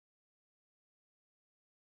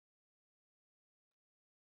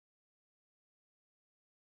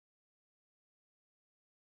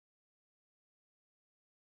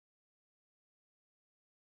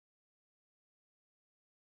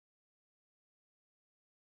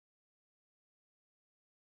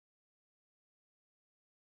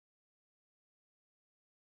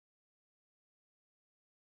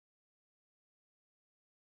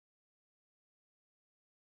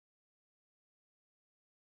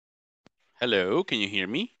Hello, can you hear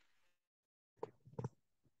me?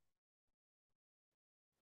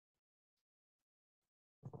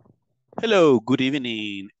 Hello, good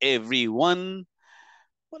evening, everyone.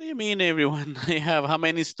 What do you mean, everyone? I have, how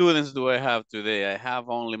many students do I have today? I have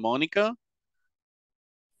only Monica.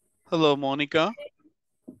 Hello, Monica.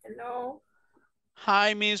 Hello.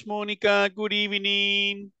 Hi, Miss Monica. Good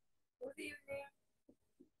evening. Good evening.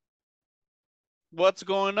 What's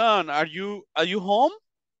going on? Are you home?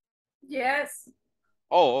 Yes.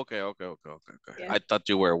 Oh, okay. Yes. I thought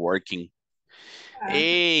you were working. Uh,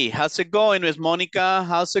 Hey, how's it going, Miss Monica?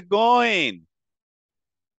 How's it going?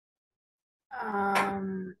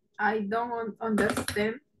 I don't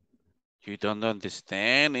understand. You don't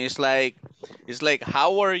understand. It's like,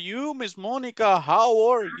 how are you, Miss Monica? How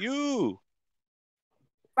are you?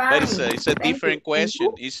 But it's Fine. a Thank you. different And question.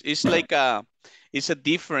 you? It's a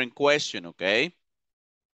different question, okay?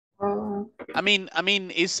 Uh, I mean,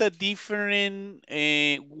 it's a different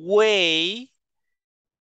way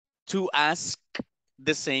to ask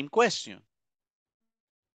the same question.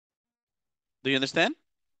 Do you understand?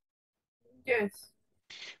 yes.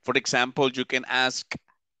 For example, you can ask,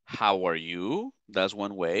 how are you? That's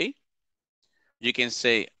one way. You can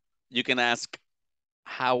say, you can ask,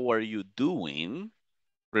 how are you doing?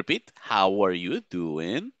 Repeat, how are you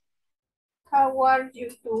doing? How are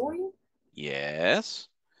you doing? Yes.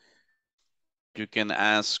 You can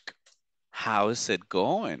ask, how's it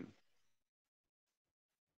going?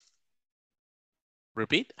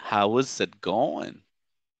 Repeat, how is it going?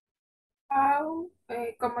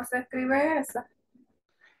 ¿Cómo se escribe esa?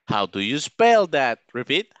 How do you spell that?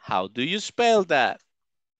 Repeat, how do you spell that?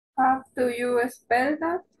 How do you spell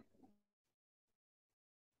that?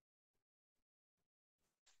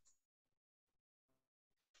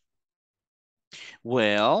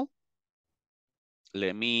 Well,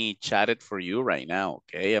 let me chat it for you right now,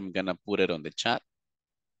 okay? I'm gonna put it on the chat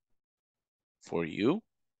for you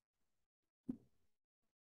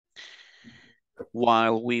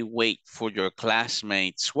while we wait for your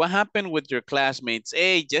classmates. What happened with your classmates?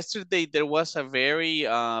 Hey, yesterday there was a very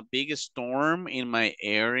big storm in my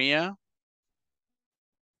area.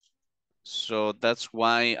 So that's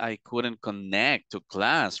why I couldn't connect to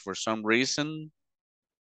class for some reason.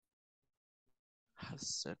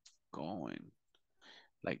 How's it going?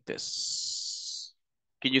 Like this.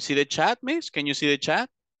 Can you see the chat, miss? Can you see the chat?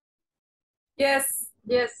 Yes.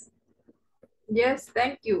 Yes. Yes.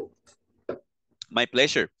 Thank you. My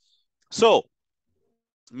pleasure. So,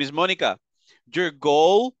 Miss Monica, your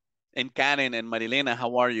goal, and Karen and Marilena,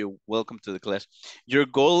 how are you? Welcome to the class. Your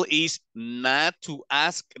goal is not to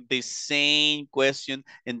ask the same question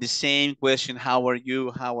and the same question, how are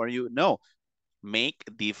you? How are you? No, make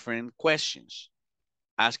different questions,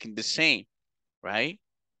 asking the same, right?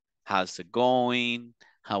 How's it going?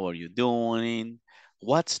 How are you doing?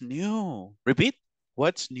 What's new? Repeat.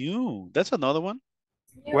 What's new? That's another one.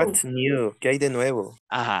 You. What's new? ¿Qué hay de nuevo?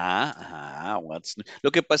 Ajá. What's new?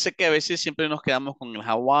 Lo que pasa es que a veces siempre nos quedamos con el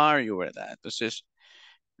how are you, ¿verdad?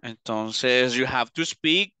 Entonces, you have to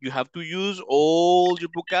speak, you have to use all your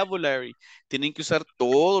vocabulary. Tienen que usar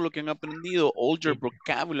todo lo que han aprendido, all your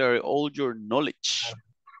vocabulary, all your knowledge.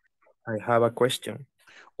 I have a question.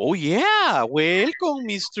 Oh, yeah. Welcome,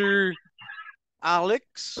 Mr.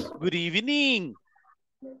 Alex. Good evening.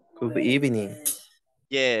 Good evening.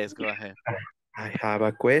 Yes, go ahead. I have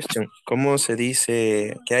a question. ¿Cómo se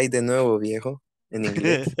dice qué hay de nuevo, viejo? En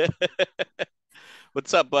inglés.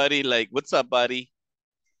 What's up, buddy? Like, what's up, buddy?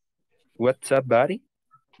 What's up, buddy?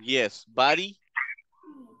 Yes, buddy,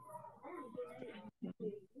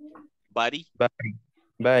 buddy. Buddy.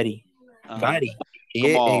 Buddy. Ajá. Buddy.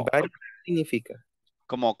 ¿Y Como, buddy qué significa?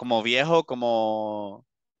 como viejo, como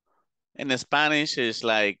in Spanish is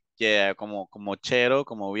like, yeah, como chero,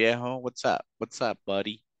 como viejo. What's up,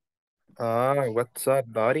 buddy? Ah, what's up,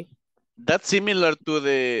 buddy? That's similar to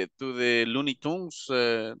the Looney Tunes,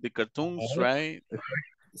 the cartoons, Ah, right? The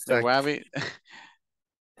exacto. rabbit.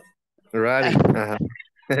 Rabbit. Ajá.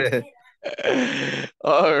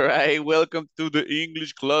 All right, welcome to the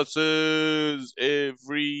English classes,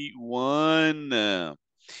 everyone.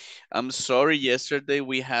 I'm sorry, yesterday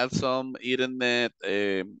we had some internet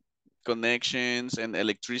connections and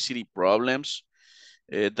electricity problems.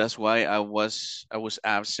 That's why I was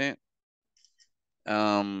absent.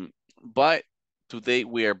 But today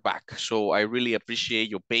we are back, so I really appreciate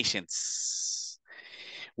your patience.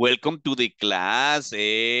 Welcome to the class,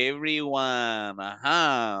 everyone.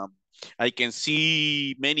 I can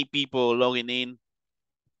see many people logging in,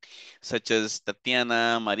 such as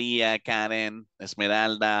Tatiana, Maria, Karen,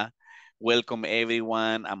 Esmeralda. Welcome,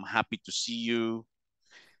 everyone. I'm happy to see you.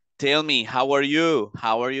 Tell me, how are you?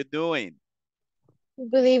 How are you doing?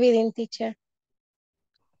 Good evening, teacher.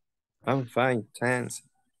 I'm fine, thanks.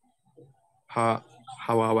 How,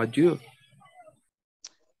 how about you?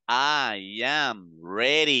 I am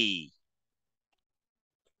ready.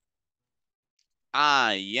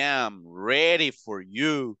 I am ready for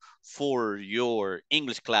you for your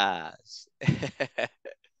English class.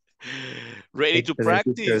 Ready to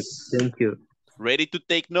Excellent, teacher. practice. Thank you. Ready to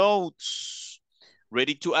take notes.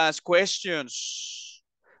 Ready to ask questions.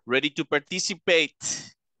 Ready to participate.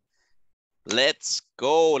 Let's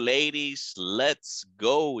go, ladies. Let's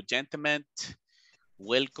go, gentlemen.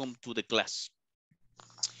 Welcome to the class.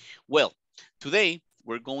 Well, today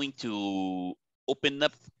we're going to open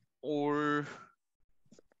up our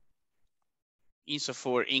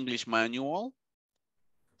INSAFORP English manual.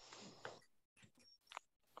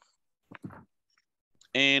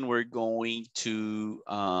 And we're going to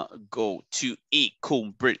go to a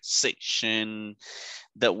conversation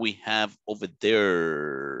that we have over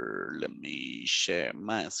there. Let me share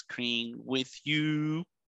my screen with you.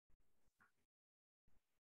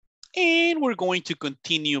 And we're going to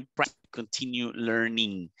continue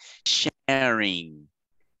learning, sharing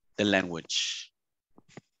the language.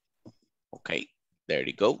 Okay, there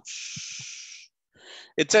it goes.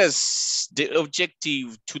 It says the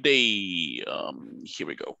objective today, here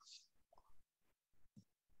we go.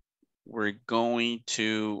 We're going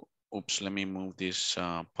to, oops, let me move this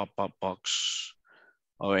pop-up box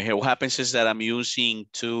over here. What happens is that I'm using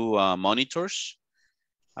two monitors.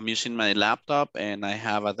 I'm using my laptop and I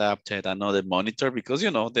have adapted another monitor because,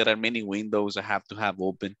 you know, there are many windows I have to have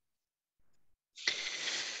open.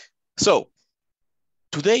 So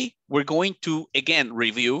today we're going to, again,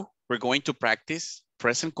 review. We're going to practice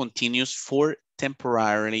present continuous for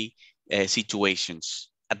temporary situations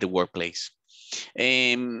at the workplace.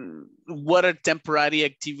 What are temporary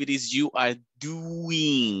activities you are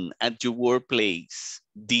doing at your workplace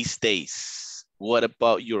these days? What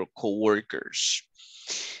about your coworkers?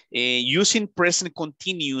 Using present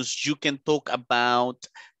continuous, you can talk about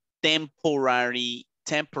temporary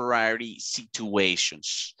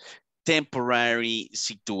situations. Temporary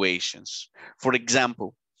situations. For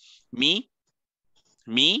example, me,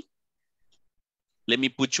 let me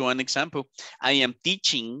put you an example. I am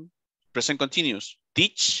teaching, present continuous,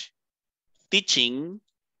 teaching,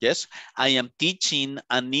 yes, I am teaching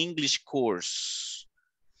an English course.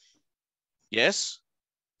 Yes,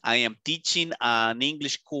 I am teaching an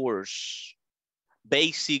English course,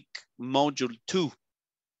 basic module 2.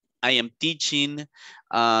 I am teaching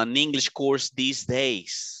an English course these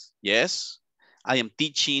days. Yes, I am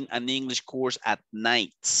teaching an English course at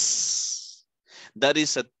nights. That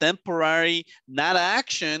is a temporary, not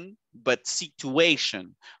action, but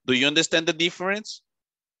situation. Do you understand the difference?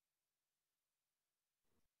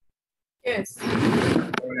 Yes.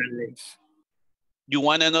 You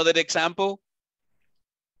want another example?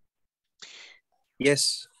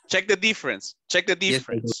 Yes. Check the difference. Check the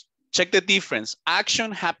difference. Yes, Check the difference.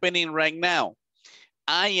 Action happening right now.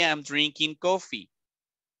 I am drinking coffee.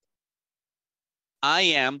 I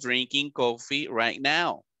am drinking coffee right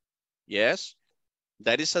now. Yes,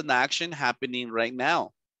 that is an action happening right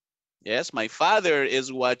now. Yes, my father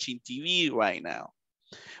is watching TV right now.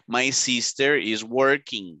 My sister is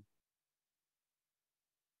working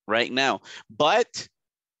right now. But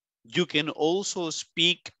you can also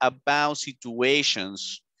speak about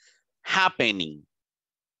situations happening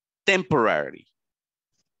temporarily.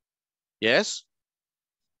 Yes?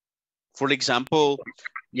 For example,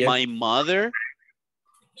 yeah. my mother,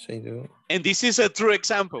 I do. and this is a true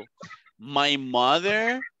example. My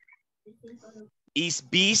mother is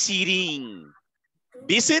visiting.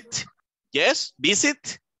 Visit? Yes,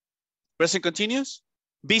 visit. Present continuous.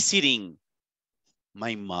 Visiting.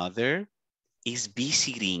 My mother is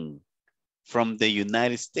visiting from the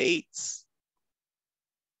United States.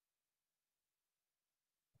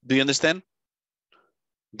 Do you understand?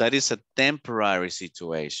 That is a temporary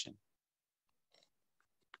situation.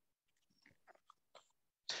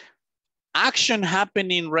 Action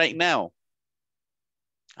happening right now.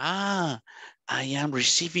 I am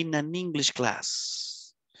receiving an English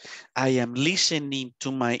class. I am listening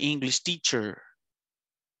to my English teacher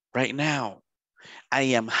right now. I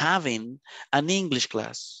am having an English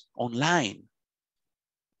class online.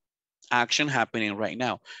 Action happening right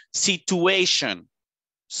now. Situation,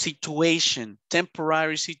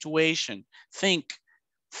 temporary situation. Think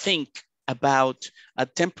about a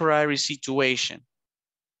temporary situation.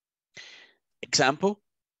 Example,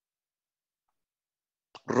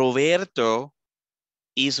 Roberto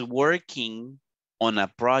is working on a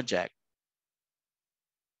project.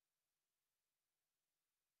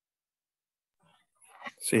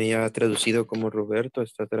 Sería traducido como Roberto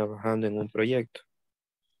está trabajando en un proyecto.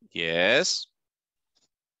 Yes.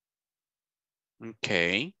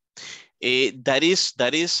 Okay. That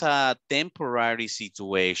is a temporary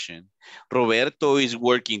situation. Roberto is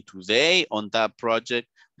working today on that project.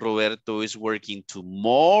 Roberto is working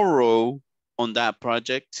tomorrow on that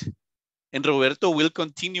project. And Roberto will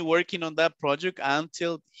continue working on that project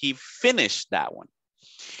until he finished that one.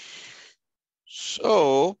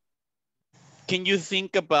 So, can you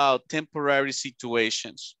think about temporary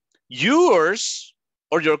situations? Yours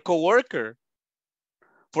or your coworker?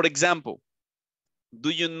 For example, do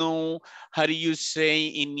you know how do you say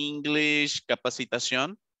in English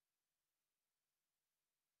capacitación?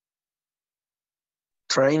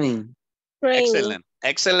 Training. Excellent,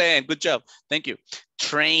 excellent, good job, thank you.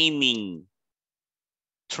 Training,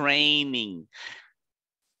 training.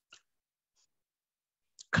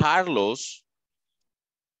 Carlos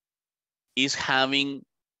is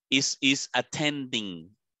attending,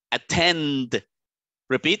 attend,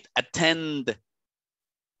 repeat, attend.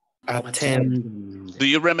 Attend. Do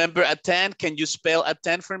you remember attend? Can you spell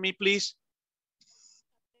attend for me, please?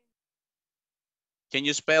 Can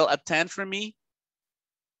you spell attend for me?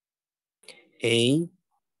 A.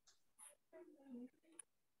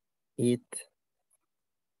 It.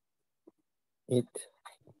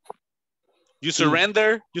 You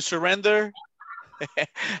surrender, you surrender.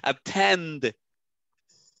 Attend.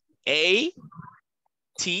 A,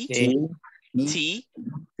 T, T,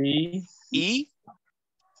 E,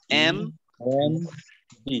 N,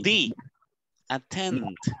 D.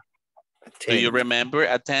 Attend. Do you remember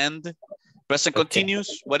attend? Present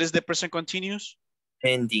continuous. What is the present continuous?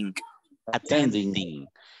 Attending. Attending.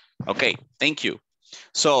 Okay, thank you.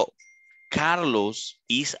 So, Carlos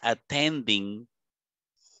is attending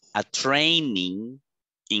a training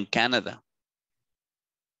in Canada.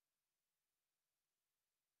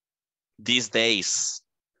 These days,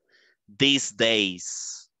 this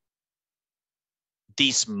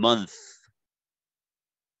month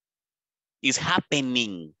is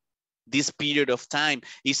happening. This period of time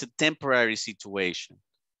is a temporary situation.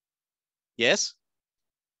 Yes?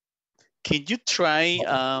 Can you try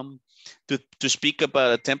to speak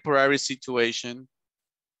about a temporary situation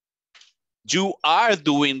you are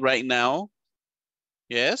doing right now?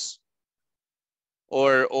 Yes?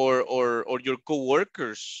 Or your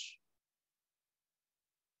coworkers?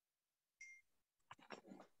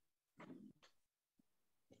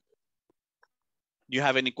 You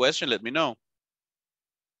have any question, let me know.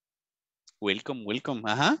 Welcome, welcome.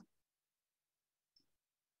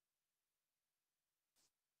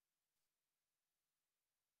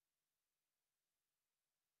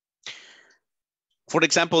 For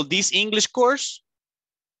example, this English course,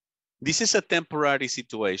 this is a temporary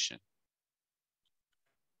situation.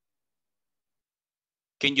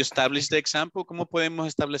 Can you establish the example? ¿Cómo podemos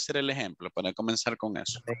establecer el ejemplo para comenzar con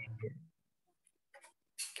eso?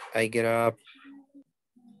 I get up.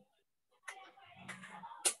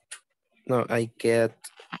 No, I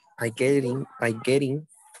getting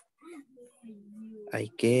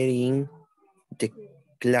the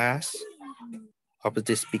class of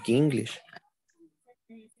the speak English.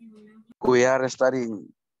 We are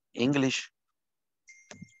studying English.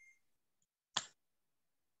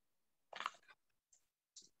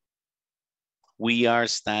 We are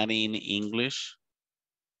studying English.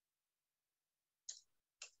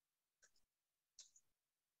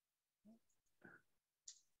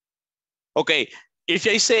 Okay, if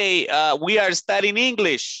I say we are studying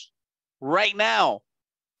English right now,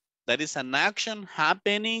 that is an action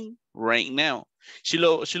happening right now. Si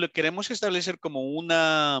lo queremos establecer como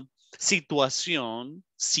una situation,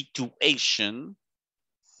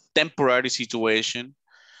 temporary situation,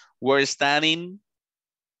 we're studying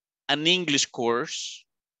an English course,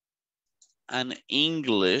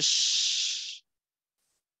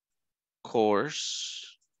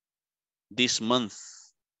 this month.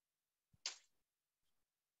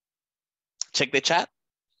 Check the chat.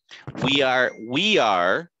 We are,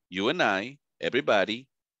 you and I, everybody,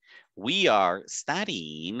 we are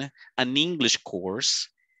studying an English course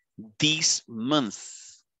this month.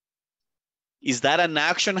 Is that an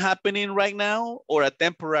action happening right now or a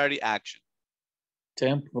temporary action?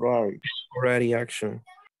 Temporary. Temporary action.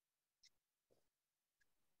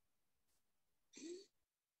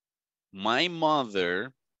 My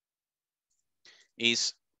mother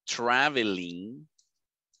is traveling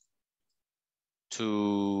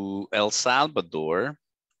to El Salvador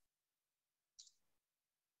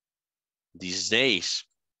these days.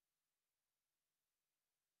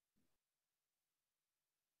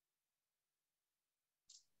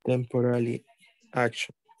 Temporary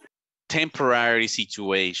action. temporary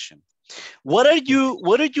situation. What are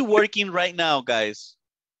you working right now, guys?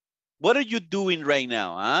 What are you doing right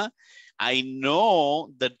now? Huh? I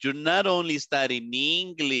know that you're not only studying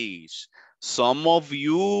English. Some of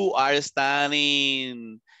you are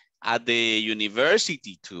studying at the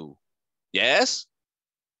university too. Yes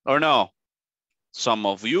or no? Some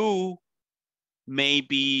of you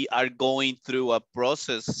maybe are going through a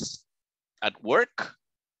process at work,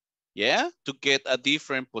 yeah, to get a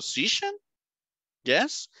different position,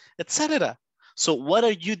 yes, etc. So what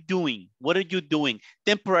are you doing? What are you doing?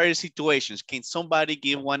 Temporary situations. Can somebody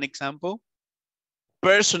give one example?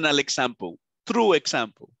 Personal example, true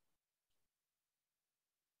example.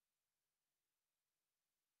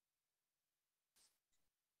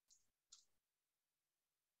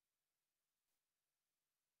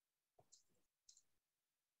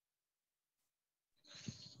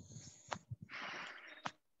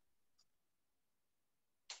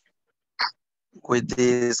 With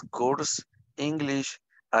this course, English,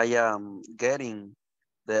 I am getting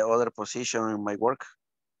the other position in my work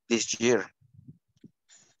this year.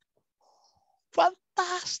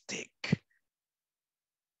 Fantastic.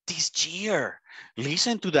 This year.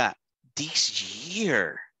 Listen to that. This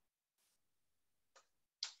year.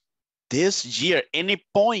 This year. Any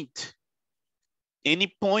point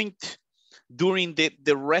during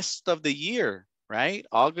the rest of the year, right?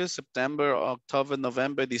 August, September, October,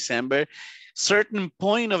 November, December, certain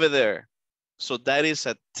point over there. So that is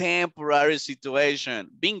a temporary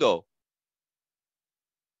situation. Bingo.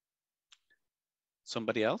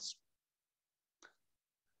 Somebody else?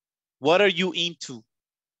 What are you into?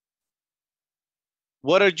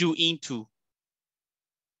 What are you into?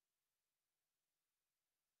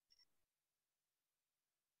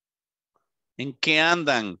 ¿En qué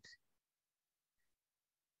andan?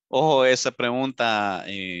 Ojo, esa pregunta,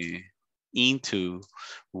 into.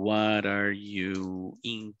 What are you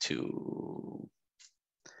into?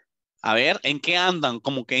 A ver, ¿en qué andan?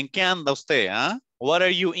 Como que ¿en qué anda usted? ¿Ah? What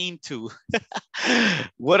are you into?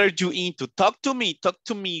 What are you into? Talk to me. Talk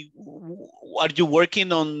to me. Are you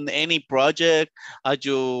working on any project? Are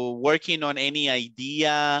you working on any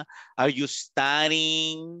idea? Are you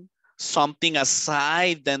studying something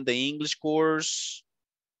aside than the English course?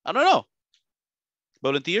 I don't know.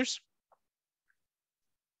 Volunteers?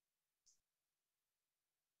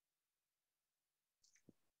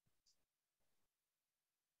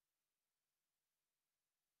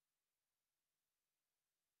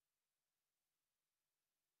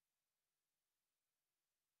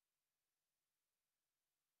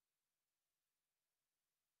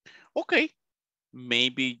 Okay,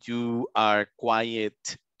 maybe you are quiet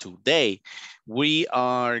today. We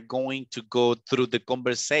are going to go through the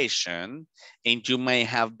conversation and you may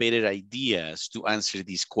have better ideas to answer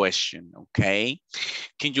this question, okay?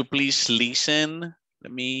 Can you please listen?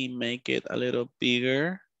 Let me make it a little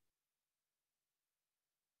bigger.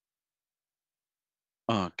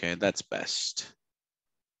 Okay, that's best.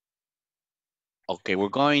 Okay, we're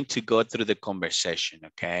going to go through the conversation,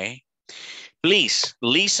 okay? Please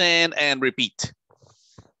listen and repeat.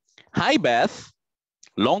 Hi, Beth.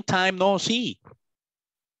 Long time no see.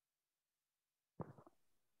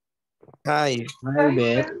 Hi, Hi,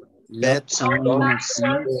 Beth. Beth.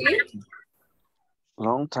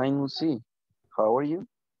 Long time no see. How are you?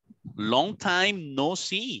 Long time no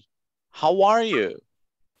see. How are you?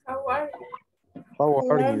 How are you? How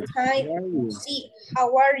are Long you? time see.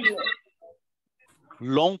 How are you?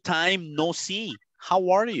 Long time no see. How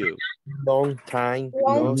are you? Long time.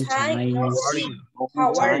 Long No. time no see.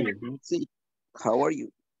 How are you? See. How are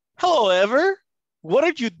you? Hello, Ever. What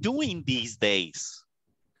are you doing these days?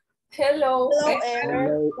 Hello, Hello, Esther.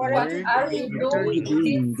 Ever. What What are are you you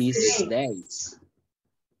doing these days? days?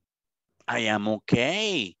 I am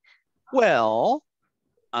okay. Well,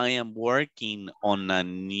 I am working on a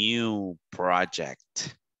new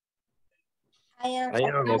project. I am I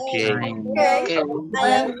am okay. okay. Well, I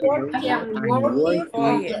am working I am working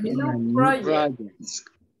on a new project.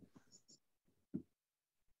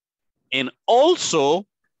 And also,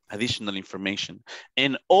 additional information.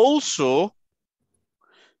 And also,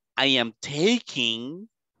 I am taking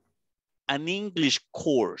an English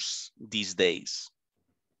course these days.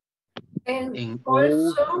 And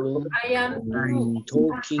also, I am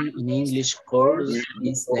talking in English course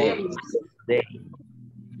these days.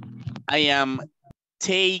 I am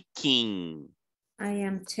taking. I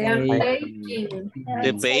am taking.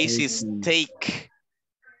 The base is take.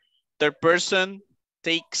 Third person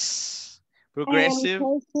takes. Progressive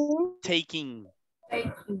taking.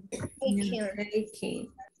 Taking.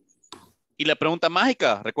 Y la pregunta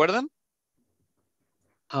mágica, ¿recuerdan?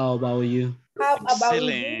 How about you? How about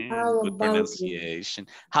you? Excellent. How Good about you? pronunciation.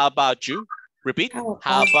 How about you? Repeat. How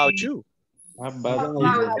How about about you? How How about you?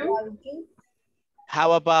 about you?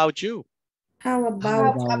 How about you? How How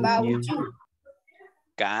about How about about you? you?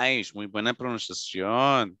 Guys, muy buena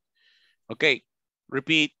pronunciación. Okay,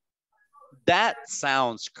 repeat. That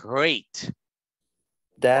sounds great.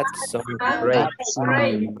 That sounds great. That sounds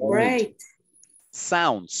great. great?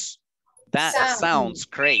 Sounds. That Sound. sounds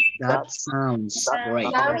great. That sounds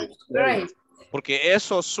great. Great. Porque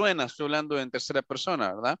eso suena, estoy hablando en tercera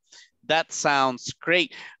persona, ¿verdad? That sounds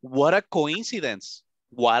great. What a coincidence.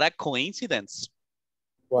 What a coincidence.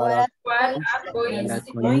 What a What a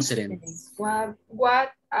coincidence.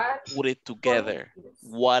 Put it together.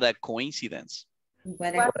 What a coincidence.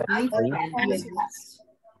 What a coincidence.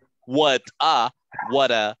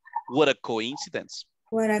 What a coincidence.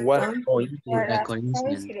 What a What coincidence. What a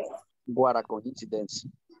coincidence. What a coincidence.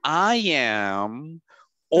 I am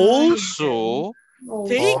also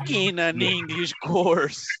taking an English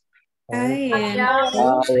course. I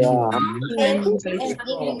am Taking English an course.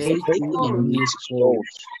 Taking an English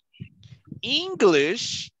course.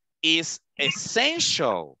 English is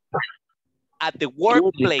essential at the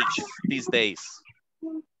workplace these days.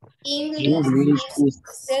 English is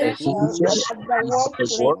essential at the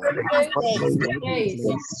workplace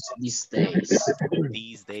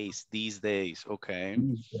These days. Okay.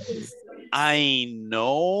 I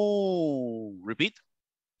know. Repeat.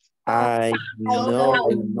 I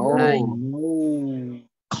know. I know.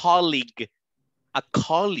 Colleague. A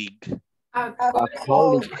colleague. A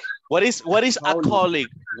colleague. What is a colleague?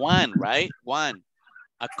 One, right? One.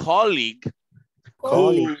 A colleague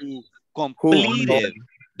who completed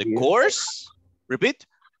the course. Repeat.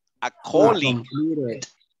 A colleague Completed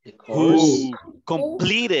the course. who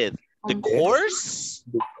completed the course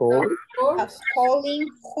The course A colleague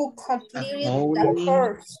who completed the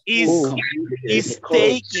course. is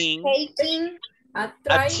taking Taking a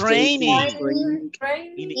training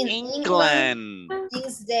in in England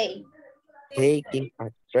this day. taking a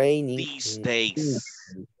training these days.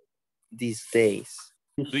 these days.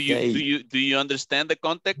 Do you understand the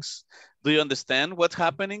context? Do you understand what's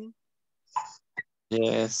happening?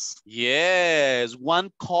 Yes. Yes,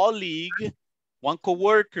 one colleague, one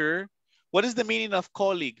coworker. What is the meaning of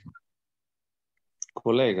colleague?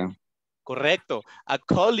 Colega. Correcto. A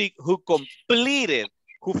colleague who completed,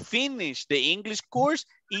 who finished the English course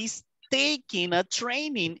is taking a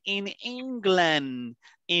training in England,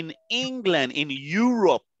 in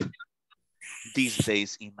Europe. These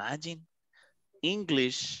days, imagine,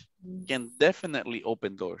 English can definitely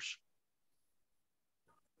open doors.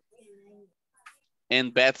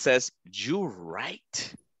 And Beth says, you're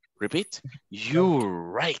right. Repeat, you're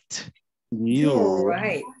right. You're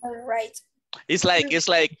right. All right. It's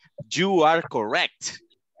like you are correct.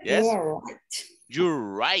 Yes, You're right. you're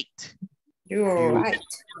right. You're right.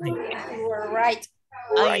 You were right.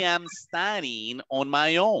 I am studying on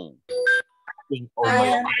my own. I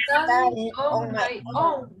am studying on my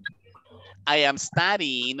own. I am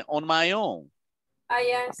studying on my own. I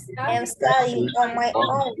am studying on my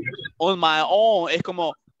own. On my own es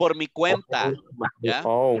como por mi cuenta. ¿Ya?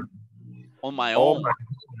 Oh, On my oh, own.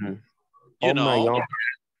 You on my know. own.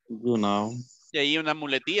 You know. Y ahí una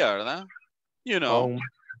muletilla, ¿verdad? You know.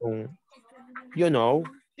 You know.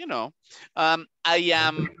 You know. I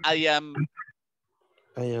am I am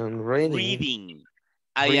reading. reading.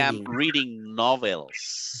 I am reading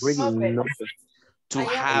novels. Reading novels. To I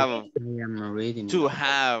have am reading.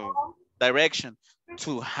 direction,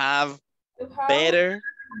 to have better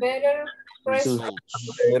results.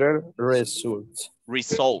 Better results.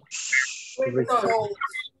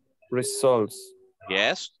 Results.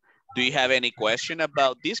 Yes. Do you have any question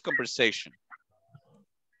about this conversation?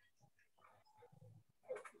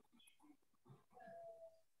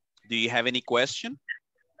 Do you have any question?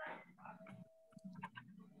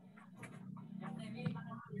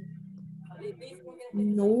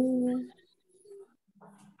 No.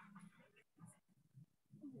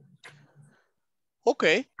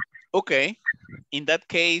 Okay. Okay. In that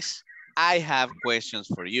case, I have questions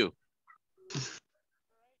for you.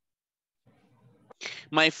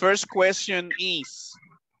 My first question is,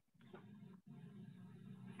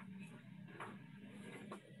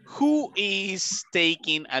 who is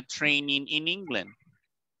taking a training in England?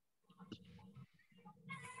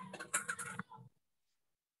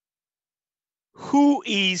 Who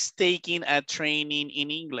is taking a training in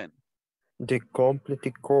England? The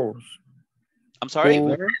completed course. I'm sorry?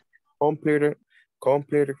 Who completed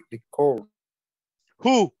the course.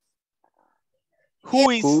 Who? Who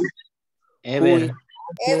is? Ever.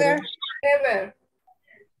 Ever.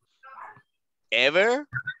 Ever?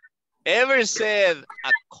 Ever said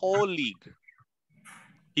a colleague.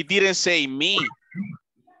 He didn't say me.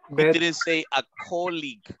 He Bet. didn't say a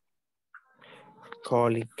colleague.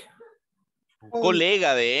 Colleague. Un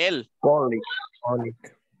colega de él. Colleague. Colleague.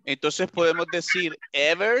 Entonces podemos decir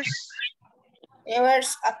Evers.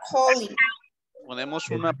 Ever's a colleague. Ponemos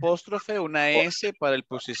una apóstrofe, una S para el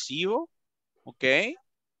posesivo. ¿Ok?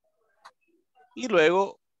 Y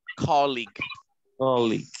luego colleague.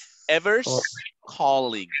 Colleague. Evers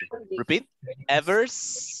colleague. Repeat.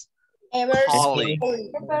 Evers Ever's colleague.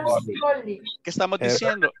 colleague. ¿Qué estamos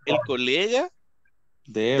diciendo? El colega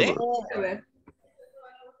De de... Ever.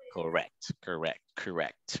 Correct.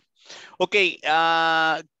 Okay,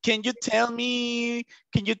 can you tell me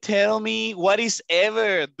what is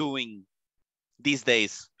Ever doing these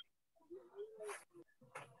days?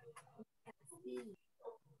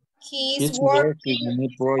 He's working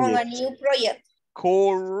on a new project.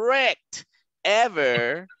 Correct.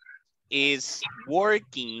 Ever is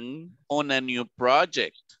working on a new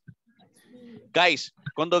project. Guys,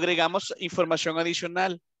 cuando agregamos información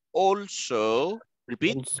adicional, also,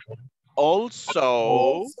 repeat,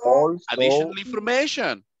 also additional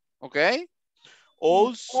information, okay?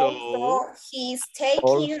 Also, He's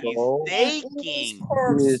taking taking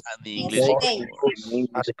course. an English Today. course.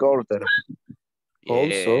 English course.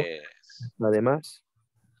 Also. Yes. Además.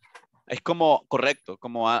 Es como, correcto,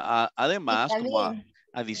 como además, Está como bien.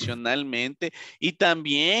 adicionalmente, y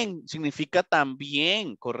también, significa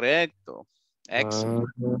también, correcto. Excellent.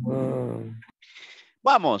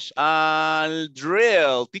 Vamos al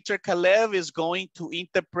drill. Teacher Caleb is going to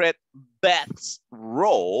interpret Beth's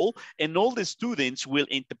role, and all the students will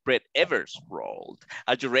interpret Ever's role.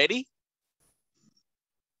 Are you ready?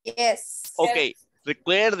 Yes. Okay.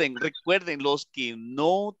 Recuerden, los que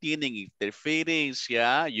no tienen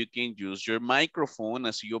interferencia, you can use your microphone,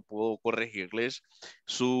 así yo puedo corregirles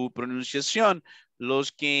su pronunciación.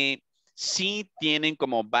 Los que sí tienen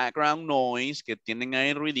como background noise, que tienen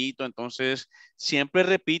ahí ruidito, entonces siempre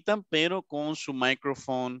repitan, pero con su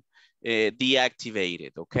microphone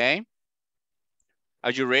deactivated, ¿ok?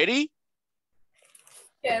 Are you ready?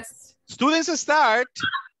 Yes. Students start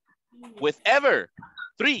with Ever.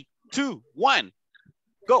 3, 2, 1.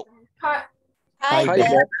 Go. Hi, Hi, Beth.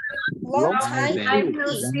 Beth. Long time no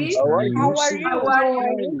see. How are How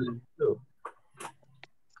are you?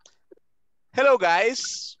 Hello,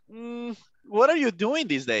 guys. What are you doing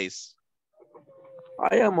these days?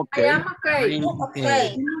 I am okay. Okay.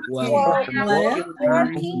 Okay. Well, Working on a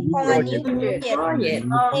new project. I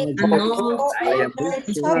am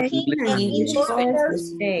Talking English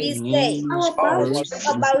course these days.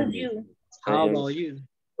 How about you? How about you?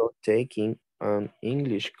 So taking an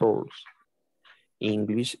English course.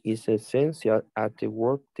 English is essential at the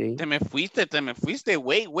workday. Te me fuiste.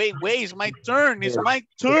 Wait. It's my turn.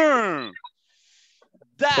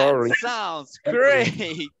 That Sorry. sounds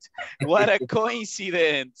great. What a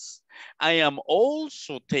coincidence. I am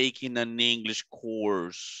also taking an English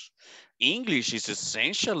course. English is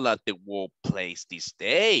essential at the workplace these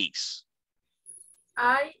days.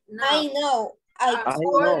 I know. I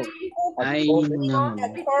know.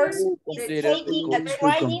 The course is taking a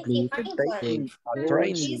training in England.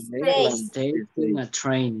 Taking a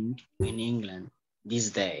training in England this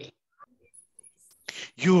day.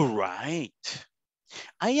 You're right.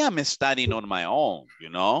 I am studying on my own, you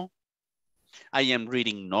know. I am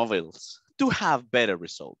reading novels to have better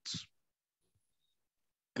results.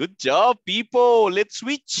 Good job, people. Let's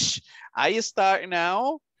switch. I start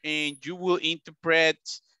now, and you will interpret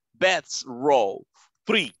Beth's role.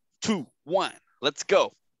 3, 2, 1. Let's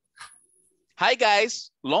go. Hi,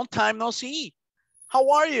 guys. Long time no see. How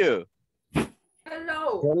are you?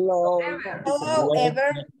 Hello. Hello. Hello,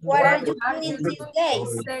 Ever. What are you doing these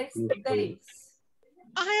days?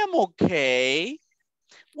 I am okay.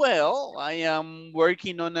 Well, I am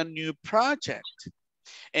working on a new project.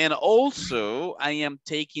 And also, I am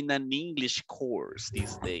taking an English course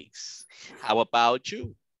these days. How about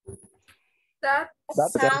you? That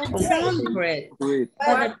Sounds great.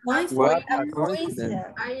 But What a a coincidence.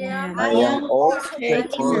 I I am am also taking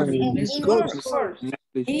taking an an English English course. course.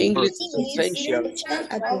 English is essential essential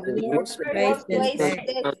at at the the workplace workplace today.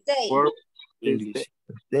 these days. English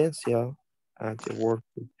essential at the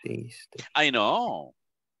workplace. I know.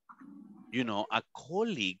 You know, a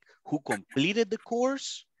colleague who completed the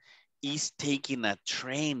course is taking a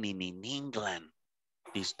training in England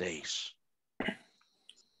these days.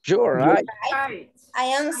 You're right. I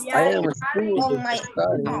am I studying am still on my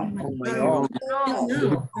studying on my own.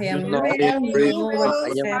 No, I am No, reading I am reading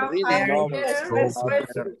very novels.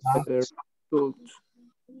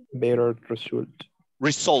 Better result.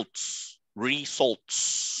 Results.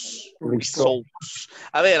 Results. Result. Results.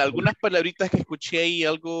 A ver, algunas palabritas que escuché ahí,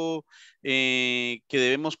 algo que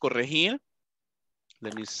debemos corregir.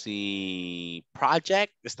 Let me see.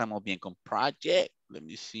 Project. Estamos bien con project. Let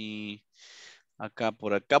me see. Acá,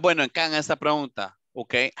 por acá. Bueno, acá en esta pregunta.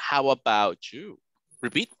 Ok. How about you?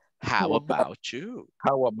 Repeat. How about you?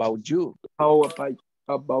 How about you? How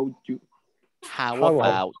about you? How How about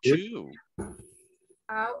about you?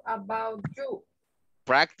 How about you?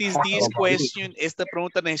 Practice How this about question. Esta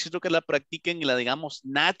pregunta necesito que la practiquen y la digamos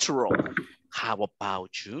natural. How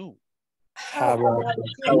about you? How about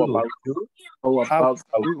How you? about you? How How about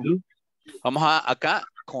about you? you? Vamos a acá.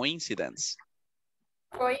 Coincidence.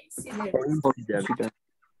 Coincidence. Coincidence. Coincidence.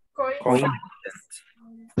 Coincidence.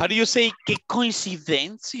 How do you say qué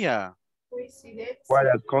coincidencia? Coincidence. What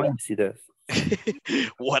a coincidence.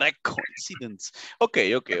 What a coincidence.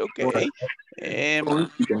 Okay. Coincidence.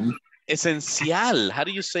 Esencial. How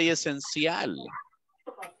do you say esencial?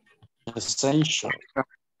 Essential.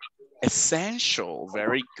 Essential.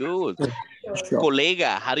 Very good. Sure.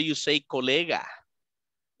 Colega. How do you say colega?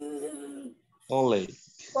 Only.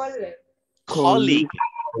 Colleague. Colleague.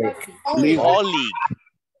 Colleague. Colleague.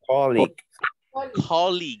 Colleague.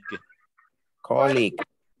 Colleague. Colleague.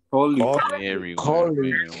 Colleague. Very well.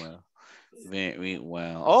 Colleague. Very well. Very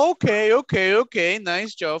well. Okay.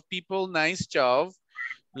 Nice job, people. Nice job.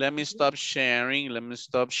 Let me stop sharing.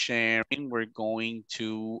 We're going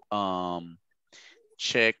to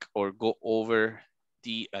check or go over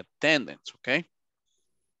the attendance, okay?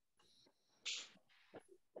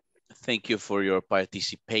 Thank you for your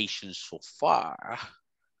participation so far.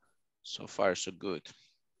 So far, so good.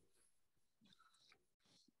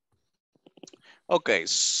 Okay,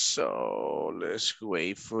 so let's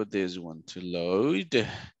wait for this one to load.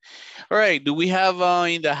 All right, do we have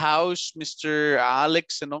in the house Mr.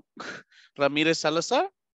 Alex Enoch Ramirez Salazar?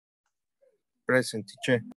 Present,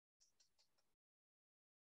 teacher.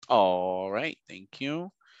 All right, thank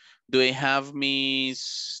you. Do I have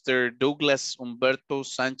Mr. Douglas Humberto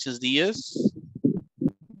Sanchez Diaz?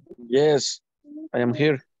 Yes, I am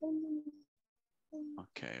here.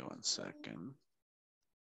 Okay, one second.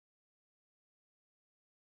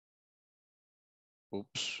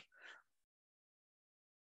 Oops.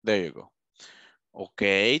 There you go.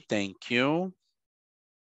 Okay, thank you.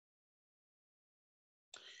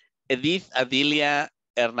 Edith Adilia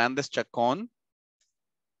Hernández Chacón.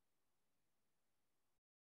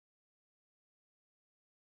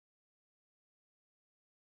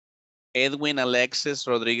 Edwin Alexis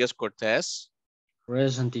Rodriguez Cortez.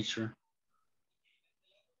 Present, teacher.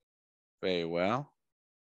 Very well.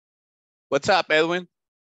 What's up, Edwin?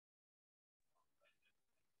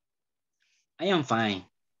 I am fine.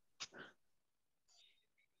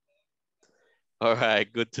 All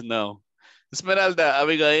right, good to know. Esmeralda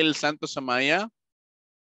Abigail Santos Amaya.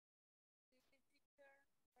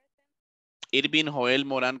 Irvin Joel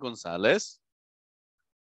Morán González.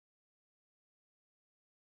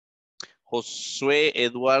 Josué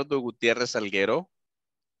Eduardo Gutiérrez Alguero.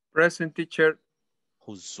 Present, teacher.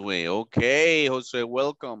 Josué, okay. Josué,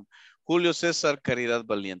 welcome. Julio César Caridad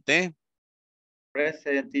Valiente.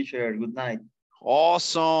 Present, teacher. Good night.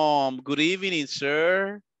 Awesome. Good evening,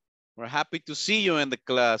 sir. We're happy to see you in the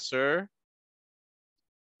class, sir.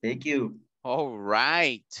 Thank you. All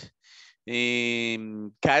right.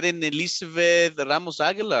 Karen Elizabeth Ramos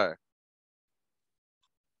Aguilar.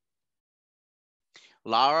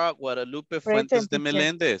 Laura Guadalupe Fuentes de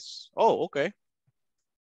Meléndez. Oh, okay.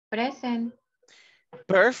 Present.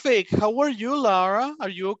 Perfect. How are you, Laura? Are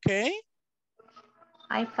you okay?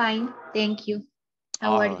 I'm fine. Thank you.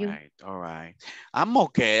 How are you? All right. I'm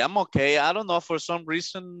okay. I don't know, for some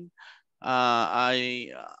reason,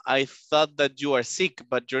 I thought that you are sick,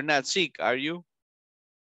 but you're not sick, are you?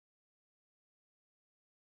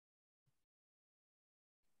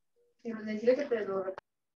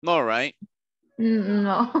 No, right?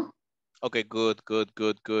 No. Okay, good.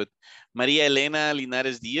 María Elena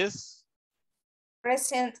Linares Díaz.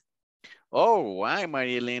 Present. Oh, why,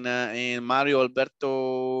 María Elena? And Mario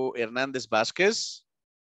Alberto Hernández Vázquez.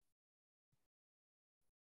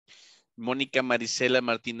 Mónica Marisela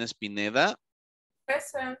Martínez Pineda.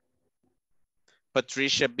 Present.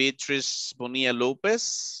 Patricia Beatriz Bonilla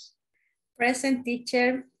López. Present,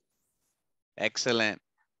 teacher. Excellent.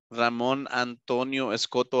 Ramón Antonio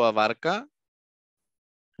Escoto Abarca.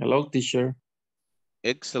 Hello, teacher.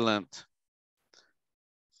 Excellent.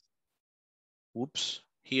 Oops.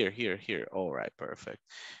 Here. All right, perfect.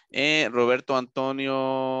 And Roberto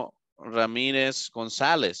Antonio Ramírez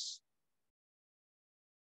González.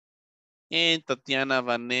 And Tatiana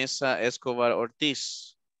Vanessa Escobar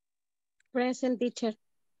Ortiz. Present, teacher.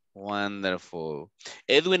 Wonderful.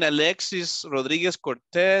 Edwin Alexis Rodriguez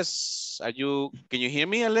Cortez. Can you hear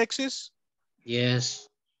me, Alexis? Yes,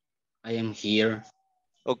 I am here.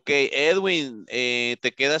 Ok, Edwin,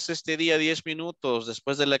 te quedas este día 10 minutos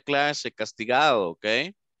después de la clase, castigado, ¿ok?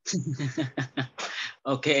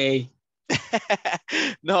 Okay.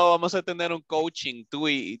 No, vamos a tener un coaching, tú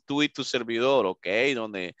y tu servidor, ¿ok?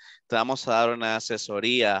 Donde te vamos a dar una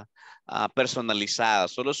asesoría personalizada.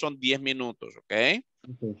 Solo son 10 minutos, ¿ok?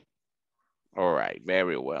 Okay. All right,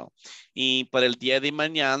 very well. Y para el día de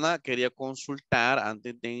mañana quería consultar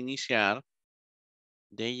antes de iniciar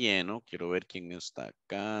de lleno. Quiero ver quién está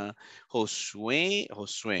acá. Josué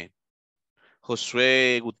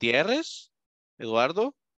Gutiérrez.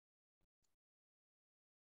 Eduardo.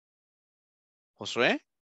 Josué.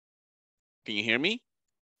 Can you hear me?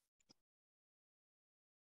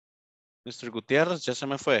 Mr. Gutiérrez, ya se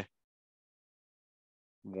me fue.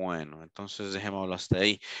 Bueno, entonces dejémoslo hasta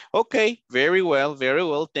ahí. Okay, very well, very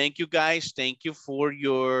well. Thank you guys. Thank you for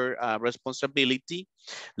your responsibility.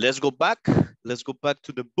 Let's go back. Let's go back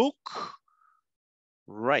to the book.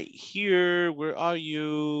 Right here. Where are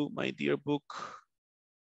you, my dear book?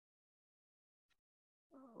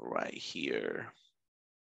 Right here.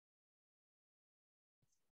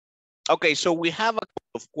 Okay, so we have a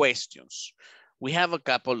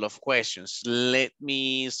couple of questions. Let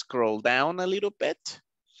me scroll down a little bit.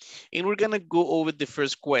 And we're gonna go over the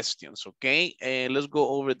first questions, okay? Let's go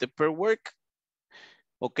over the per work.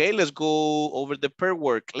 Okay, let's go over the per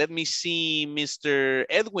work. Let me see, Mr.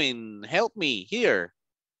 Edwin, help me here.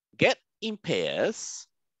 Get in pairs.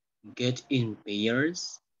 Get in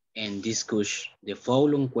pairs and discuss the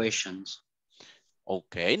following questions.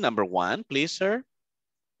 Okay, number one, please, sir.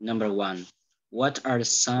 Number one, what are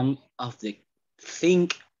some of the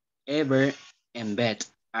things Ever and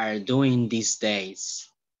Beth are doing these days?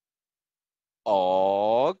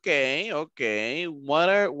 Okay, okay. What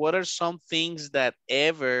are some things that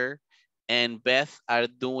Ever and Beth are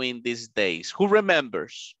doing these days? Who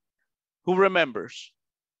remembers? Who remembers?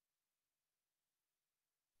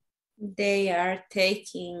 They are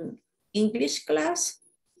taking English class.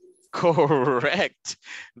 Correct.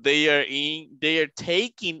 They are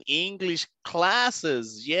taking English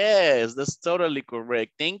classes. Yes, that's totally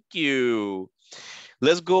correct. Thank you.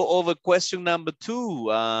 Let's go over question number two.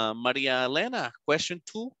 Maria Elena, question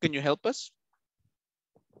two, can you help us?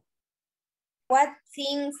 What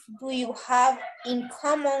things do you have in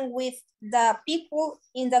common with the people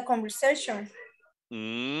in the conversation?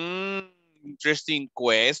 Interesting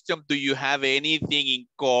question. Do you have anything in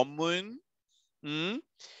common? Do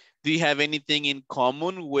you have anything in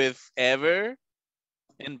common with Ever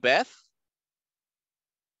and Beth?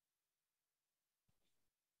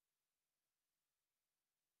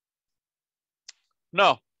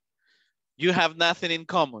 No, you have nothing in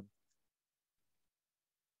common.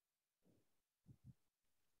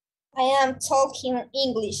 I am talking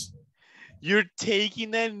English. You're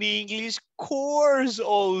taking an English course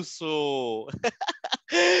also.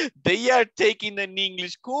 They are taking an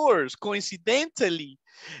English course, coincidentally.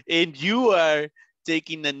 And you are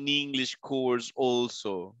taking an English course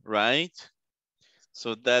also, right?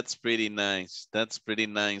 So that's pretty nice. That's pretty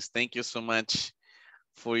nice. Thank you so much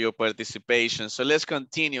for your participation. So let's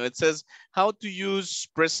continue. It says how to use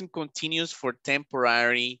present continuous for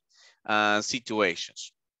temporary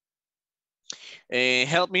situations.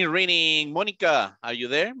 Help me reading. Monica, are you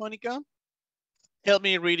there, Monica? Help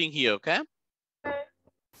me reading here, okay?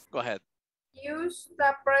 Go ahead. Use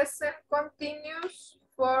the present continuous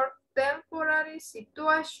for temporary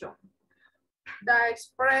situation. The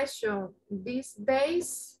expression these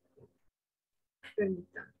days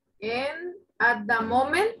and at the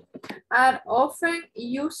moment are often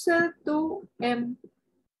used to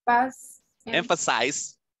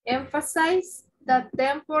emphasize the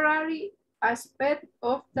temporary aspect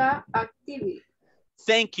of the activity.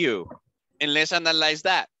 Thank you. And let's analyze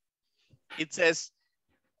that. It says,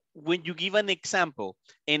 when you give an example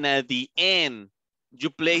and at the end, you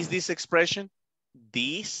place this expression,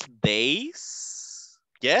 these days,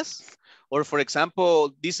 yes? Or for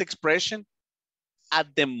example, this expression, at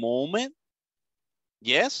the moment,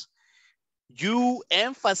 yes? You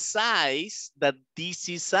emphasize that this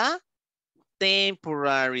is a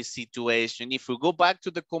temporary situation. If we go back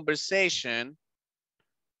to the conversation,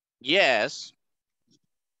 yes,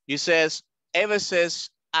 he says, Eva says,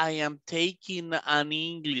 I am taking an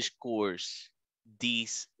English course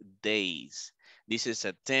these days. This is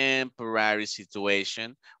a temporary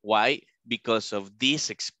situation. Why? Because of this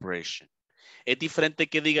expression. Es diferente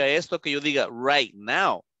que diga esto que yo diga right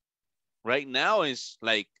now. Right now is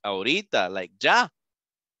like ahorita, like ya,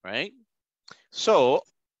 right? So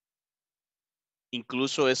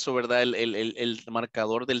Incluso eso, ¿verdad? El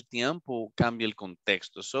marcador del tiempo cambia el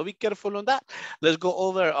contexto. So be careful on that. Let's go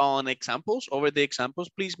over on examples. Over the examples,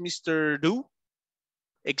 please, Mr. Du.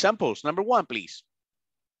 Examples, number 1, please.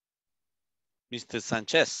 Mr.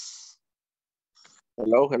 Sanchez.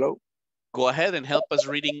 Hello, hello. Go ahead and help us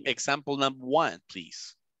reading example number 1,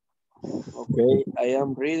 please. Okay, I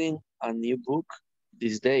am reading a new book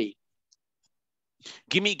this day.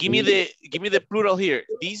 Give me the plural here.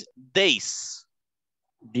 These days.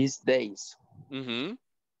 These days.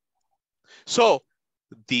 So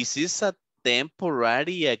this is a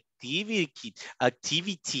temporary activity.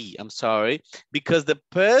 I'm sorry, because the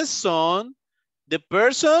person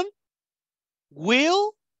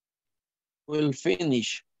will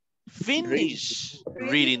finish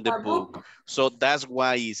reading the book. So that's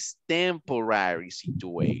why it's temporary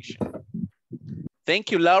situation.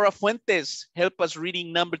 Thank you, Laura Fuentes. Help us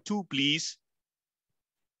reading number 2, please.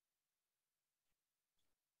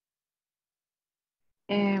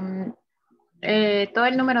 Todo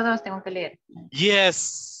el número 2 tengo que leer.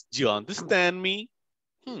 Yes, do you understand me?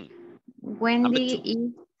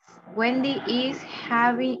 Wendy is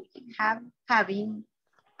having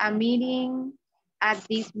a meeting at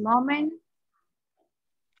this moment.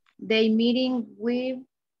 The meeting will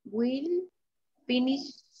finish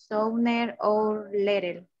sooner or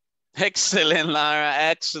later. Excellent, Lara,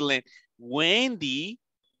 excellent. Wendy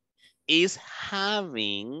is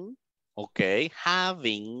having, okay,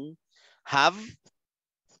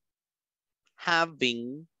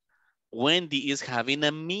 Wendy is having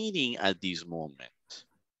a meeting at this moment.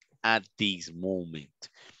 At this moment.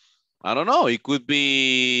 I don't know, it could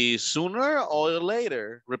be sooner or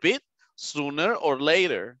later. Repeat, sooner or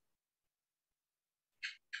later.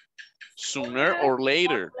 Sooner or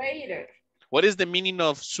later. What is the meaning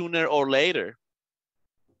of sooner or later?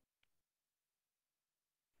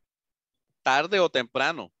 Tarde o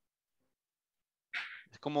temprano.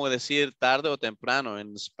 Es como decir tarde o temprano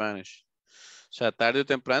en Spanish. O sea, tarde o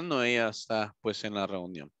temprano ella está pues en la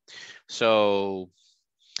reunión. So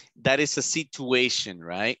that is a situation,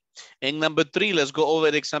 right? And number 3, let's go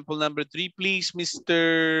over example number 3, please,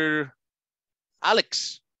 Mr.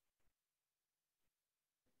 Alex.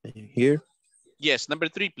 Here. Yes, number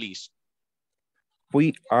 3, please.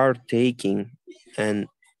 We are taking an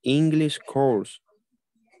English course.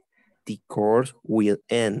 The course will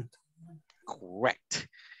end. Correct.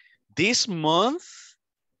 This month,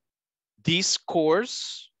 this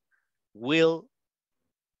course will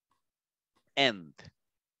end.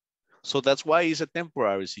 So that's why it's a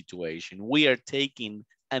temporary situation. We are taking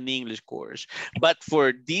an English course. But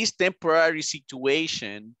for this temporary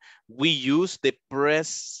situation, we use the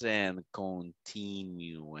present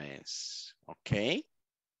continuous. Okay?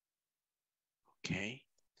 Okay.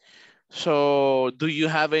 So do you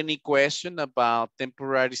have any question about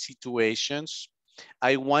temporary situations?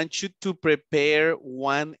 I want you to prepare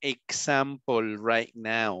one example right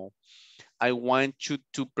now. I want you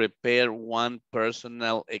to prepare one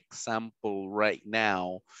personal example right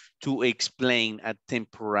now to explain a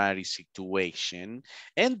temporary situation,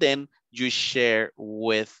 and then you share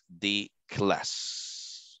with the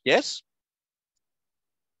class. Yes?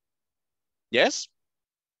 Yes?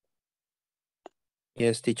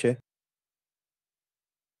 Yes, teacher.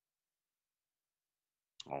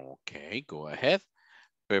 Okay, go ahead.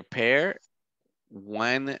 Prepare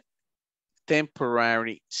one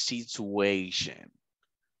temporary situation.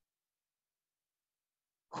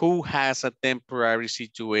 Who has a temporary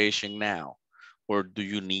situation now? Or do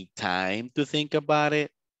you need time to think about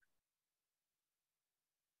it?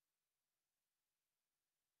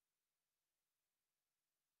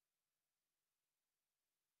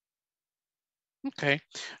 Okay,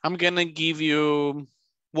 I'm gonna give you,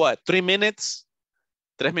 what, 3 minutes?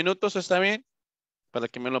 3 minutos, ¿está bien? Para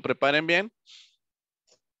que me lo preparen bien.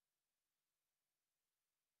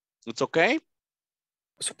 It's okay?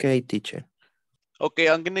 It's okay, teacher. Okay,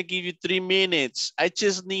 I'm gonna give you 3 minutes. I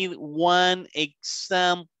just need one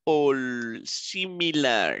example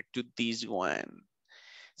similar to this one.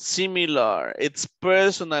 Similar, it's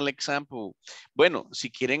personal example. Bueno, si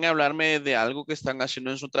quieren hablarme de algo que están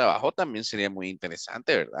haciendo en su trabajo, también sería muy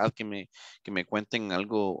interesante, ¿verdad? Que me cuenten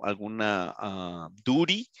algo, alguna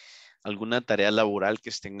duty, alguna tarea laboral que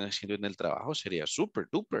estén haciendo en el trabajo, sería súper,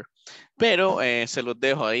 duper. Pero se los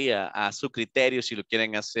dejo ahí a su criterio, si lo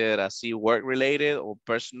quieren hacer así, work related o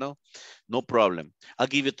personal, no problem. I'll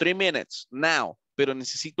give you 3 minutes now. Pero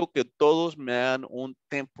necesito que todos me hagan un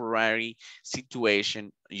temporary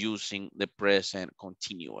situation using the present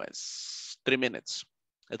continuous. 3 minutes.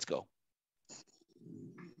 Let's go.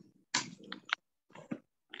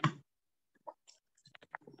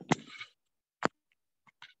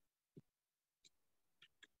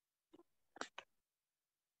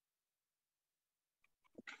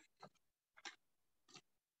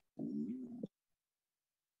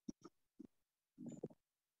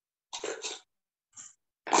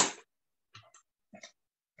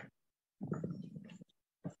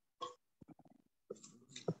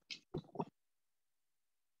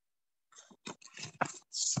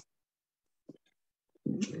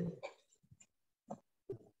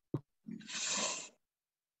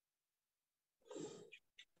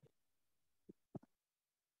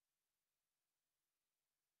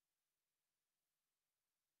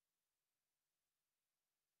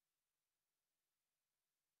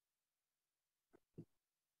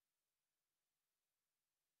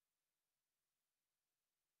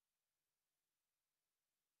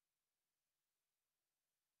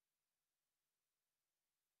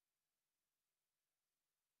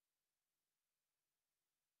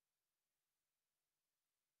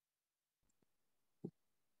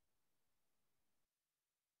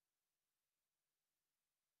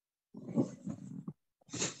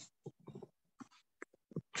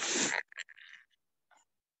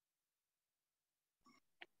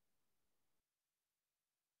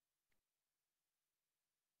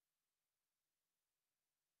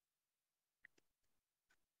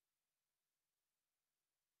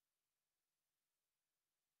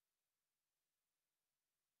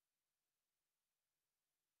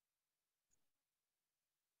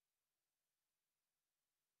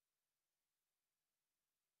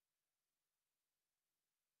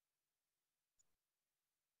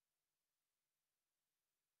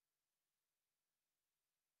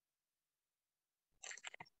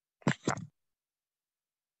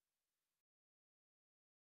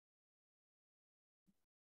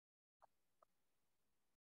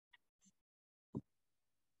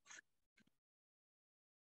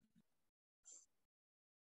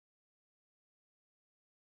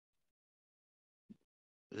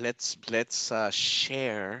 let's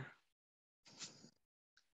share.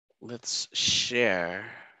 Let's share.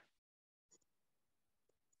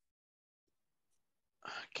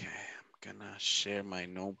 Okay, I'm gonna share my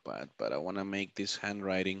notepad, but I want to make this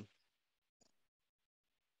handwriting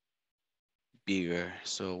bigger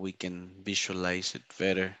so we can visualize it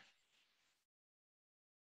better.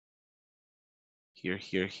 Here,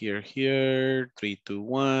 here, here, here. 3, 2,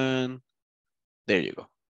 1. There you go.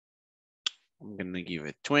 I'm gonna give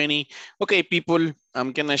it 20. Okay, people,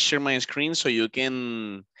 I'm gonna share my screen so you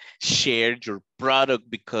can share your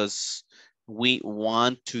product because we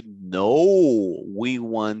want to know. We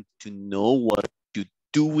want to know what you're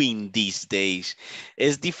doing these days.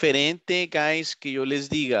 Es diferente, guys, que yo les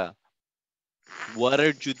diga, what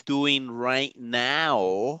are you doing right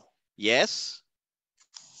now? Yes?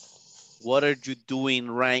 What are you doing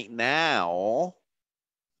right now?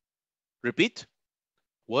 Repeat.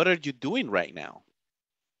 What are you doing right now?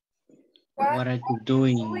 What are you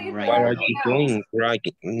doing right What are now? you doing right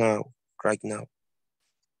now? Right now.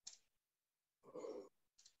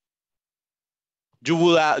 You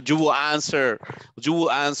will answer,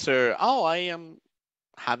 oh, I am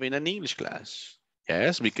having an English class.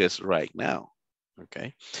 Yes, because right now.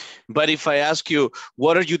 Okay. But if I ask you,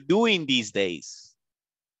 what are you doing these days?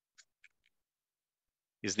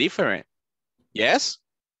 It's different. Yes?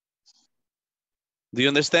 Do you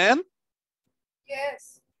understand?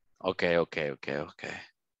 Yes. Okay.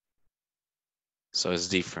 So it's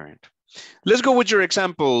different. Let's go with your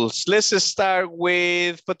examples. Let's start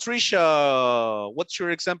with Patricia. What's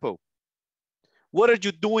your example? What are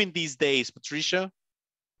you doing these days, Patricia?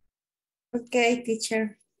 Okay,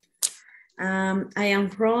 teacher. I am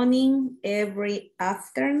running every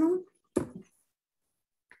afternoon.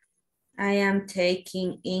 I am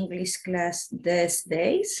taking English class these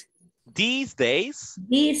days. These days?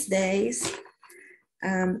 These days.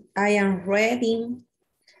 I am reading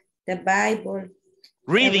the Bible.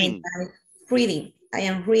 Reading. Every night. Reading. I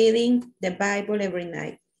am reading the Bible every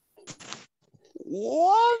night.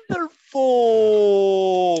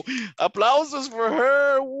 Wonderful. Applauses for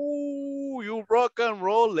her. Ooh, you rock and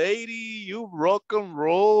roll, lady. You rock and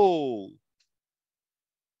roll.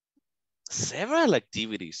 Several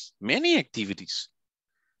activities, many activities.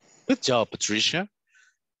 Good job, Patricia.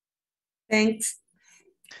 Thanks.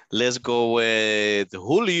 Let's go with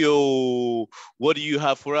Julio. What do you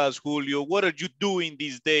have for us, Julio? What are you doing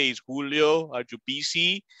these days, Julio? Are you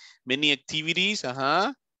busy? Many activities?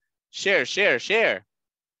 Share.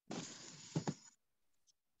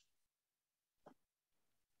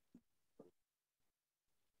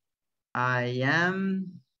 I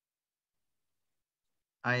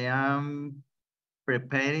am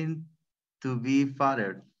preparing to be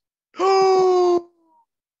father.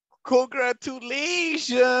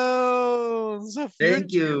 Congratulations! A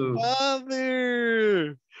Thank future you.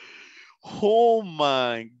 father. Oh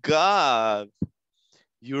my God.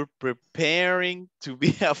 You're preparing to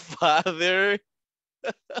be a father.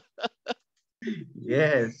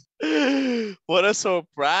 Yes. What a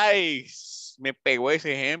surprise. Me pegó ese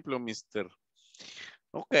ejemplo, mister.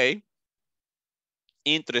 Okay.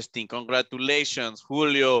 Interesting. Congratulations,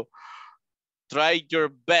 Julio. Try your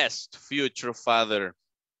best, future father.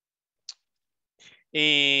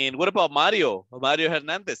 And what about Mario? Mario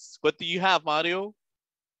Hernandez. What do you have, Mario?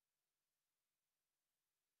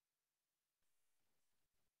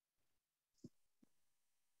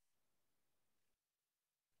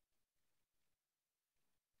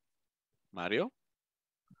 Mario?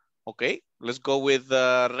 Okay, let's go with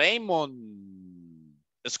Raymond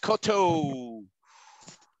Escoto.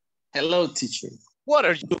 Hello, teacher. What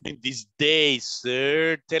are you doing these days,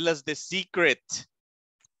 sir? Tell us the secret.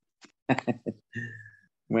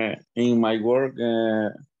 Well, in my work,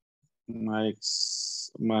 my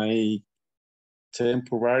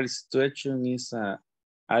temporary situation is I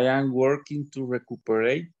am working to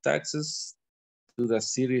recuperate taxes to the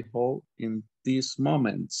city hall in these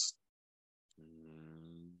moments.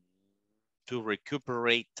 To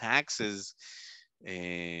recuperate taxes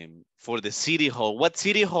for the city hall. What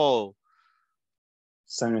city hall?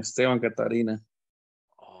 San Esteban, Catarina.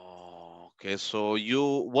 Oh, okay, so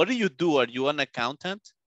what do you do? Are you an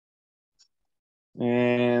accountant?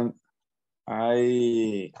 And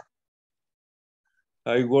I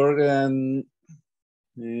work en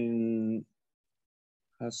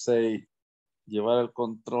I say, llevar el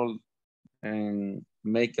control and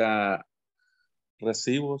make a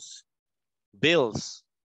recibos. Bills.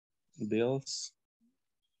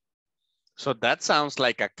 So that sounds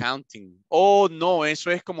like accounting. Oh, no,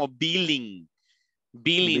 eso es como billing.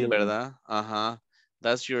 Billing, ¿verdad? Ajá.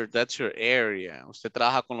 That's your area. Usted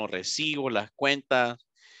trabaja con los recibos, las cuentas.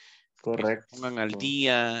 Correcto. Pongan al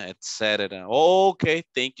día, etc. Okay,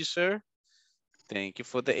 thank you, sir. Thank you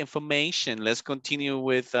for the information. Let's continue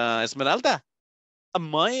with Esmeralda.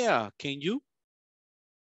 Amaya, can you?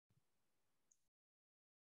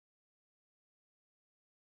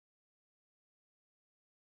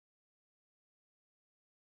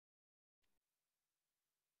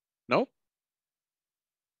 No?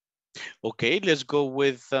 Okay, let's go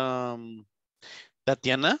with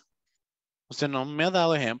Tatiana. Usted no me ha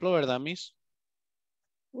dado ejemplo, ¿verdad, Miss?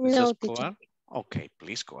 Miss No, teacher. Escobar? Okay,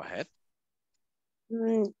 please go ahead.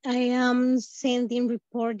 I am sending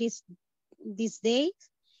report these days.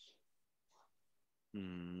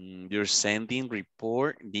 You're sending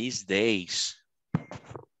report these days.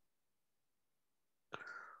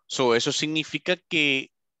 So, eso significa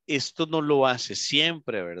que esto no lo hace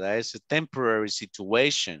siempre, ¿verdad? Es a temporary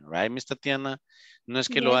situation, right, Miss Tatiana? No es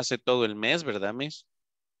que lo Yes. hace todo el mes, ¿verdad, Miss?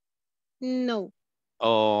 No.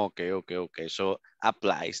 Okay, okay, okay. So,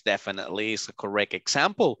 applies definitely. It's a correct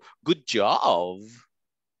example. Good job.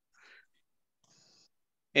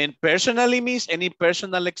 And personally, Miss, any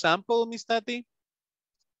personal example, Miss Tati?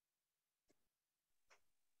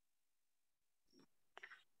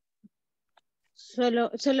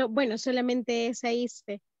 Bueno, solamente esa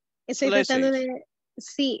hice. Estoy Solo ese tratando es. de,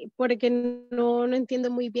 sí, porque no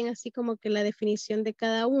entiendo muy bien así como que la definición de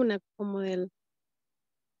cada una, como del,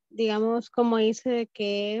 digamos, como dice de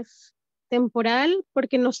que es temporal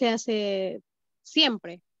porque no se hace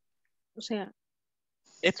siempre. O sea,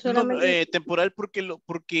 solamente, Temporal porque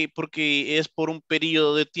es por un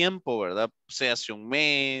periodo de tiempo, ¿verdad? Se hace un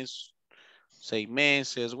mes, 6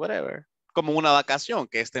 meses, whatever. Como una vacación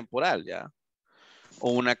que es temporal, ¿ya?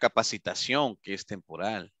 O una capacitación que es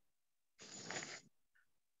temporal.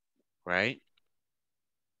 Right?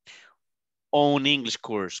 O un English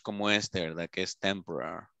course como este, ¿verdad? Que es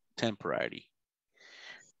temporary.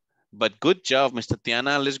 But good job, Miss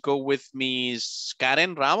Tatiana. Let's go with Miss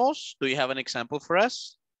Karen Ramos. Do you have an example for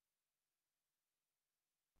us?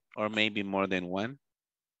 Or maybe more than one?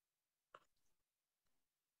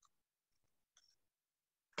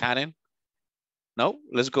 Karen? No?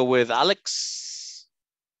 Let's go with Alex.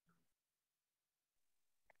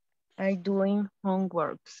 I'm doing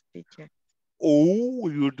homeworks, teacher. Oh,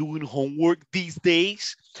 you're doing homework these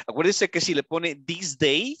days. Acuérdese que si le pone these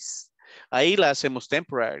days, ahí la hacemos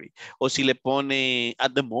temporary. O si le pone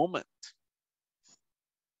at the moment.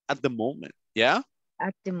 At the moment, ¿ya?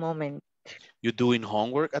 At the moment. You're doing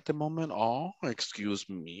homework at the moment? Oh, excuse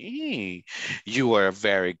me. You are a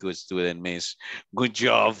very good student, miss. Good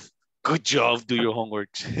job. Good job. Do your homework.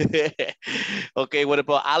 Okay, what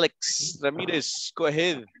about Alex Ramirez? Go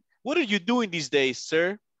ahead. What are you doing these days,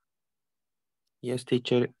 sir? Yes,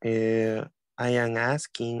 teacher. I am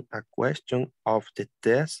asking a question of the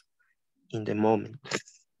test in the moment.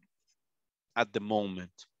 At the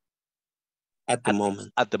moment. At the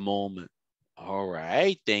moment. At the moment. All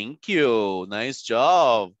right. Thank you. Nice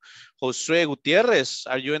job. Josue Gutierrez,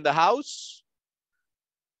 are you in the house?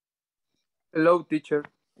 Hello, teacher.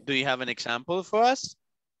 Do you have an example for us?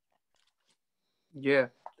 Yeah.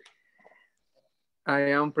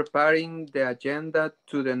 I am preparing the agenda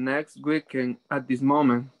to the next weekend at this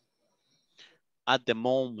moment. At the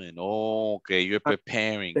moment. Okay, you're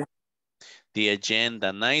preparing the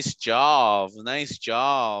agenda. Nice job. Nice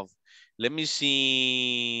job. Let me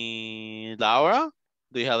see. Laura,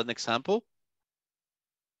 do you have an example?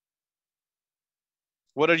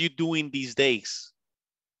 What are you doing these days?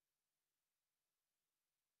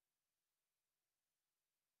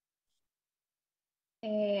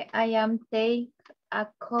 I am take a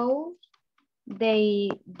course the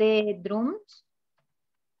drums.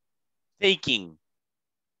 Taking.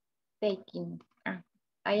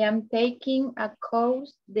 I am taking a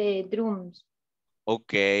course the drums.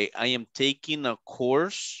 Okay, I am taking a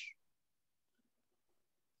course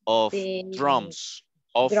of drums.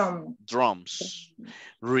 Drums.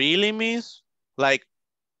 Really, miss? Like?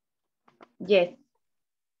 Yes.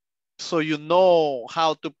 So you know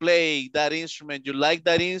how to play that instrument. You like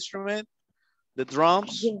that instrument? The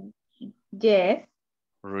drums? Yes.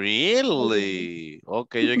 Really?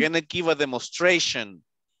 Okay, you're gonna give a demonstration,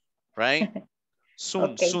 right?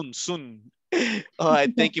 Soon, okay. soon. All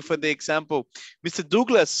right, thank you for the example. Mr.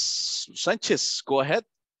 Douglas Sanchez, go ahead.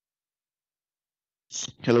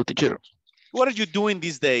 Hello, teacher. What are you doing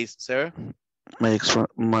these days, sir?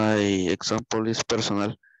 My example is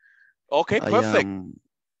personal. Okay, perfect.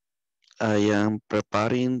 I am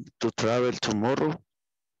preparing to travel tomorrow.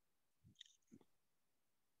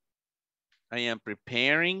 I am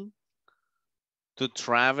preparing to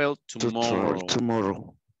travel tomorrow.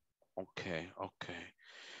 Tomorrow. Okay.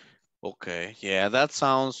 Okay, yeah, that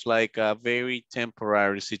sounds like a very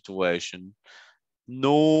temporary situation.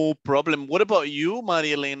 No problem. What about you,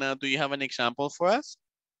 Maria Elena? Do you have an example for us?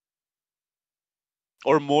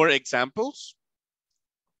 Or more examples?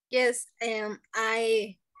 Yes,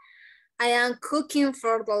 I am cooking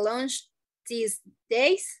for the lunch these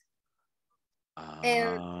days,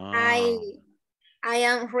 and Ah, I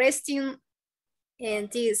am resting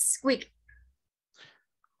this week.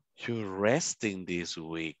 you're resting this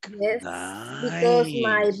week. Yes, because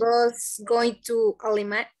my Nice. boss going to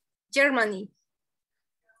Germany.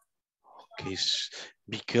 Okay,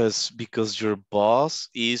 because your boss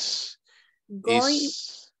Going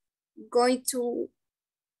is going to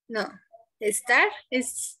no start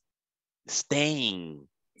is staying.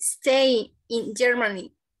 stay in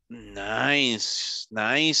Germany. Nice,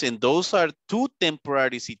 nice. And those are two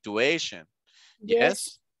temporary situations.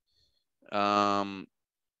 Yes. Yes.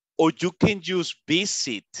 Or you can use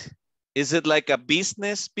visit. Is it like a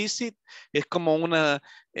business visit? Es como una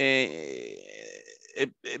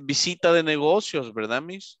visita de negocios, ¿verdad,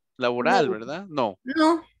 Miss? Laboral, No, ¿verdad? No.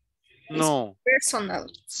 no, it's No. personal.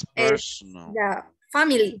 It's It's personal. the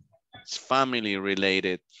family. It's family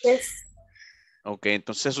related. Yes. Ok,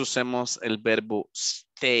 entonces usemos el verbo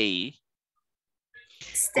stay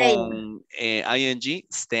Stay. con ing,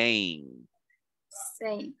 staying.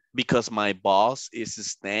 Stay. Because my boss is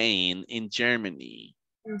staying in Germany.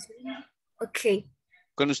 Okay.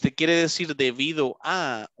 Cuando usted quiere decir debido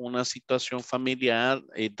a una situación familiar,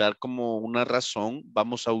 dar como una razón,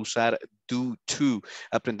 vamos a usar due to.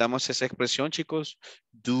 Aprendamos esa expresión, chicos.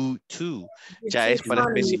 Due to. Ya es para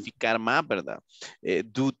especificar más, ¿verdad?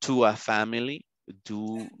 Due to a family.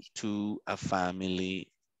 Due to a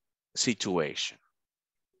family situation.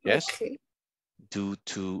 Yes? Okay. Due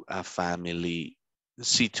to a family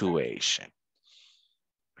situation.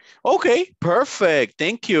 Okay, perfect.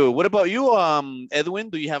 Thank you. What about you, Edwin?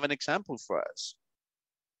 Do you have an example for us?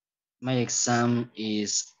 My exam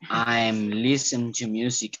is I'm listening to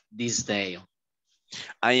music this day.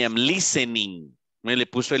 I am listening. Me le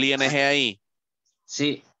puso el ING ahí.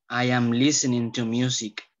 Sí, I am listening to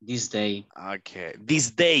music this day. Okay.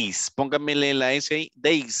 These days. Póngamele la S ahí.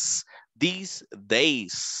 Days. These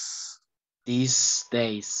days. These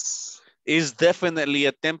days. Is definitely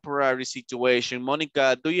a temporary situation.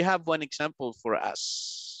 Monica, do you have one example for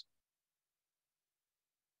us?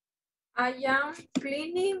 I am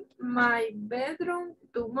cleaning my bedroom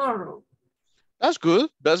tomorrow. That's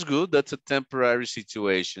good. That's good. That's a temporary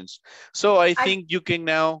situation. So I think you can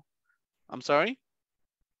now, I'm sorry?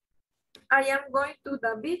 I am going to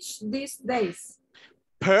the beach these days.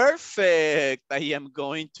 Perfect. I am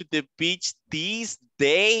going to the beach these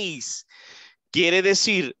days. Quiere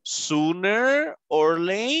decir sooner or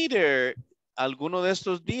later. Alguno de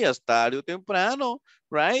estos días, tarde o temprano,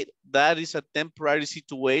 right? That is a temporary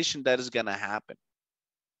situation that is going to happen.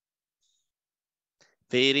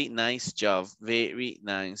 Very nice job. Very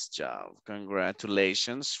nice job.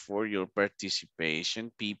 Congratulations for your participation,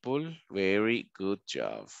 people. Very good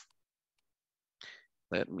job.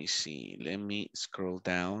 Let me see. Let me scroll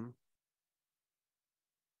down.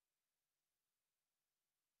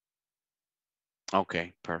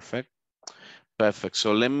 Okay, perfect. Perfect.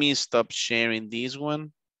 So let me stop sharing this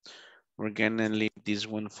one. We're gonna leave this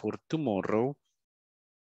one for tomorrow.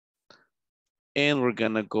 And we're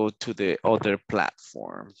gonna go to the other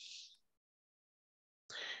platform.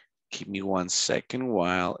 Give me 1 second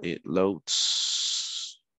while it loads.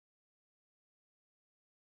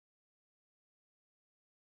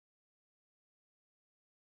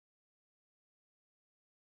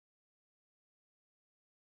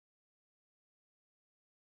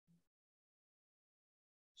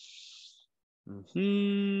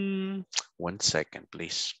 Mm-hmm. 1 second,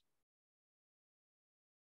 please.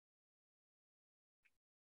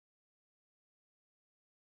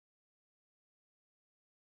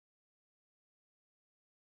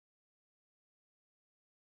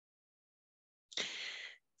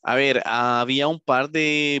 A ver, había un par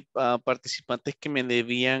de participantes que me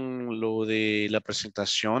debían lo de la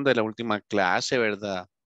presentación de la última clase, ¿verdad?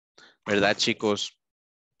 ¿Verdad, chicos?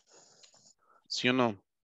 ¿Sí o no?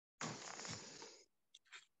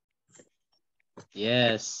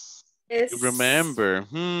 Yes. You remember.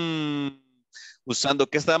 ¿Usando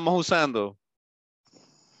qué estamos usando?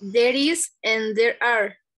 There is and there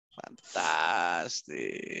are. Fantástico.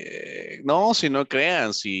 No, si no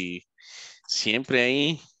crean, si siempre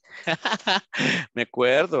ahí. Me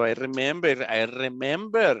acuerdo, I remember, I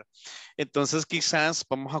remember. Entonces quizás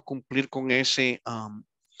vamos a cumplir con ese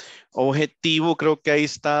objetivo. Creo que ahí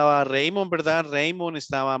estaba Raymond, ¿verdad? Raymond,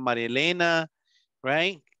 estaba María Elena,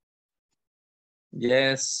 right?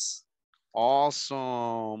 Yes.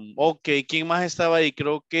 Awesome. Ok, ¿quién más estaba ahí?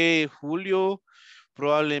 Creo que Julio,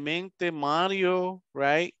 probablemente Mario,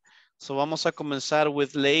 right? So vamos a comenzar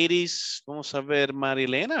with ladies. Vamos a ver,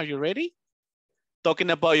 Marilena, are you ready?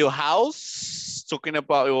 Talking about your house, talking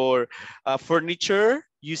about your furniture,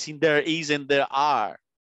 using there is and there are,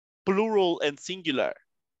 plural and singular.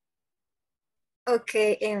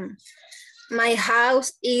 Okay, my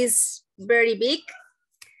house is very big,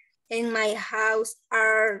 and my house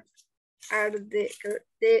are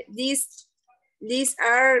these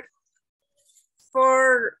are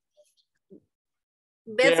 4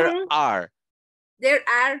 bedrooms. There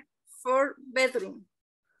are 4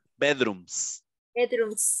 bedrooms.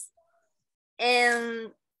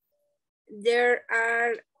 And there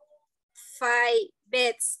are 5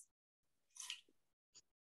 beds.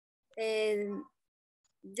 And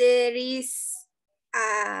there is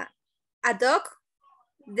a dog.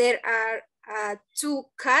 There are 2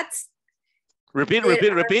 cats. Repeat.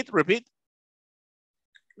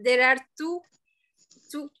 There are two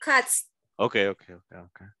cats. Okay.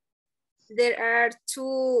 There are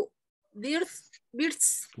 2 birds.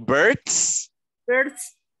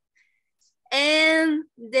 And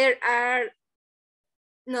there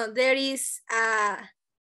is a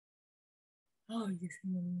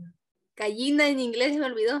gallina en inglés, se me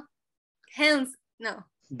olvidó. Hens, no.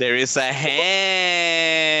 There is a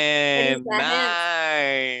hen.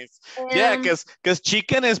 Nice. Yeah, because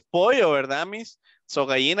chicken is pollo, ¿verdad, miss? So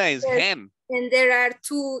gallina is hen. And there are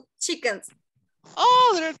 2 chickens.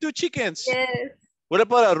 Oh, there are 2 chickens. Yes. What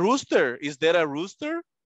about a rooster? Is there a rooster?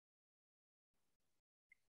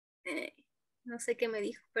 No sé qué me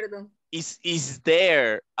dijo, perdón. Is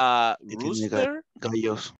there a rooster?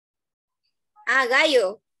 Gallos.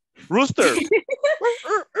 Gallo. Rooster.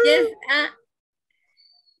 Yes.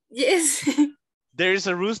 Yes. There is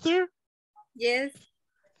a rooster? Yes.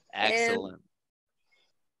 Excellent.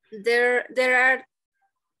 There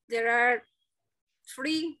are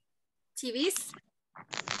 3 TVs.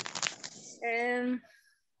 And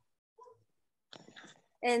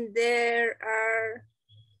there are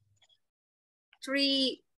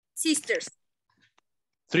 3 sisters.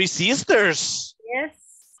 3 sisters? Yes.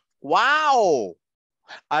 Wow.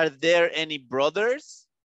 Are there any brothers?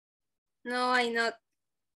 No, I not.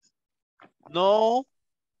 No?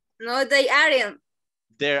 No, they aren't.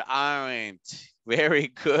 There aren't. Very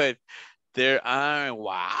good. There aren't.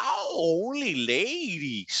 Wow, only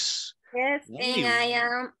ladies. Yes, and I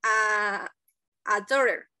am a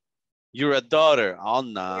daughter. You're a daughter. Oh,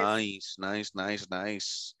 nice, yes.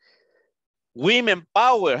 Nice. Women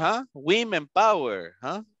power, huh? Women power,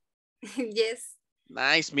 huh? Yes.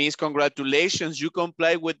 Nice, miss. Congratulations. You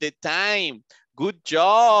comply with the time. Good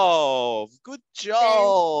job. Good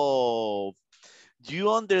job. Do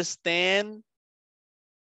you understand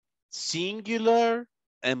singular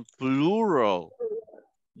and plural?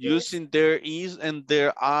 Yes. Using there is and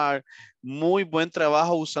there are. Muy buen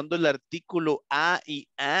trabajo usando el artículo a y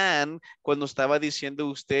an cuando estaba diciendo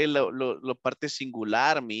usted la parte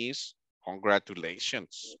singular, miss.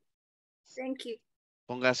 Congratulations. Thank you.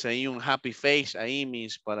 Póngase ahí un happy face ahí,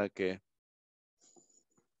 miss, para que.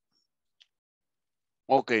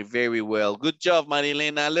 Okay, very well. Good job,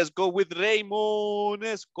 Marilena. Let's go with Raymond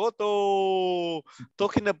Escoto.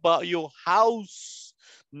 Talking about your house.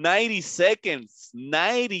 90 seconds.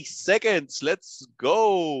 90 seconds. Let's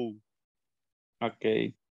go.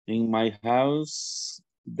 Okay. In my house,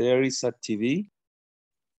 there is a TV.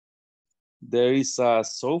 There is a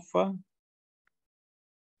sofa.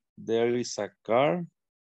 There is a car.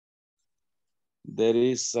 There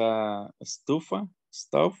is a stove.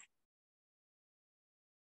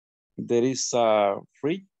 There is a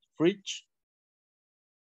fridge,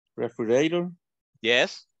 refrigerator.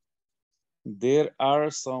 Yes. There are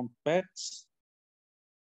some pets.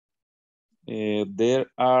 There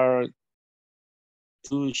are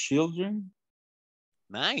 2 children.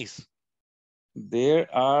 Nice. There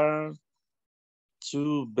are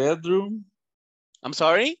 2 bedrooms. I'm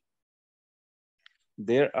sorry?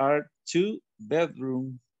 There are 2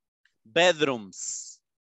 bedrooms.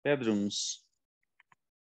 Bedrooms.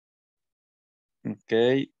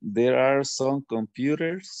 Okay, there are some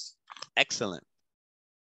computers. Excellent.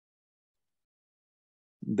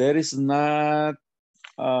 There is not,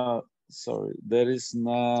 there is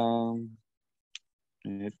not,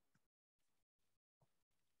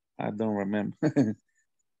 I don't remember.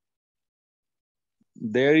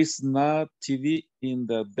 There is not TV in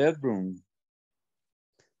the bedroom.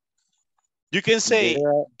 You can say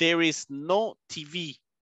there is no TV.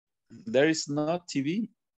 There is no TV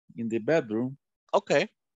in the bedroom. Okay.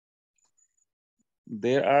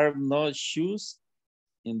 There are no shoes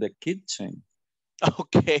in the kitchen.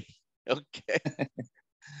 Okay, okay.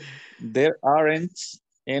 There aren't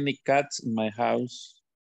any cats in my house.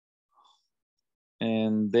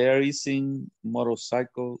 And there isn't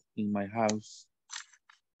motorcycle in my house.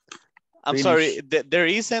 I'm Finish. sorry, there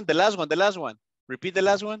isn't, the last one. Repeat the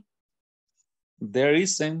last one. There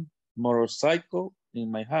isn't motorcycle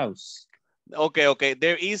in my house. Okay,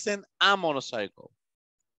 there isn't a motorcycle.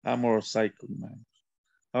 A motorcycle in my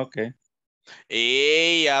house. Okay.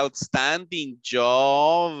 Hey, outstanding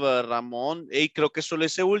job, Ramón. Hey, creo que solo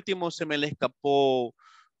ese último se me le escapó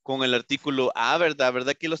con el artículo A, ¿verdad?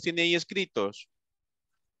 ¿Verdad que los tiene ahí escritos?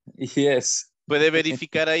 Yes. Puede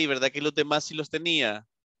verificar ahí, ¿verdad que los demás sí los tenía?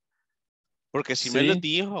 Porque si me los Sí.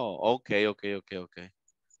 dijo. Ok.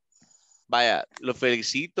 Vaya, lo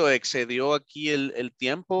felicito, excedió aquí el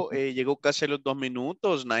tiempo, llegó casi a los 2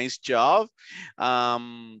 minutos, nice job.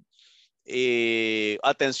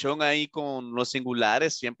 Atención ahí con los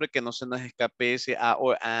singulares, siempre que no se nos escape ese a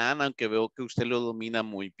o an, aunque veo que usted lo domina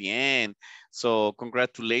muy bien. So,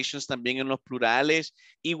 congratulations también en los plurales.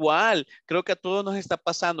 Igual, creo que a todos nos está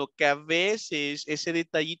pasando que a veces ese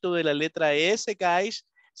detallito de la letra S, guys,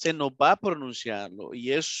 se nos va a pronunciarlo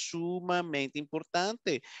y es sumamente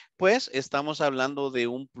importante, pues estamos hablando de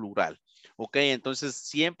un plural. Ok, entonces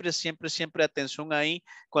siempre atención ahí.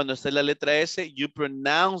 Cuando está la letra S, you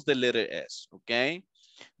pronounce the letter S, okay?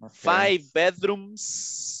 5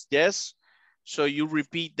 bedrooms, yes. So you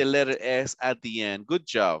repeat the letter S at the end. Good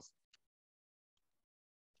job.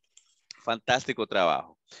 Fantástico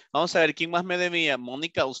trabajo. Vamos a ver, ¿quién más me debía?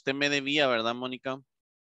 Mónica, usted me debía, ¿verdad, Mónica?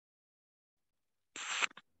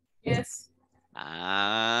 Yes.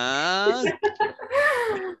 Ah,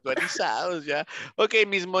 actualizados ya. Ok,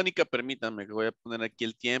 Miss Mónica, permítame que voy a poner aquí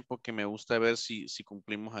el tiempo, que me gusta ver si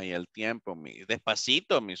cumplimos ahí el tiempo.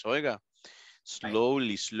 Despacito, Miss, oiga.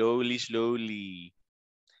 Slowly.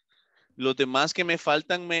 Los demás que me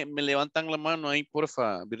faltan, me levantan la mano ahí,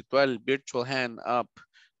 porfa. Virtual hand up.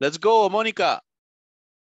 Let's go, Mónica.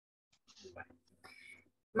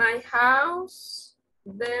 My house,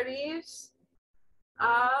 there is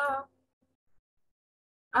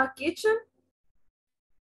a kitchen.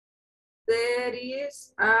 There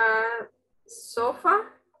is a sofa.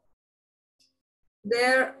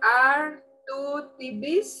 There are 2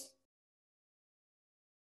 TVs.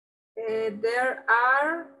 There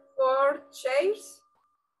are 4 chairs.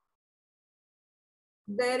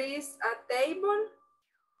 There is a table.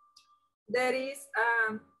 There is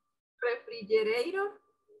a refrigerator.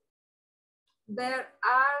 There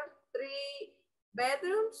are 3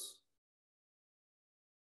 bedrooms.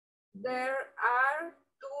 There are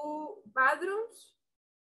 2 bathrooms.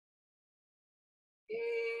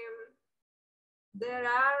 There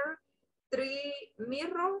are 3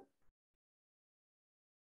 mirrors.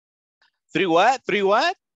 3 what? 3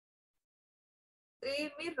 what?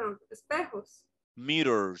 3 mirrors, espejos.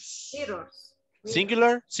 Meters. Mirrors.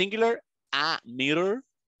 Singular. A meter.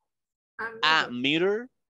 A meter.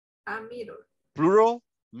 A mirror. Plural.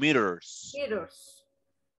 Meters. Mirrors.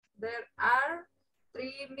 There are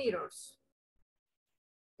 3 mirrors.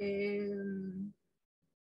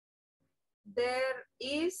 There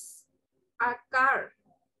is a car.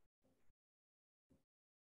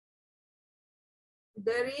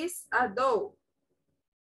 There is a dog.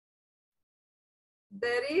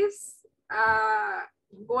 There is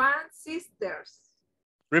one sisters.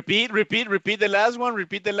 Repeat the last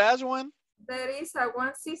one. There is a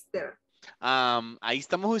one sister. Ahí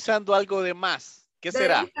estamos usando algo de más. ¿Qué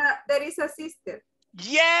será? There is a sister.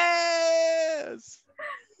 Yes.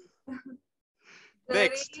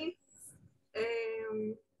 Next.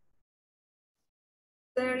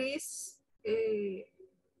 There is,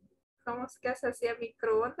 ¿cómo es que se hacía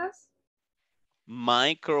microondas?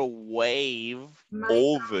 Microwave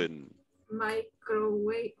oven.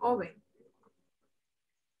 Microwave oven.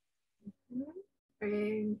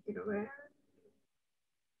 Quiero ver.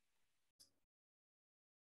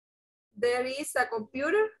 There is a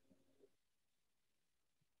computer.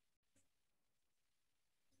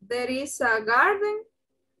 There is a garden.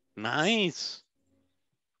 Nice.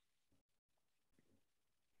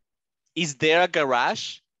 Is there a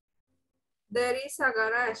garage? There is a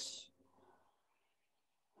garage.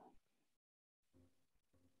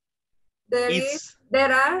 There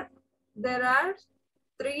are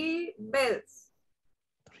 3 beds.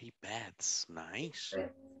 3 beds, nice.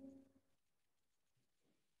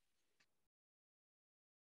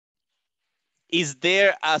 Is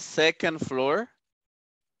there a second floor?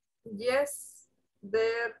 Yes,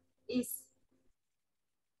 there is.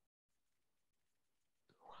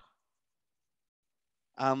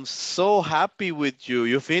 I'm so happy with you.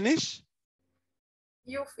 You finished?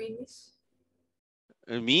 You finish.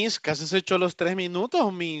 Miss, casi se echó los 3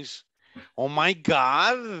 minutos, Miss. Oh my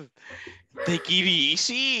God. Take it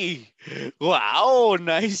easy. Wow,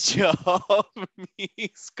 nice job,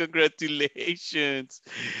 Miss. Congratulations.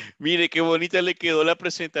 Mire, qué bonita le quedó la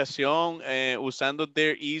presentación usando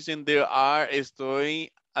there is and there are.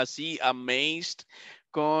 Estoy así amazed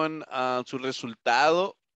con su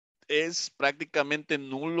resultado. Es prácticamente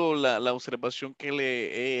nulo la observación que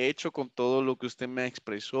le he hecho con todo lo que usted me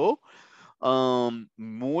expresó.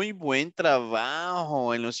 Muy buen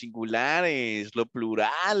trabajo en los singulares, los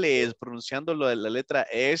plurales, pronunciando la letra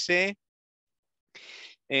S.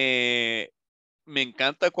 Me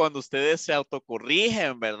encanta cuando ustedes se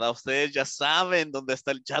autocorrigen, ¿verdad? Ustedes ya saben dónde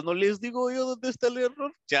está ya no les digo yo dónde está el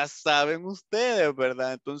error, ya saben ustedes,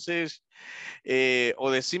 ¿verdad? Entonces, o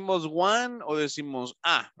decimos one o decimos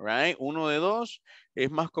a, right? Uno de dos, es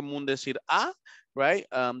más común decir a, right?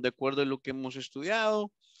 De acuerdo a lo que hemos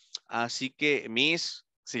estudiado. Así que, Miss,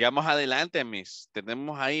 sigamos adelante, Miss.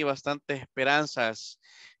 Tenemos ahí bastantes esperanzas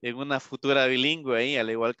en una futura bilingüe ahí, al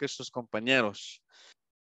igual que sus compañeros.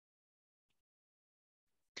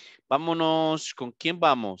 Vámonos, ¿con quién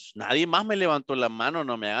vamos? Nadie más me levantó la mano,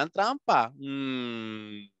 no me hagan trampa.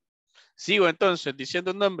 Sigo entonces,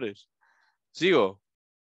 diciendo nombres. Sigo.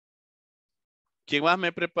 ¿Quién más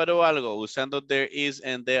me preparó algo usando there is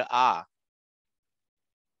and there are?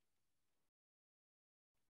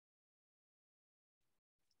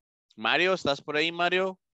 Mario, ¿estás por ahí,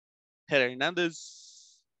 Mario?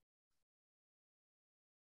 Hernández.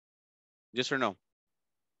 Yes or no?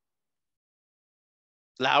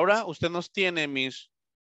 Laura, usted nos tiene mis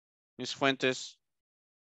fuentes.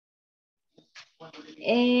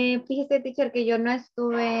 Fíjese, teacher, que yo no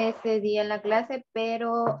estuve ese día en la clase,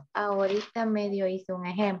 pero ahorita medio hice un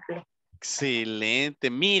ejemplo. Excelente.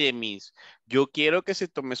 Mire, Miss, yo quiero que se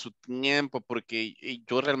tome su tiempo porque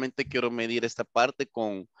yo realmente quiero medir esta parte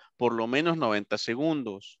con por lo menos 90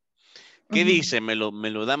 segundos. ¿Qué dice? ¿Me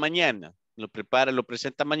lo da mañana? ¿Lo prepara, lo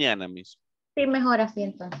presenta mañana, Miss? Sí, mejor así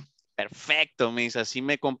entonces. Perfecto, Miss. Así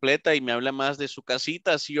me completa y me habla más de su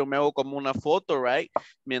casita. Así yo me hago como una foto, right?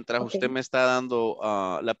 Mientras usted me está dando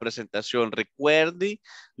la presentación. Recuerde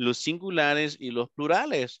los singulares y los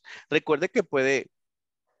plurales. Recuerde que puede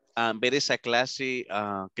ver esa clase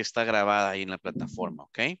que está grabada ahí en la plataforma,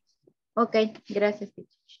 ¿ok? Ok, gracias,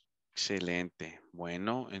 teacher. Excelente.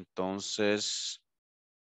 Bueno, entonces,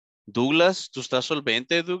 Douglas, ¿tú estás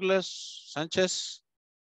solvente, Douglas Sánchez?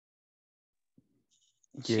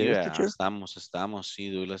 Sí, Yes, teacher. estamos, sí,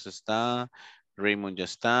 Douglas está, Raymond ya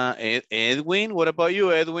está. Edwin, what about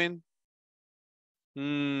you, Edwin?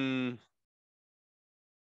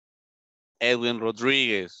 Edwin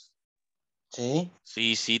Rodríguez. Sí.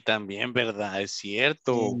 Sí, también, ¿verdad? Es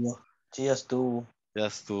cierto. Sí, ya estuvo. Ya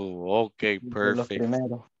estuvo, ok, De los perfect.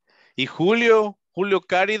 primeros. ¿Y Julio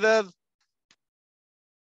Caridad?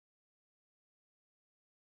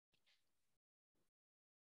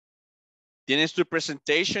 ¿Tienes tu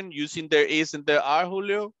presentation using there is and there are,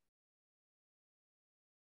 Julio?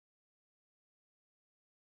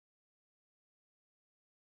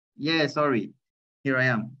 Yeah, sorry. Here I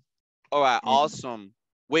am. All right, awesome.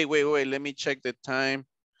 Wait. Let me check the time.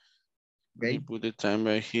 Okay. Let me put the time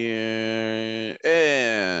right here.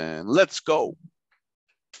 And let's go.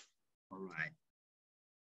 All right.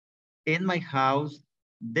 In my house,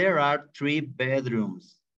 there are 3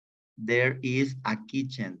 bedrooms. There is a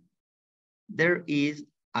kitchen. There is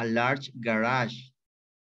a large garage.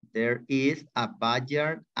 There is a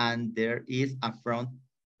backyard and there is a front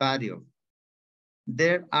patio.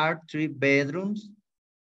 There are 3 bedrooms.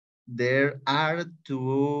 There are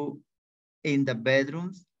 2 in the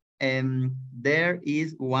bedrooms and there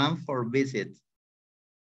is 1 for visits.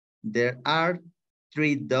 There are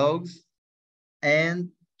 3 dogs and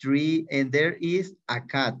there is a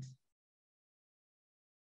cat.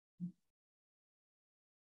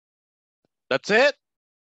 That's it?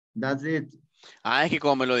 That's it. Ay, que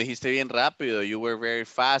como me lo dijiste bien rápido. You were very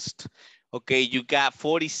fast. Okay, you got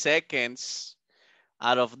 40 seconds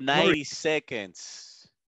out of 90 seconds.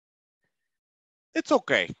 It's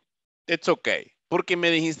okay. It's okay. Porque me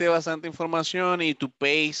dijiste bastante información y tu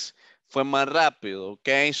pace fue más rápido.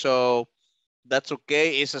 Okay, so that's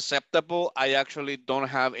okay. It's acceptable. I actually don't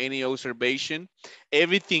have any observation.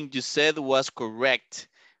 Everything you said was correct.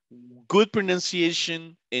 Good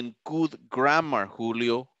pronunciation and good grammar,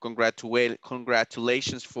 Julio.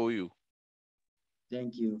 Congratulations for you.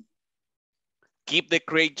 Thank you. Keep the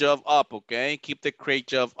great job up, okay? Keep the great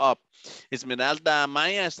job up. Esmeralda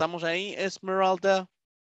Maya, ¿estamos ahí, Esmeralda?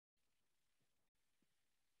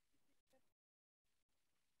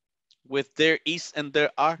 With there is and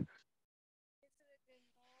there are.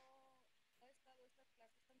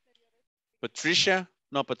 Patricia?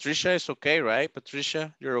 No, Patricia is okay, right?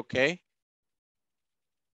 Patricia, you're okay?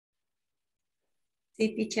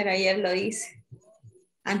 Sí, teacher, ayer lo hice.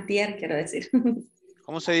 Antier, quiero decir.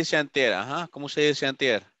 ¿Cómo se dice antier? Ajá, ¿cómo se dice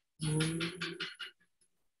antier?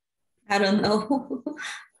 I don't know.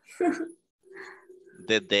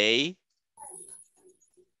 The day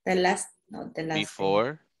The last day.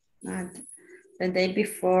 before. The day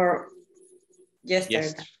before yesterday.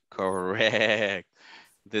 Yes, correct.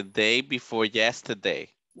 The day before yesterday.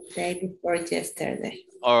 Day before yesterday.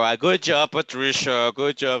 All right, good job, Patricia.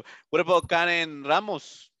 Good job. What about Karen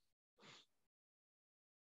Ramos?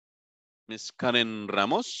 Miss Karen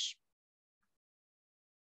Ramos?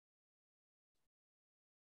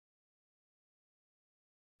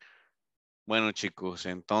 Bueno, chicos,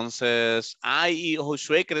 entonces, ay,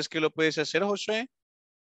 Josué, ¿crees que lo puedes hacer, Josué?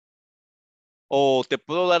 O te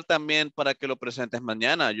puedo dar también para que lo presentes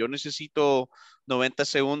mañana. Yo necesito 90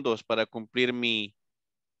 segundos para cumplir mi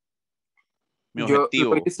Yo lo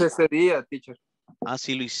objetivo. hice ese día, teacher. Ah,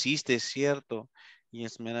 sí lo hiciste, es cierto. Y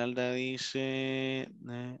Esmeralda dice,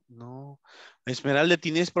 no. Esmeralda,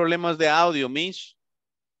 ¿tienes problemas de audio, Miss?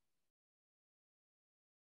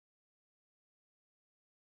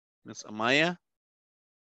 Miss Amaya.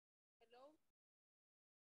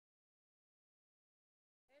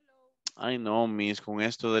 I know, Miss, con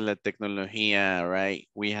esto de la tecnología, right?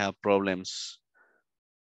 We have problems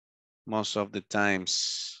most of the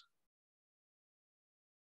times.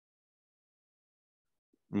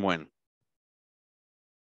 Bueno.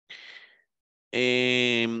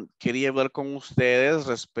 Quería hablar con ustedes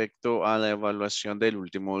respecto a la evaluación del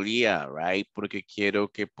último día, right? Porque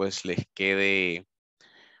quiero que pues les quede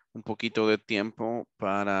un poquito de tiempo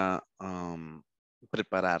para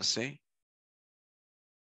prepararse.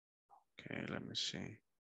 Okay, let me see.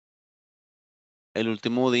 El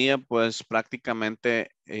último día, pues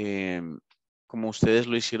prácticamente, como ustedes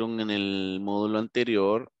lo hicieron en el módulo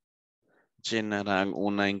anterior, llenarán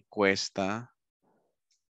una encuesta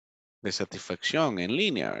de satisfacción en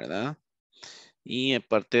línea, ¿verdad? Y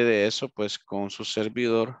aparte de eso, pues con su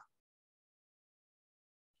servidor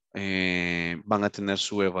van a tener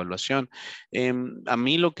su evaluación. A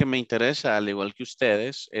mí lo que me interesa, al igual que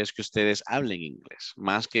ustedes, es que ustedes hablen inglés,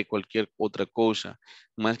 más que cualquier otra cosa,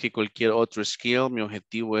 más que cualquier otro skill. Mi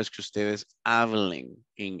objetivo es que ustedes hablen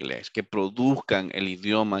inglés, que produzcan el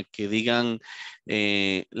idioma, que digan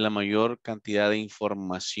la mayor cantidad de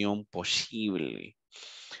información posible.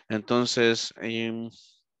 Entonces,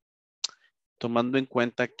 tomando en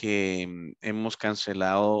cuenta que hemos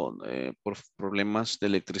cancelado por problemas de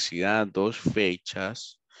electricidad 2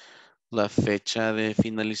 fechas, la fecha de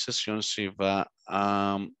finalización se va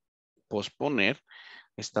a posponer.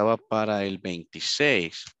 Estaba para el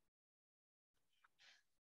 26.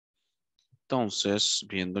 Entonces,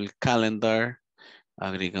 viendo el calendar,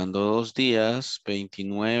 agregando 2 días,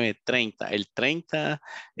 29, 30.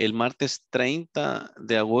 El martes 30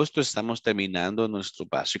 de agosto estamos terminando nuestro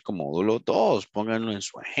básico módulo 2. Pónganlo en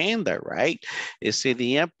su agenda, right? Ese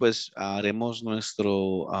día, pues, haremos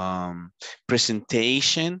nuestro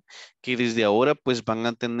presentation, que desde ahora, pues, van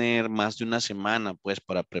a tener más de una semana, pues,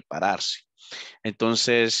 para prepararse.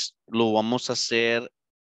 Entonces, lo vamos a hacer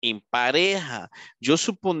en pareja. Yo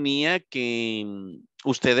suponía que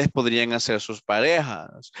ustedes podrían hacer sus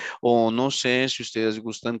parejas, o no sé si ustedes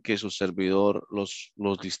gustan que su servidor los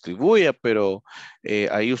distribuya, pero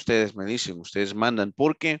ahí ustedes me dicen, ustedes mandan,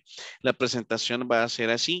 porque la presentación va a ser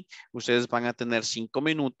así. Ustedes van a tener 5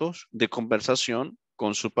 minutos de conversación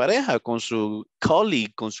con su pareja, con su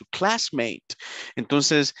colleague, con su classmate.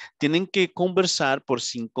 Entonces, tienen que conversar por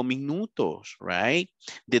 5 minutos, right?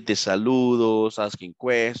 Desde saludos, asking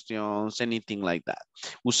questions, anything like that.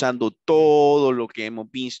 Usando todo lo que hemos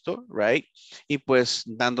visto, right? Y pues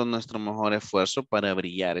dando nuestro mejor esfuerzo para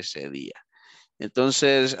brillar ese día.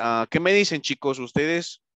 Entonces, ¿qué me dicen, chicos?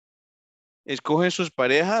 ¿Ustedes escogen sus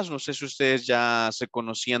parejas? No sé si ustedes ya se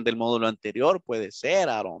conocían del módulo anterior. Puede ser,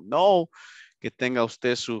 I don't know. Que tenga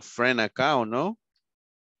usted su friend acá o no.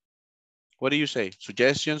 What do you say?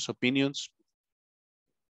 Suggestions, opinions?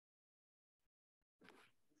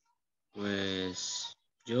 Pues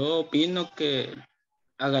yo opino que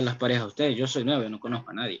hagan las parejas ustedes. Yo soy nuevo, no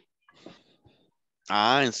conozco a nadie.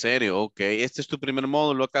 Ah, en serio, ok. Este es tu primer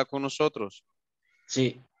módulo acá con nosotros.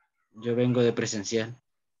 Sí, yo vengo de presencial.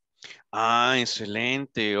 Ah,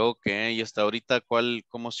 excelente, ok. Y hasta ahorita,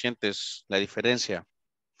 ¿cómo sientes la diferencia?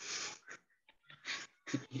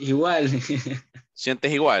 Igual.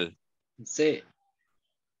 ¿Sientes igual? Sí.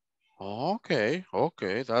 Ok, ok,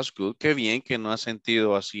 that's good. Qué bien que no has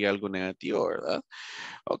sentido así algo negativo, ¿verdad?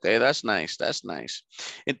 Ok, that's nice, that's nice.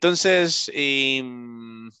 Entonces,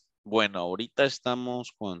 Bueno, ahorita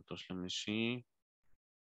estamos, ¿cuántos? Let me see.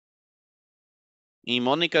 Y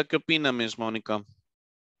Mónica, ¿qué opina, Miss Mónica?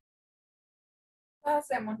 Lo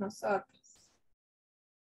hacemos nosotros.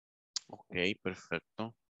 Ok,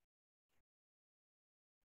 perfecto.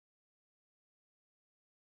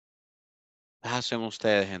 Hacen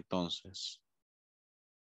ustedes entonces.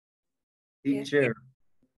 Teacher,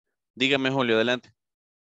 Dígame, Julio, adelante.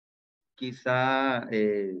 quizá,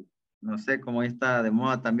 no sé cómo está de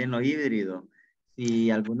moda también lo híbrido.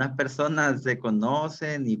 Si algunas personas se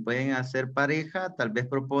conocen y pueden hacer pareja, tal vez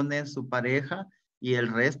proponen su pareja y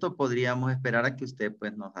el resto podríamos esperar a que usted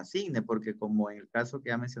pues nos asigne, porque como en el caso que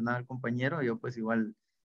ya mencionaba el compañero, yo pues igual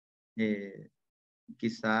eh,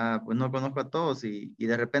 quizá pues no conozco a todos y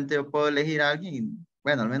de repente yo puedo elegir a alguien y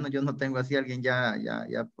bueno, al menos yo no tengo así a alguien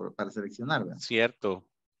para seleccionar, ¿verdad? Cierto.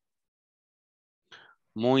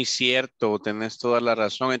 Muy cierto, tenés toda la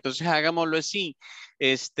razón. Entonces hagámoslo así.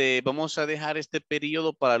 Vamos a dejar este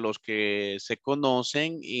periodo para los que se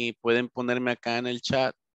conocen y pueden ponerme acá en el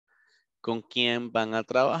chat con quién van a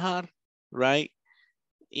trabajar, right?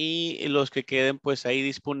 Y los que queden pues ahí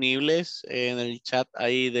disponibles en el chat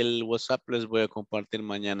ahí del WhatsApp les voy a compartir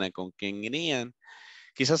mañana con quién irían.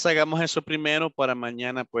 Quizás hagamos eso primero para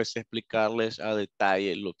mañana pues explicarles a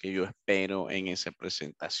detalle lo que yo espero en esa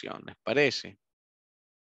presentación. ¿Les parece?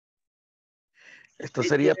 Esto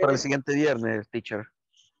sería para el siguiente viernes, teacher.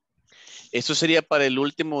 Esto sería para el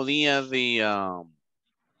último día de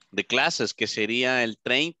clases, que sería el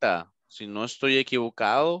 30. Si no estoy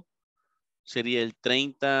equivocado, sería el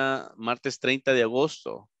 30, martes 30 de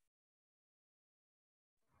agosto.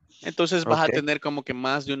 Entonces vas a Ok. tener como que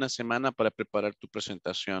más de una semana para preparar tu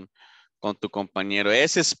presentación con tu compañero.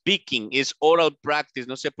 Es speaking, es oral practice.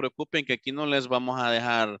 No se preocupen que aquí no les vamos a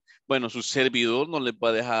dejar, bueno, su servidor no les va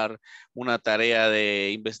a dejar una tarea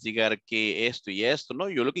de investigar qué esto y esto. No,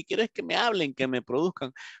 yo lo que quiero es que me hablen, que me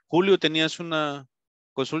produzcan. Julio, ¿tenías una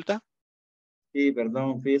consulta? Sí,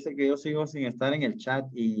 perdón, fíjese que yo sigo sin estar en el chat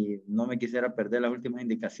y no me quisiera perder las últimas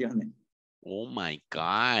indicaciones. Oh my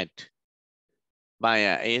God.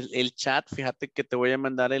 Vaya, el chat, fíjate que te voy a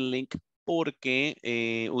mandar el link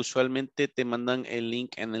porque usualmente te mandan el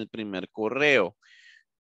link en el primer correo.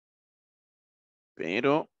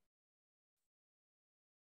 Pero,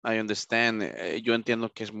 I understand, yo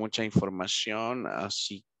entiendo que es mucha información,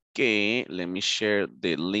 así que let me share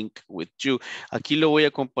the link with you. Aquí lo voy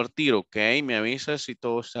a compartir, ¿ok? Me avisas si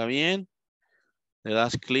todo está bien. Le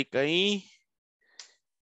das clic ahí.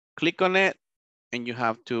 Click on it and you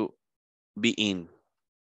have to be in.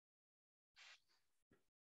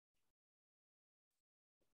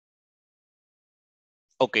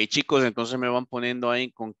 Ok, chicos, entonces me van poniendo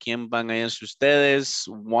ahí con quién van a irse ustedes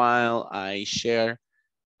while I share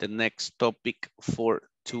the next topic for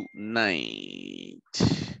tonight.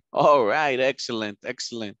 All right, excellent,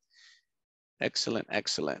 excellent, excellent,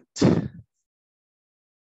 excellent.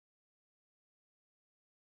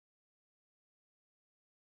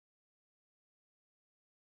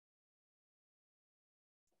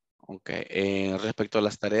 Ok, respecto a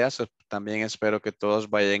las tareas, también espero que todos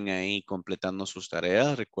vayan ahí completando sus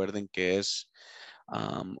tareas. Recuerden que es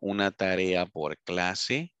una tarea por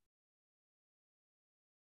clase.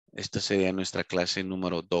 Esta sería nuestra clase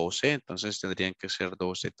número 12, entonces tendrían que ser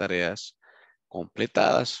 12 tareas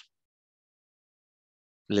completadas.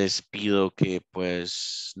 Les pido que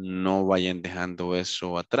pues no vayan dejando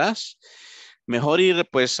eso atrás. Mejor ir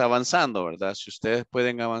pues avanzando, ¿verdad? Si ustedes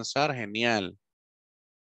pueden avanzar, genial.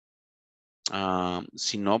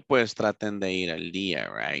 Si no, pues traten de ir al día,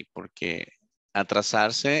 right? Porque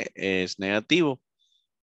atrasarse es negativo.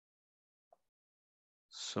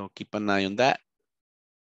 So keep an eye on that.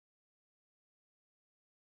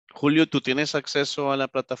 Julio, tú tienes acceso a la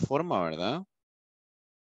plataforma, ¿verdad?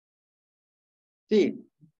 Sí,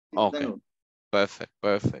 Okay. tengo. Perfect,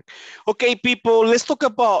 perfect. Okay, people, let's talk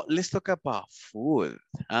about food.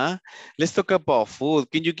 Huh? Let's talk about food.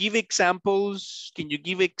 Can you give examples? Can you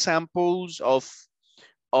give examples of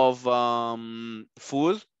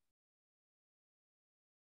food?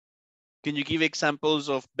 Can you give examples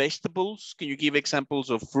of vegetables? Can you give examples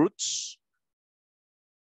of fruits?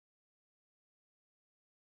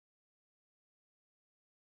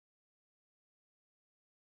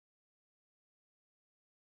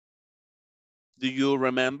 Do you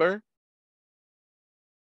remember?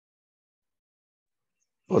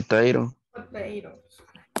 Potato. Potatoes.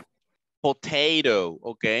 Potato,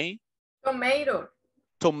 okay. Tomato.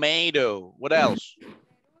 Tomato. What else?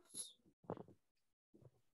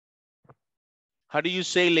 How do you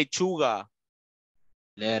say lechuga?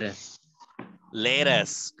 Lettuce.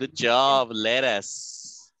 Lettuce. Good job,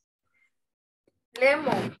 lettuce.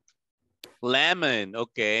 Lemon. Lemon,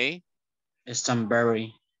 okay.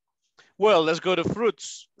 Strawberry. Well, let's go to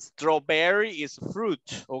fruits. Strawberry is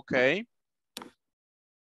fruit, okay.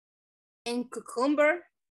 And cucumber.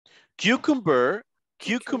 Cucumber,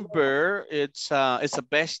 it's a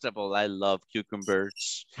vegetable. I love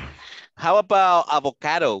cucumbers. How about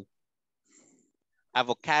avocado?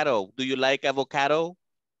 Avocado, do you like avocado?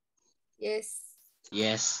 Yes.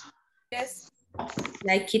 Yes. Yes.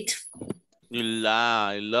 Like it.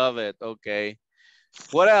 I love it, okay.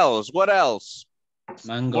 What else? What else?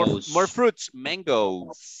 Mangoes. More fruits,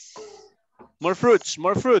 mangoes. More fruits,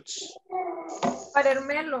 more fruits.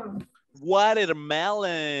 Watermelon.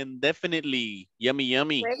 Watermelon, definitely. Yummy,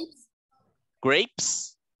 yummy. Grapes.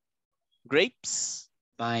 Grapes. Grapes.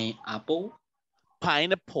 Pineapple.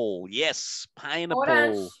 Pineapple, yes, pineapple.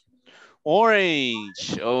 Orange.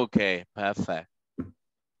 Orange, okay, perfect.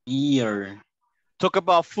 Beer. Talk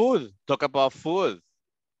about food, talk about food.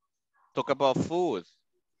 Talk about food.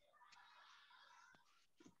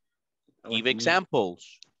 Give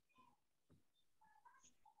examples.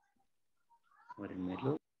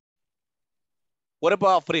 Watermelon. What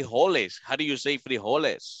about frijoles? How do you say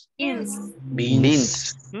frijoles? Beans.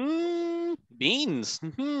 Beans. Beans.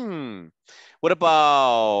 What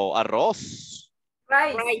about arroz?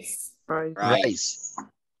 Rice. Rice.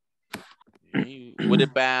 What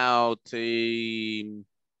about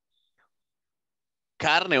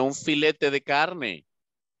carne? Un filete de carne.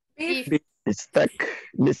 Beef.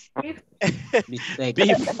 Beef.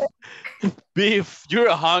 Beef.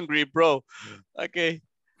 You're hungry, bro. Okay.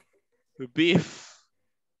 Beef.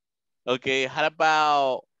 Okay. How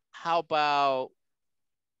about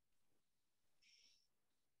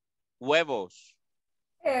huevos?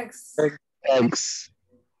 Eggs.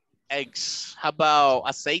 Eggs. How about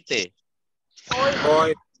aceite?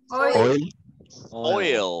 Oil. Oil.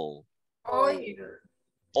 Oil.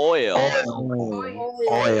 Oil.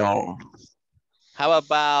 Oil. How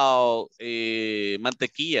about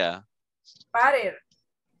mantequilla? Butter.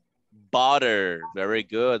 Butter. Very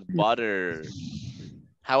good. Butter.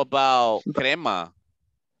 How about crema?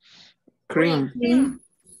 Cream.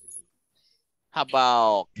 How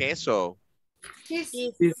about queso?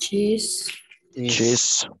 Cheese.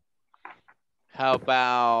 Cheese. How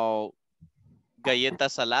about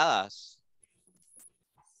galletas saladas?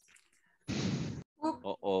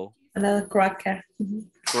 Uh-oh. Another cracker.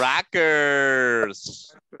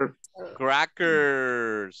 Crackers.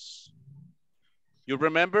 Crackers. You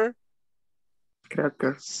remember?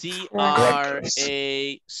 Crackers. C-R-A-C-K-E-R-S.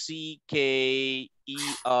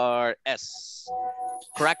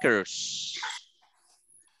 Crackers.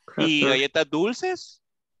 ¿Y galletas dulces?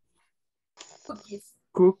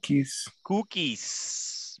 Cookies.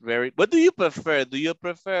 Cookies. What do you prefer? Do you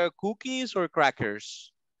prefer cookies or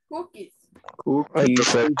crackers? Cookies. I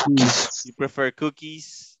prefer cookies. You prefer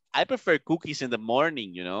cookies? I prefer cookies in the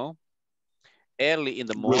morning, you know? Early in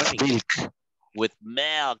the morning. With milk. With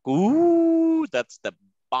milk. Ooh, that's the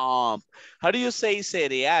bomb. How do you say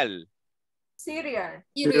cereal? Cereal.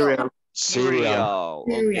 Cereal.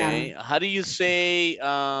 Okay. How do you say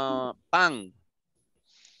pan?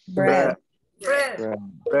 Bread.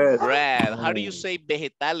 Bread. How do you say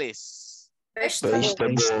vegetales?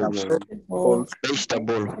 Vegetable.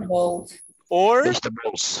 Or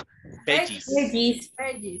vegetables. Veggies.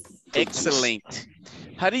 Excellent.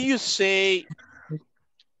 How do you say?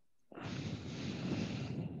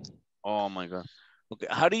 Oh my God. Okay.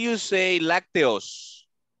 How do you say lácteos?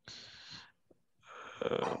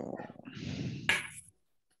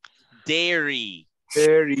 Dairy.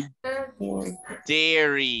 Dairy.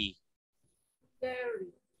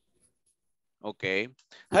 Okay.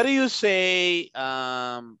 How do you say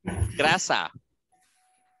grasa?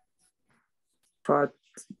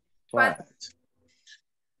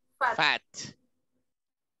 Fat.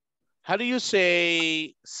 How do you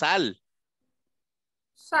say sal?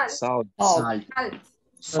 Salt.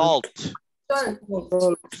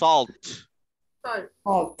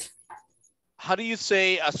 How do you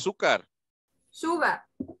say azúcar?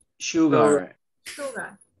 Sugar.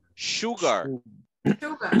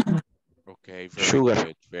 Okay,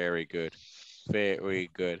 very good.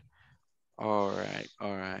 All right.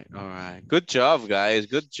 Good job, guys.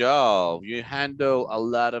 Good job. You handle a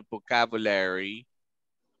lot of vocabulary.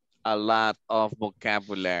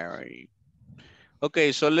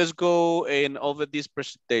 Okay, so let's go in over this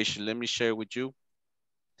presentation. Let me share with you.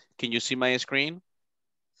 Can you see my screen?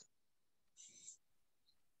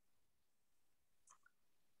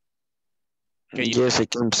 Yes, I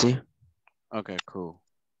can see. Okay, cool.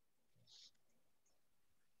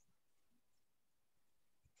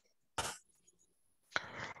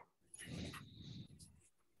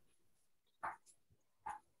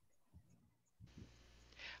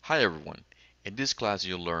 Hi everyone. In this class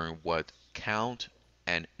you'll learn what count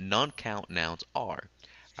and non-count nouns are.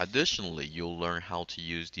 Additionally, you'll learn how to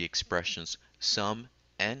use the expressions some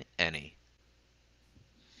and any.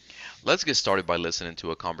 Let's get started by listening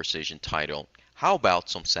to a conversation titled, How About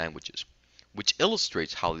Some Sandwiches?, which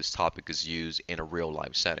illustrates how this topic is used in a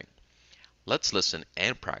real-life setting. Let's listen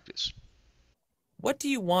and practice. What do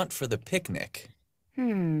you want for the picnic?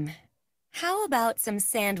 How about some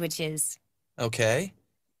sandwiches? Okay.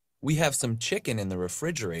 We have some chicken in the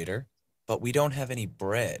refrigerator, but we don't have any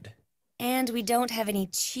bread. And we don't have any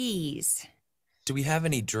cheese. Do we have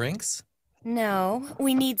any drinks? No,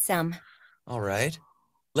 we need some. All right.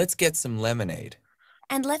 Let's get some lemonade.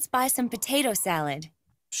 And let's buy some potato salad.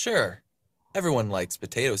 Sure. Everyone likes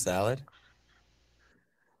potato salad.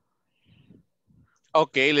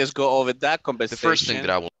 Okay, let's go over that conversation. The first thing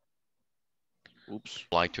that I would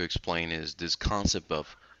like to explain is this concept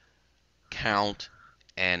of count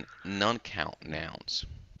and non-count nouns.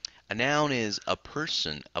 A noun is a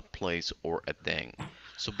person, a place, or a thing.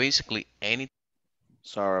 So basically any...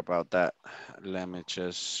 Sorry about that. Let me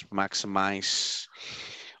just maximize.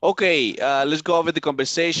 Okay, let's go over the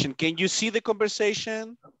conversation. Can you see the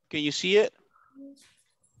conversation? Can you see it?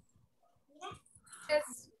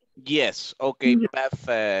 Yes. Yes, okay,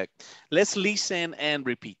 perfect. Let's listen and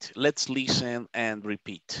repeat. Let's listen and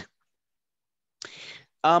repeat.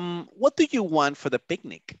 What do you want for the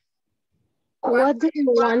picnic? What do you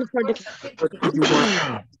want for the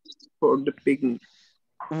picnic?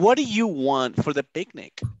 What do you want for the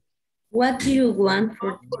picnic? What do you want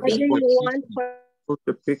for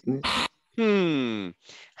the picnic?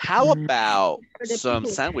 How about some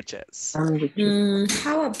sandwiches? How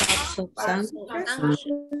about some sandwiches?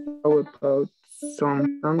 How about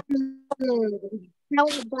some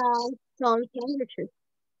sandwiches?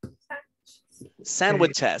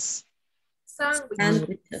 Sandwiches.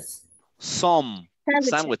 Sandwiches. Some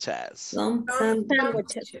sandwiches. Some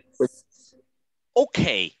sandwiches.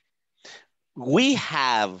 Okay. We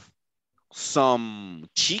have some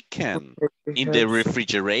chicken in the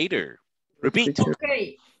refrigerator. Repeat.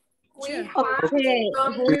 Okay. We have some chicken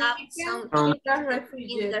in the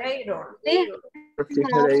refrigerator.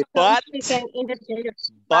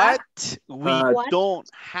 But we don't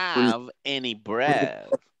have any bread.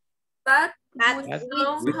 But we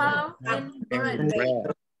don't have any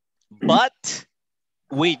bread. But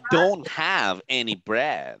we don't have any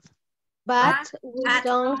bread. But we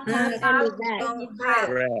don't have any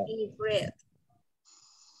bread.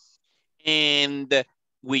 And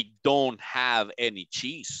we don't have any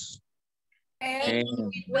cheese. And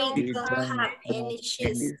we don't have any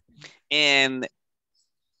cheese. And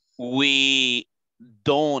we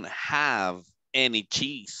don't have any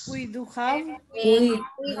cheese. We do have. We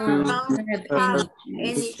don't have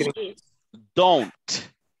any cheese. Don't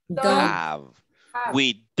have.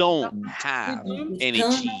 We don't have any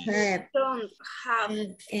cheese. Don't have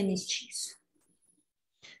any cheese.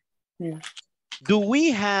 Do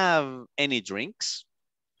we have any drinks?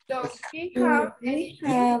 Do we have any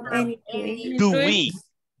drinks?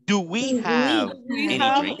 Do we have any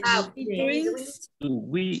drinks? Do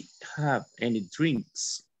we have any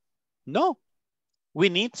drinks? No, we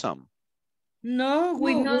need some. No,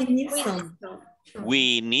 we need some.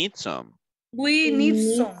 We need some. We need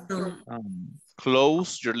some.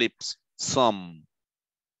 Close your lips. Some.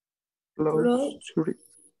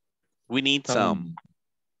 We need some.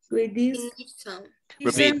 We need some.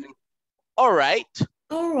 Repeat. All right.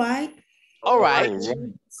 All right. All right.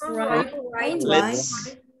 Right.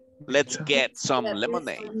 Let's get some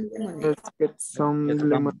lemonade. Let's get some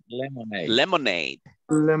lemonade. Lemonade.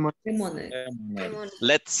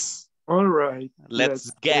 Let's. All right.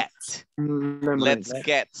 Let's get some lemonade.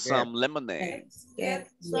 Get some lemonade.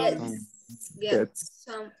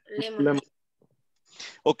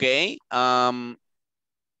 Okay.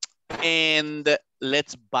 And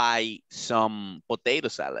let's buy some potato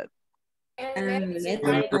salad. And let's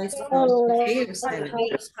buy some potato salad.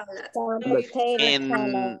 And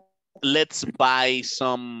let's buy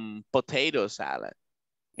some potato salad.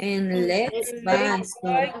 And let's buy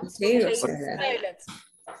some potato salad.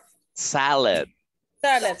 Salad.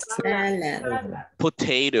 Potato salad.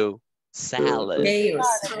 Potato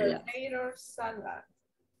salad.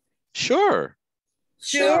 Sure.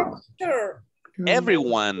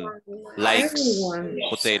 Everyone likes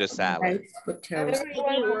potato salad.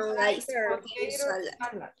 Everyone likes potato salad.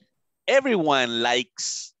 Everyone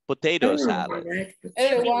likes potato salad.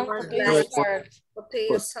 Everyone likes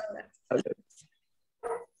potato salad.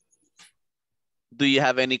 Do you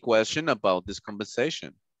have any question about this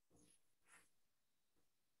conversation?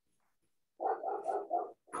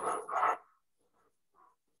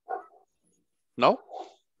 No?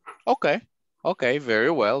 Okay. Okay,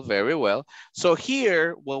 very well, very well. So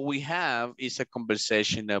here, what we have is a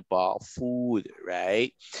conversation about food,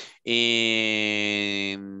 right?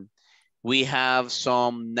 And we have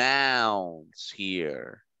some nouns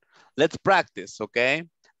here. Let's practice, okay?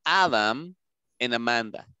 Adam and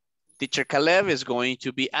Amanda. Teacher Caleb is going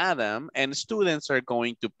to be Adam, and students are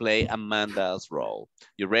going to play Amanda's role.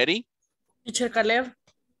 You ready? Teacher Caleb.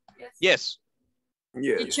 Yes.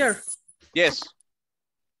 Teacher. Yes.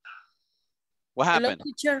 What Hello, happened?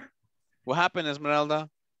 teacher. What happened, Esmeralda?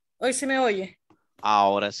 Hoy se me oye.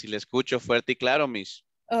 Ahora sí le escucho fuerte y claro, Miss.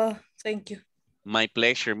 Oh, thank you. My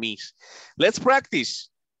pleasure, Miss. Let's practice.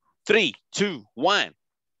 3, 2, 1.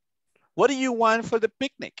 What do you want for the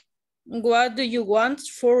picnic? What do you want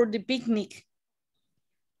for the picnic?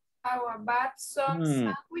 How about some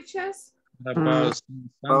sandwiches? About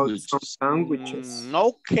some sandwiches.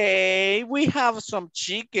 Okay, we have some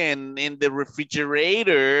chicken in the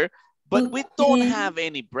refrigerator, but we don't have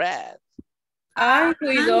any bread. And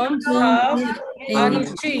we don't have any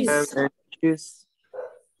cheese.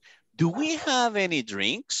 Do we have any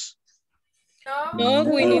drinks? No,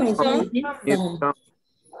 we need some.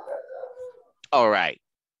 All right,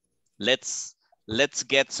 let's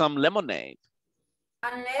get some lemonade.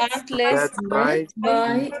 And let's buy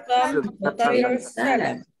some potato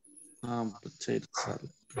salad. Potato salad.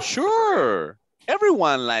 Sure,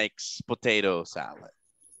 everyone likes potato salad.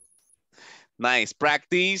 Nice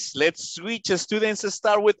practice. Let's switch students and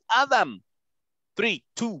start with Adam. 3,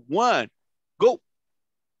 2, 1, go.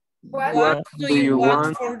 What do you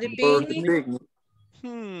want for the picnic?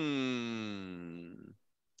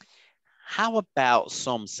 How about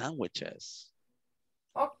some sandwiches?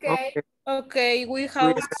 Okay, we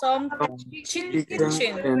have some chicken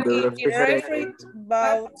in the refrigerator,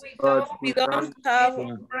 but we don't have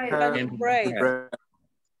any bread.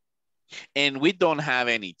 And we don't have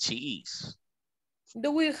any cheese.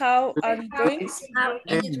 Do we have any drinks?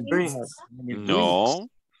 No,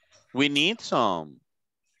 we need some.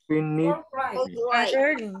 We need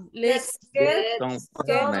Let's get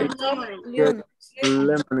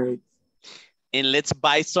lemonade. And let's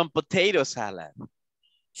buy some potato salad.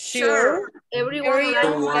 Sure. Everyone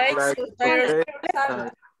likes potato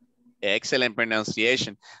salad. Excellent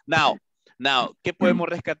pronunciation. Now, ¿qué podemos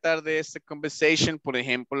rescatar de esta conversation? Por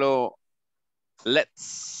ejemplo,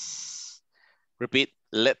 let's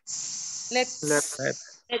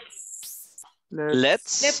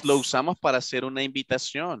lo usamos para hacer una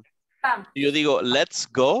invitación. Yo digo, let's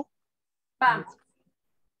go.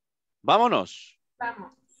 Vámonos.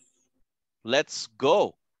 Let's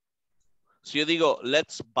go. Si yo digo,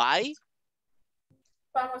 let's buy.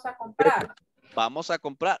 Vamos a comprar. Vamos a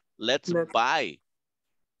comprar. Let's buy.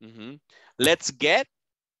 Let's get.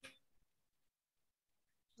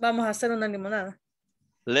 Vamos a hacer una limonada.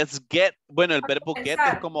 Let's get. Bueno, el verbo get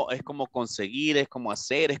es como conseguir, es como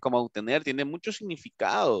hacer, es como obtener. Tiene muchos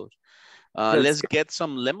significados. Let's get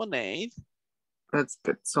some lemonade. Let's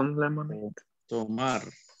get some lemonade. Tomar.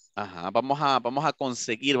 Ajá, vamos a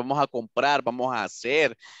conseguir, vamos a comprar, vamos a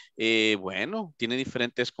hacer. Bueno, tiene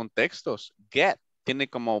diferentes contextos. Get tiene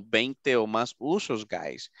como 20 o más usos,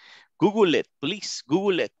 guys. Google it, please,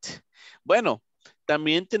 Google it. Bueno,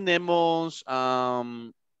 también tenemos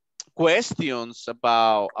questions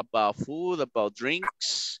about food, about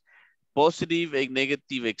drinks, positive and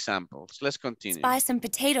negative examples. Let's continue. Let's buy some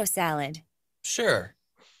potato salad. Sure.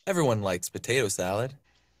 Everyone likes potato salad.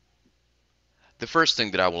 The first thing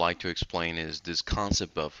that I would like to explain is this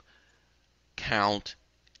concept of count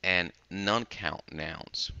and non-count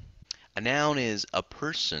nouns. A noun is a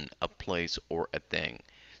person, a place, or a thing.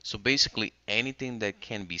 So basically anything that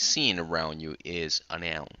can be seen around you is a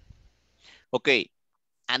noun. Okay,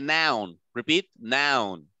 a noun. Repeat,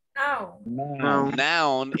 noun.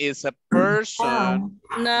 Noun is a person.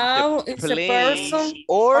 Noun is a person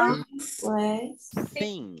or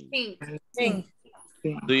thing.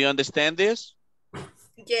 Do you understand this?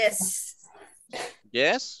 Yes.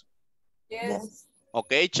 Yes? Yes.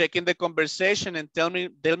 Okay, check in the conversation and tell me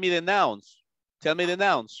the nouns. Tell me the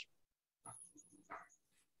nouns.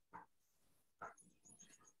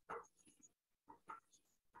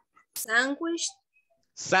 Sandwich.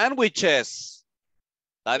 Sandwiches.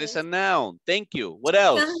 That is a noun. Thank you. What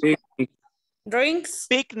else? Drinks.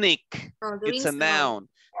 Picnic. Oh, It's a noun.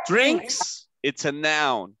 Drinks. It's a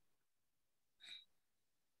noun.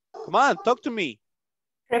 Come on, talk to me.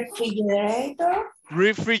 Refrigerator.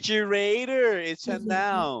 Refrigerator. It's a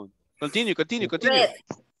noun. Continue. Bread.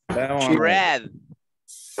 Bread.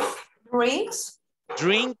 Drinks.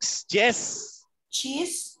 Drinks. Yes.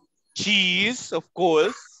 Cheese. Cheese, of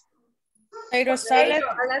course. Potato salad.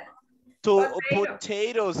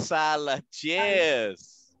 Potato salad,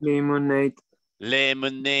 yes. Lemonade.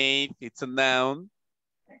 Lemonade, it's a noun.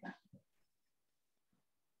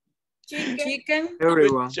 Chicken.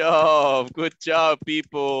 Everyone. Good job,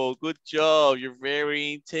 people. Good job. You're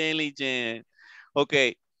very intelligent.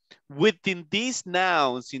 Okay, within these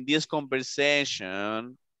nouns in this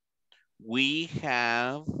conversation, we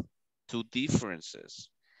have two differences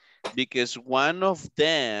because one of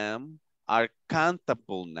them are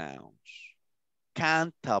countable nouns.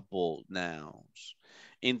 Countable nouns.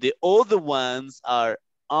 And the other ones are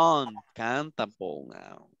uncountable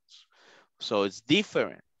nouns. So it's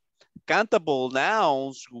different. Countable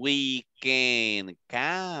nouns, we can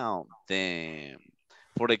count them.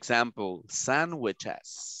 For example,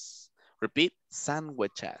 sandwiches. Repeat,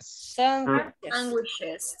 sandwiches.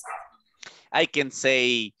 Sandwiches. I can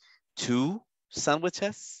say 2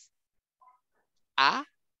 sandwiches, a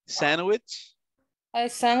sandwich, A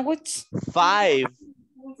sandwich. 5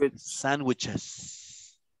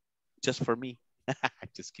 sandwiches, just for me.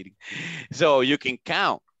 Just kidding. So you can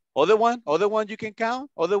count. Other one you can count?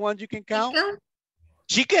 Other one you can count?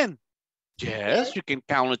 Chicken. Yes, you can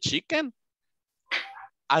count a chicken.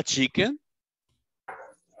 A chicken.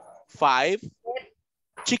 5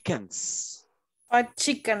 chickens. 5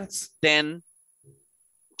 chickens. 10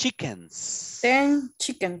 chickens. 10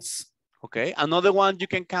 chickens. Okay, another one you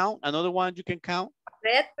can count? Another one you can count?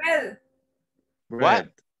 Bread. What?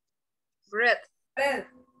 Bread.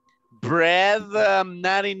 Bread,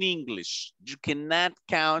 not in English. You cannot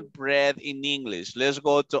count bread in English. Let's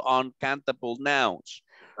go to uncountable nouns.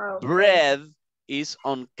 Okay. Bread is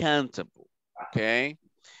uncountable, okay?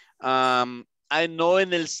 I know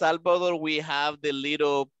in El Salvador we have the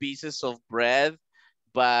little pieces of bread,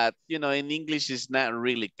 but you know, in English it's not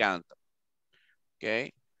really countable,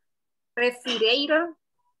 okay?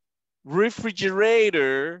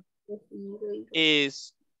 Refrigerator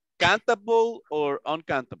is countable or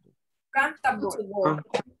uncountable? Countable.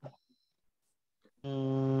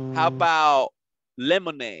 How about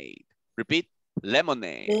lemonade? Repeat,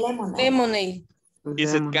 lemonade. Lemonade.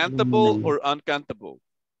 Is it countable or uncountable?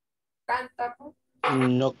 Countable.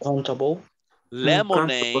 Not countable.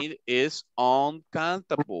 Lemonade is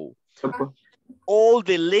uncountable. All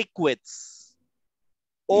the liquids.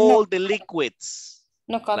 The liquids.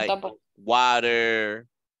 No countable. Like water,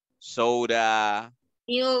 soda,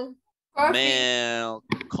 milk,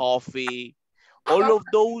 coffee. All of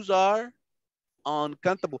those are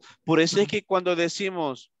uncountable. Por eso es que cuando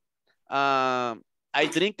decimos I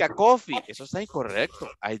drink a coffee, eso está incorrecto.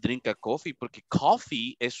 I drink a coffee porque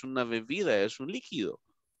coffee es una bebida, es un líquido.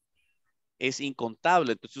 Es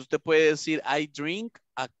incontable. Entonces usted puede decir I drink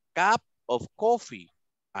a cup of coffee.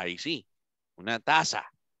 Ahí sí, una taza.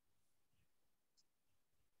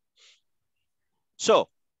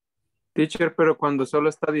 So, Teacher, pero cuando solo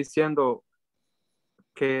está diciendo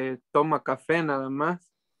que toma café nada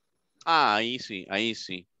más. ahí sí, ahí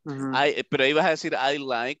sí. Pero ahí vas a decir I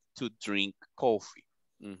like to drink coffee.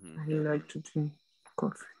 I like to drink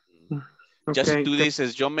coffee. Ya si tú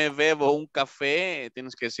dices yo me bebo un café,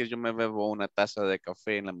 tienes que decir yo me bebo una taza de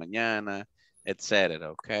café en la mañana,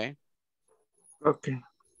 etcétera, ¿ok? Ok.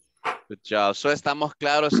 Good job. So estamos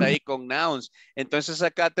claros ahí con nouns. Entonces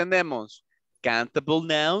acá tenemos countable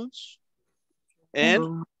nouns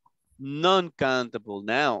and non-countable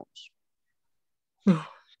nouns.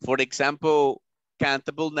 For example,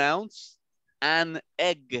 countable nouns, an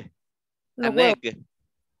egg. An egg.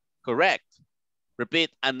 Correct.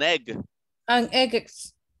 Repeat, an egg. An egg.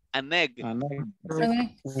 An egg. An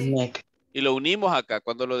egg. Y lo unimos acá.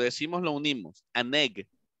 Cuando lo decimos, lo unimos. An egg.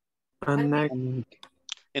 An egg.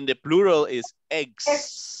 And the plural is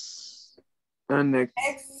eggs. An egg.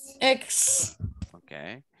 Eggs.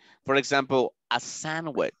 Okay. For example, a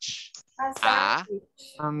sandwich. A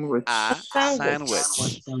sandwich. A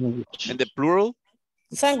sandwich. And the plural?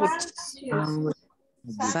 Sandwich.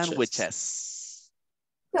 Sandwiches.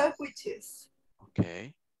 Sandwiches.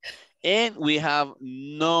 Okay. And we have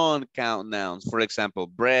non-count nouns. For example,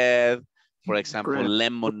 bread. For example,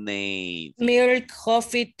 lemonade. Milk,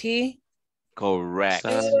 coffee, tea. Correct.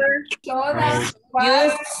 Soda.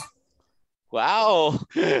 Juice. Wow.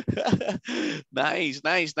 Nice.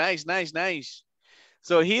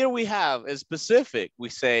 So here we have a specific. We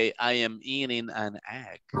say, I am eating an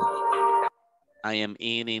egg. I am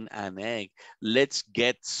eating an egg. Let's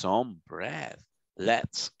get some bread.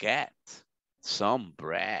 Let's get some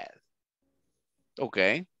bread.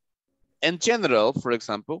 Okay. In general, for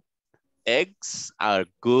example, eggs are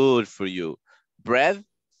good for you. Bread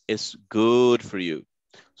is good for you.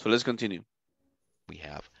 So let's continue. We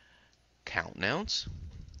have count nouns,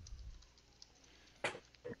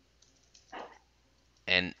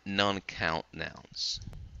 and non-count nouns.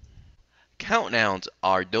 Count nouns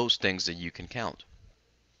are those things that you can count.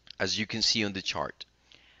 As you can see on the chart,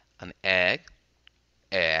 an egg,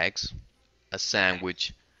 eggs, a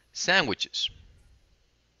sandwich, sandwiches.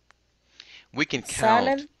 We can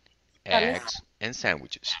count eggs and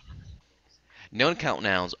sandwiches. Non-count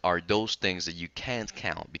nouns are those things that you can't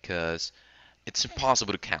count because it's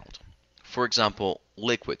impossible to count. For example,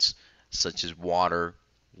 liquids such as water,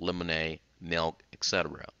 lemonade, milk,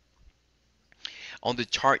 etc. On the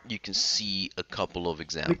chart, you can see a couple of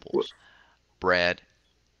examples. Bread,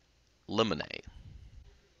 lemonade.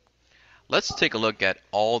 Let's take a look at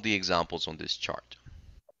all the examples on this chart.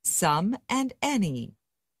 Some and any.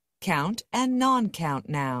 Count and non-count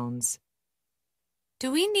nouns.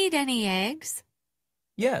 Do we need any eggs?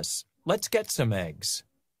 Yes, let's get some eggs.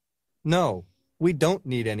 No, we don't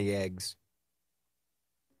need any eggs.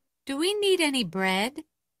 Do we need any bread?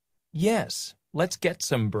 Yes, let's get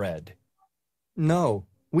some bread. No,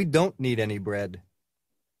 we don't need any bread.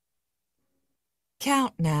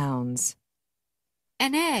 Count nouns.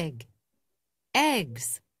 An egg.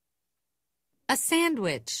 Eggs. A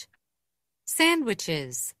sandwich.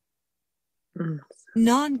 Sandwiches.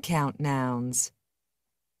 Non-count nouns.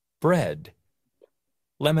 Bread.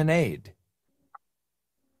 Lemonade.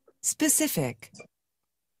 Specific.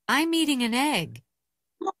 I'm eating an egg.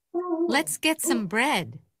 Let's get some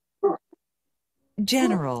bread.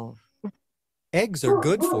 General. Eggs are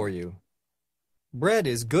good for you. Bread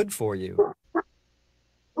is good for you.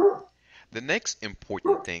 The next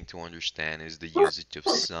important thing to understand is the usage of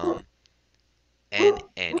some and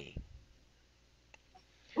any.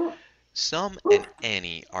 Some and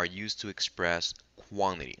any are used to express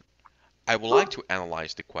quantity. I would like to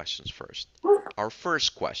analyze the questions first. Our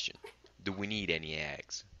first question, do we need any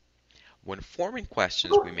eggs? When forming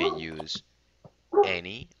questions, we may use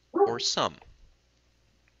any or some.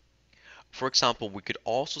 For example, we could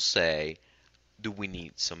also say, do we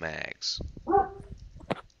need some eggs?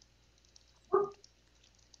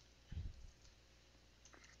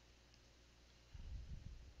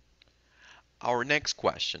 Our next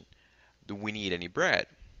question, do we need any bread?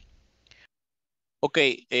 Ok,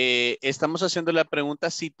 estamos haciendo la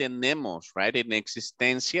pregunta si tenemos, right, en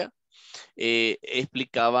existencia.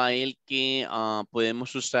 Explicaba él que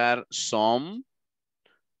podemos usar some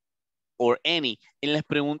or any. En las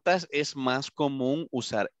preguntas es más común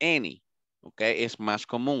usar any, ok, es más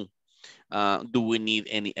común. Do we need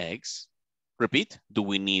any eggs? Repeat, do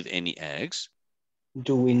we need any eggs?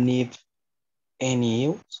 Do we need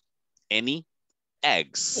any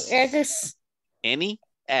eggs? Eggs. Any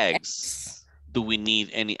eggs? Do we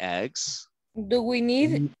need any eggs? Do we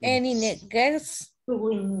need any eggs? Do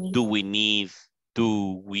we need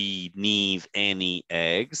any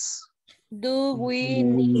eggs? Do we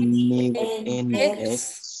need any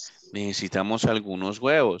eggs? Necesitamos algunos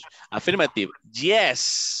huevos. Affirmative.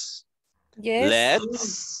 Yes. Yes.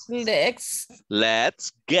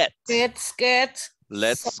 Let's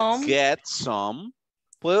get some.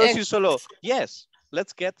 ¿Puedo decir solo yes?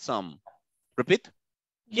 Let's get some. Repeat.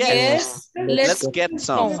 Yes. Let's get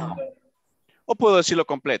some. O puedo decirlo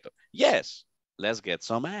completo. Yes. Let's get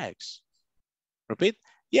some eggs. Repeat.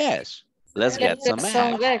 Yes. Let's get some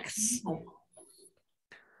eggs.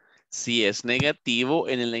 Si es negativo,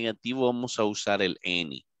 en el negativo vamos a usar el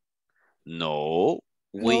any. No,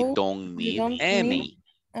 we don't need any.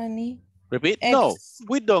 Repeat. Eggs. No,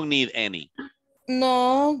 we don't need any.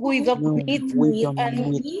 No, we don't need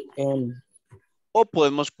any. O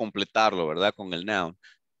podemos completarlo, ¿verdad? Con el noun.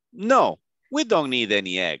 No, we don't need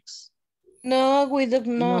any eggs. No, we don't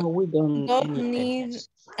need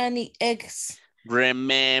any eggs.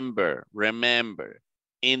 Remember,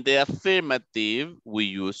 in the affirmative, we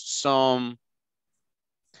use some.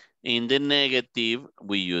 In the negative,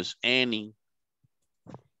 we use any.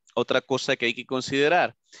 Otra cosa que hay que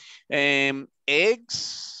considerar.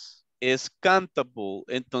 Eggs es countable,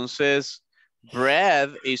 entonces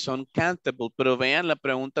bread is uncountable, pero vean, la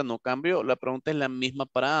pregunta no cambió, la pregunta es la misma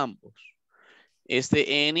para ambos.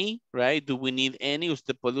 Este any, right? Do we need any?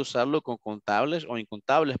 Usted puede usarlo con contables o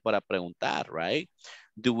incontables para preguntar, right?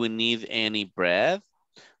 Do we need any bread?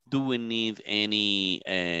 Do we need any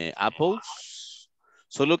apples?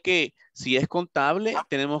 Solo que si es contable,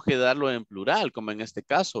 tenemos que darlo en plural, como en este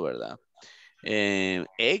caso, ¿verdad?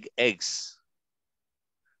 Eggs.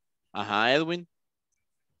 Ajá, Edwin.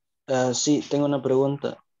 Sí, tengo una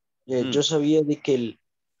pregunta. Yo sabía de que el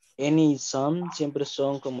any y some siempre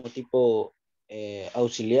son como tipo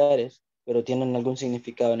auxiliares, pero tienen algún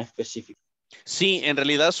significado en específico. Sí, en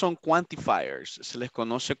realidad son quantifiers. Se les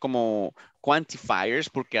conoce como quantifiers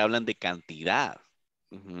porque hablan de cantidad.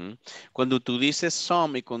 Ujú. Cuando tú dices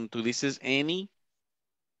some y cuando tú dices any,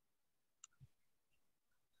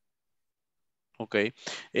 ok,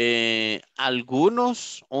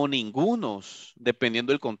 algunos o ningunos,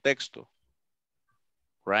 dependiendo del contexto,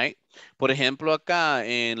 right? Por ejemplo, acá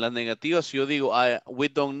en las negativas, si yo digo, we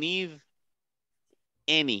don't need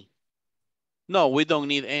any. No, we don't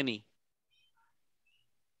need any.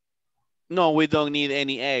 No, we don't need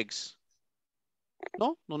any eggs.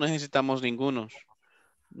 No, no necesitamos ningunos.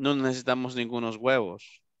 No necesitamos ningunos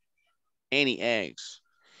huevos. Any eggs.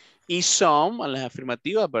 Y some, a las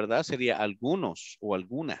afirmativas, ¿verdad? Sería algunos o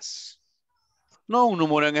algunas. No un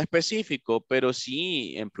número en específico, pero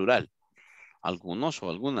sí en plural. Algunos o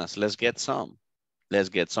algunas. Let's get some. Let's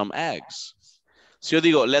get some eggs. Si yo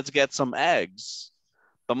digo, let's get some eggs,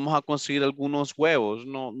 vamos a conseguir algunos huevos.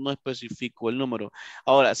 No, no especifico el número.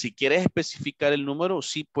 Ahora, si quieres especificar el número,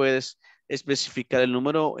 sí puedes especificar el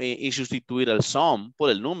número y sustituir el some por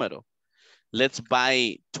el número. Let's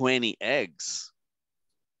buy 20 eggs.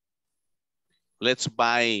 Let's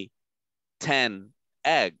buy 10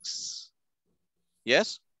 eggs.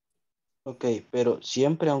 Yes? Ok, pero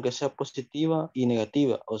siempre aunque sea positiva y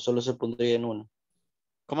negativa, o solo se pondría en una.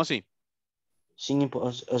 ¿Cómo así?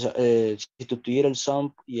 O sea, si tuviera el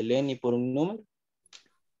some y el any por un número,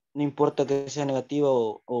 no importa que sea negativa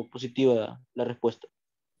o positiva la respuesta.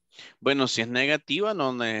 Bueno, si es negativa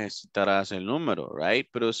no necesitarás el número, right?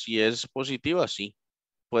 Pero si es positiva, sí.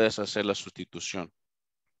 Puedes hacer la sustitución.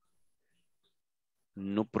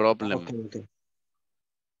 No problem. Okay.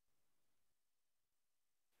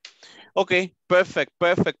 Ok, perfect.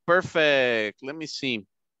 Let me see.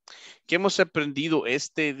 ¿Qué hemos aprendido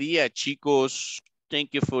este día, chicos? Thank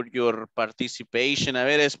you for your participation. A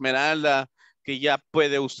ver, Esmeralda, que ya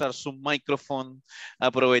puede usar su micrófono.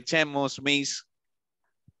 Aprovechemos, Miss.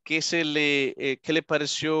 ¿Qué le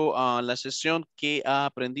pareció a la sesión? ¿Qué ha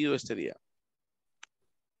aprendido este día?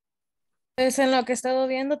 Es en lo que he estado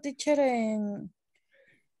viendo, teacher, en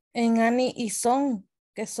Ani y Son,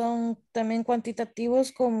 que son también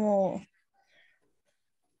cuantitativos como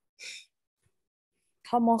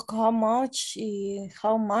how much y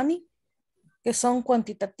how many, que son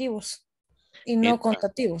cuantitativos y no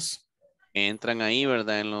contativos. Entran ahí,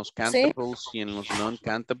 ¿verdad? En los Sí. cantables y en los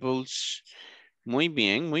non-cantables. Muy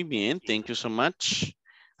bien. Thank you so much.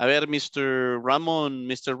 A ver, Mr.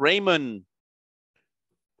 Raymond.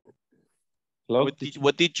 Hello,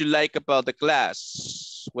 What did you like about the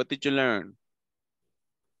class? What did you learn?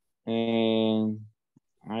 And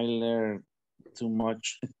I learned too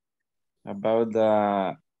much about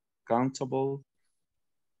the countable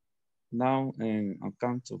noun and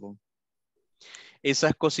uncountable.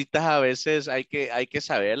 Esas cositas a veces hay que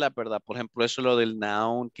saberlas, ¿verdad? Por ejemplo, eso lo del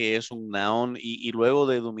noun, qué es un noun, y luego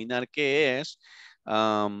de dominar qué es,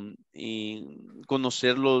 y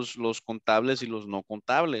conocer los contables y los no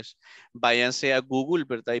contables. Váyanse a Google,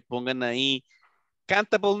 ¿verdad? Y pongan ahí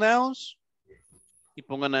countable nouns y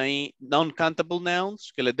pongan ahí non-countable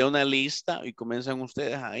nouns, que les dé una lista y comiencen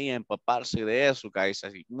ustedes ahí a empaparse de eso, guys.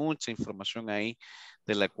 Hay mucha información ahí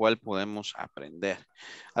de la cual podemos aprender.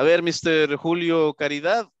 A ver, Mr. Julio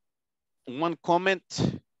Caridad, one comment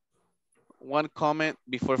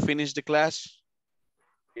before finish the class.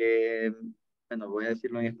 Bueno, voy a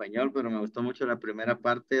decirlo en español, pero me gustó mucho la primera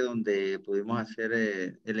parte donde pudimos hacer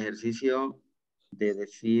el ejercicio de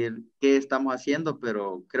decir qué estamos haciendo,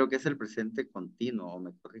 pero creo que es el presente continuo, o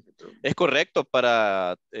me corrige. Pero... Es correcto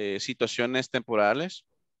para situaciones temporales.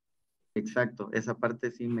 Exacto, esa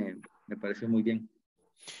parte sí me pareció muy bien.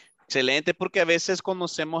 Excelente, porque a veces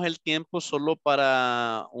conocemos el tiempo solo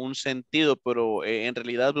para un sentido, pero en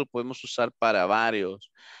realidad lo podemos usar para varios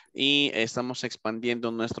y estamos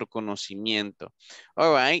expandiendo nuestro conocimiento.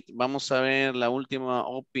 All right, vamos a ver la última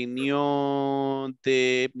opinión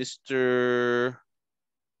de Mr.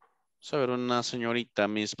 Vamos a ver una señorita,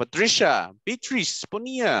 Miss Patricia. Beatrice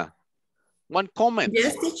Bonilla. One comment.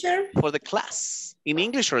 Yes, teacher. For the class in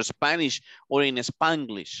English or Spanish or in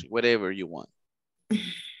Spanglish, whatever you want.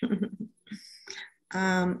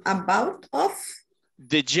 About of?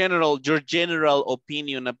 Your general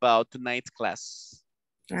opinion about tonight's class.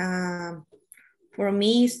 For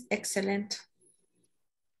me, it's excellent.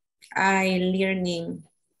 I learning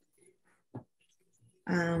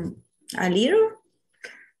a little.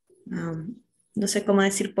 No sé cómo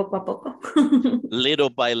decir poco a poco. Little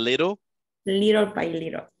by little. Little by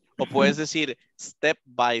little. O puedes decir step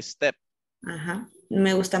by step. Ajá.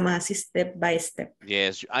 Me gusta más así, step by step.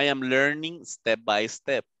 Yes, I am learning step by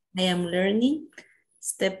step. I am learning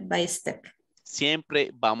step by step.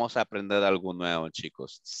 Siempre vamos a aprender algo nuevo,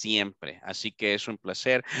 chicos. Siempre. Así que es un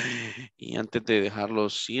placer. Y antes de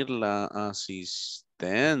dejarlos ir, la asistente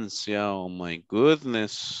competencia. Oh my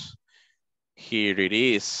goodness. Here it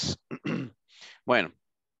is. Bueno,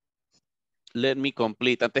 let me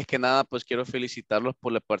complete. Antes que nada, pues quiero felicitarlos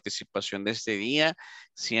por la participación de este día,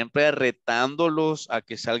 siempre retándolos a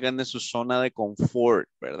que salgan de su zona de confort,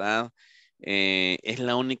 ¿verdad? Es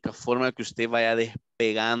la única forma que usted vaya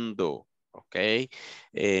despegando, ¿ok?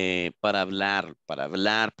 Para hablar,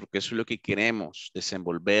 porque eso es lo que queremos,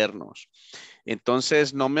 desenvolvernos.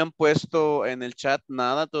 Entonces, no me han puesto en el chat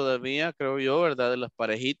nada todavía, creo yo, ¿verdad? De las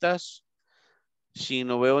parejitas. Si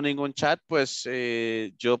no veo ningún chat, pues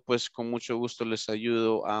yo pues con mucho gusto les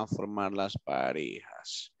ayudo a formar las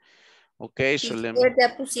parejas. Ok,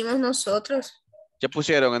 Ya pusimos nosotros. ¿Ya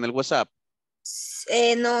pusieron en el WhatsApp?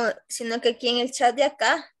 No, sino que aquí en el chat de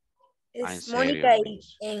acá es ¿en Mónica serio?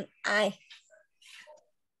 y en ay.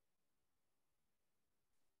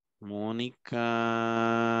 Mónica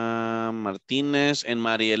Martínez en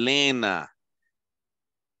María Elena.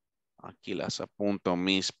 Aquí las apunto,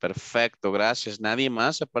 Miss. Perfecto, gracias. Nadie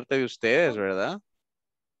más aparte de ustedes, ¿verdad?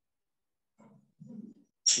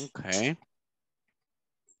 Ok.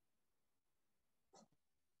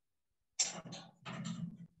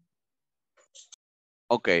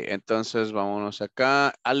 Ok, entonces vámonos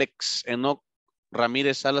acá. Alex Enoch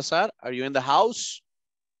Ramírez Salazar, are you in the house?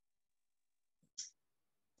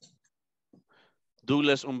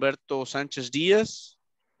 Douglas Humberto Sánchez Díaz.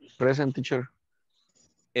 Present, teacher.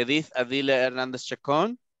 Edith Adila Hernández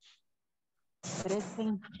Chacón.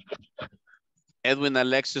 Present. Edwin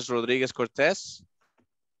Alexis Rodríguez Cortés.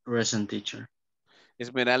 Present, teacher.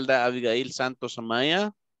 Esmeralda Abigail Santos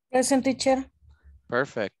Amaya. Present, teacher.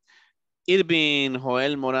 Perfect. Irving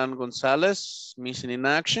Joel Morán González, missing in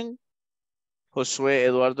action. Josué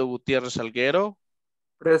Eduardo Gutiérrez Alguero.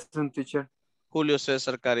 Present, teacher. Julio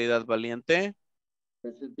César Caridad Valiente.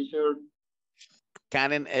 Present, teacher.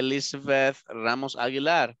 Karen Elizabeth Ramos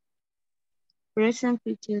Aguilar. Present,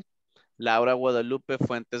 teacher. Laura Guadalupe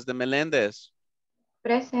Fuentes de Meléndez.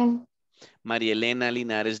 Present. María Elena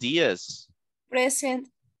Linares Díaz. Present.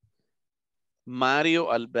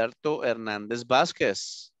 Mario Alberto Hernández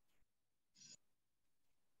Vázquez.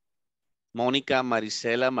 Mónica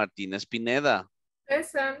Marisela Martínez Pineda.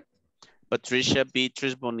 Present. Patricia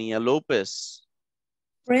Beatriz Bonilla López.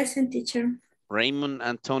 Present, teacher. Raymond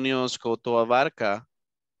Antonio Escoto Abarca.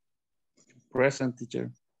 Present, teacher.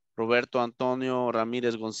 Roberto Antonio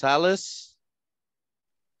Ramírez González.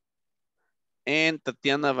 And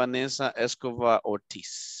Tatiana Vanessa Escobar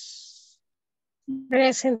Ortiz.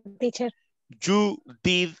 Present, teacher. You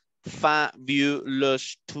did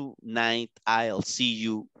fabulous tonight. I'll see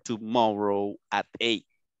you tomorrow at 8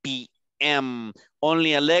 p.m.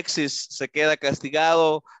 Only Alexis se queda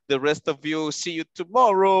castigado. The rest of you, see you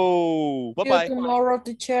tomorrow. Bye-bye. See you tomorrow,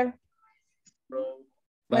 teacher.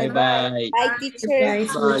 Bye-bye. Bye, teacher. Bye.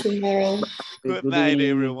 See you tomorrow. Good Good night,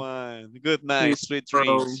 evening. everyone. Good night. Sweet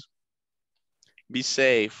dreams. Be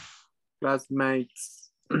safe.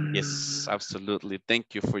 Classmates. Yes, absolutely.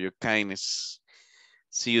 Thank you for your kindness.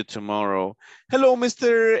 See you tomorrow. Hello,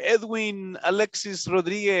 Mr. Edwin Alexis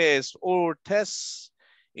Rodríguez Ortiz.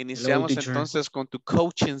 Iniciamos teacher. entonces con tu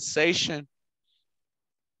coaching session.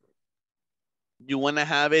 You want to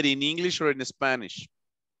have it in English or in Spanish?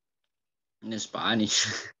 In Spanish.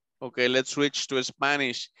 Okay, let's switch to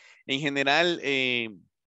Spanish. En general,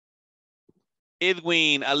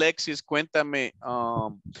 Edwin, Alexis, cuéntame,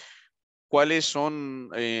 ¿cuáles son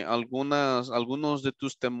algunos de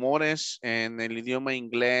tus temores en el idioma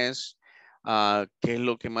inglés? ¿Qué es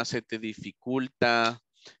lo que más se te dificulta?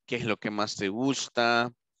 ¿Qué es lo que más te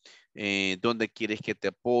gusta? ¿Dónde quieres que te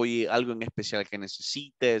apoye? ¿Algo en especial que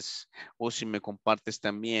necesites? O si me compartes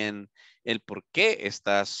también el por qué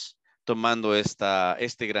estás tomando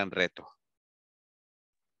este gran reto.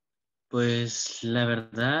 Pues la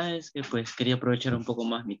verdad es que pues quería aprovechar un poco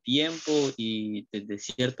más mi tiempo y desde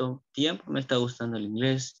cierto tiempo me está gustando el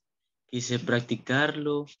inglés. Quise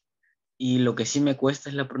practicarlo y lo que sí me cuesta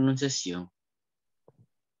es la pronunciación.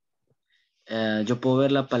 Yo puedo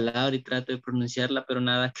ver la palabra y trato de pronunciarla, pero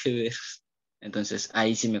nada que ver. Entonces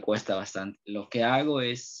ahí sí me cuesta bastante. Lo que hago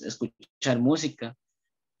es escuchar música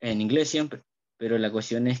en inglés siempre, pero la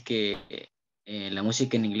cuestión es que la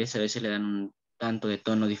música en inglés a veces le dan un tanto de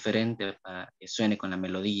tono diferente para que suene con la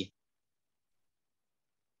melodía.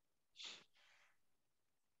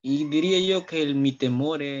 Y diría yo que mi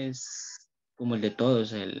temor es como el de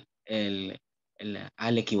todos, al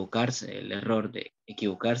equivocarse, el error de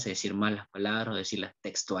equivocarse, decir malas palabras o decirlas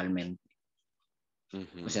textualmente.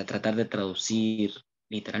 O sea, tratar de traducir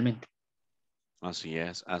literalmente. Así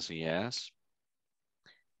es, así es.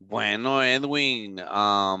 Bueno, Edwin,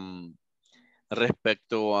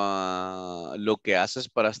 respecto a lo que haces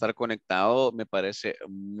para estar conectado, me parece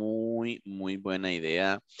muy, muy buena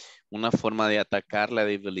idea. Una forma de atacar la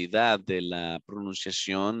debilidad de la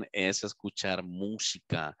pronunciación es escuchar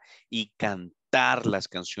música y cantar las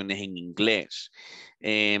canciones en inglés.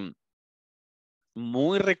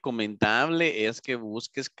 Muy recomendable es que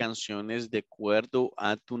busques canciones de acuerdo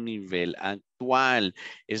a tu nivel actual.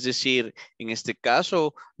 Es decir, en este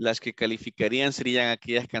caso, las que calificarían serían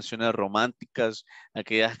aquellas canciones románticas,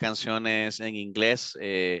 aquellas canciones en inglés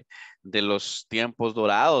de los tiempos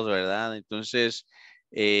dorados, ¿verdad? Entonces,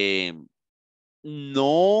 eh,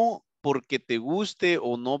 no porque te guste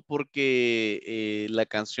o no porque la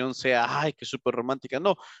canción sea, ay, qué súper romántica.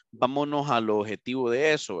 No, vámonos al objetivo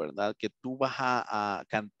de eso, ¿verdad? Que tú vas a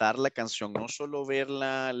cantar la canción, no solo ver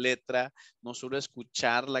la letra, no solo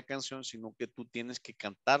escuchar la canción, sino que tú tienes que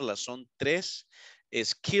cantarla. Son tres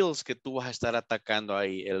skills que tú vas a estar atacando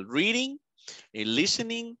ahí. El reading, el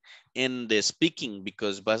listening and the speaking,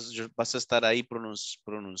 because vas a estar ahí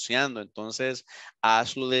pronunciando. Entonces,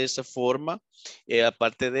 hazlo de esa forma.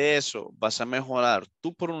 Aparte de eso, vas a mejorar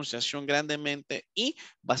tu pronunciación grandemente y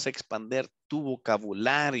vas a expandir tu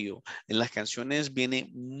vocabulario. En las canciones viene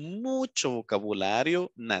mucho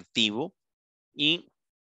vocabulario nativo y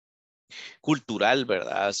cultural,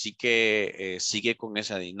 ¿verdad? Así que sigue con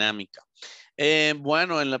esa dinámica.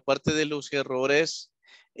 Bueno, en la parte de los errores,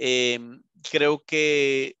 creo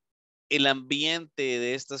que el ambiente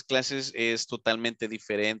de estas clases es totalmente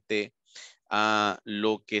diferente a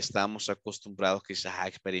lo que estábamos acostumbrados quizás a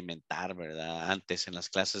experimentar, ¿verdad? Antes, en las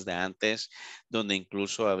clases de antes, donde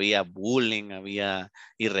incluso había bullying, había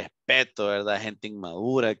irrespeto, ¿verdad? Gente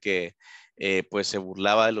inmadura que pues se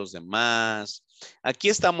burlaba de los demás. Aquí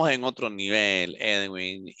estamos en otro nivel,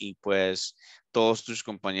 Edwin, y pues todos tus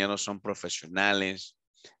compañeros son profesionales,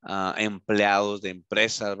 empleados de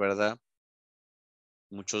empresas, ¿verdad?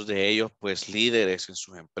 Muchos de ellos pues líderes en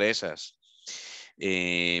sus empresas.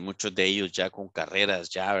 Muchos de ellos ya con carreras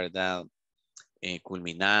ya, ¿verdad?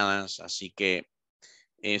 Culminadas. Así que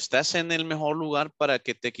estás en el mejor lugar para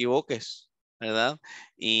que te equivoques, ¿verdad?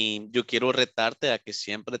 Y yo quiero retarte a que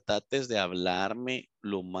siempre trates de hablarme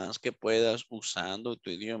lo más que puedas usando tu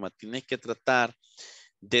idioma. Tienes que tratar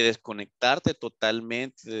de desconectarte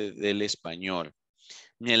totalmente del español.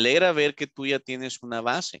 Me alegra ver que tú ya tienes una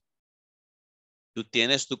base. Tú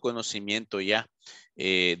tienes tu conocimiento ya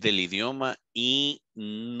del idioma y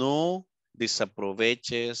no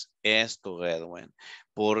desaproveches esto, Edwin,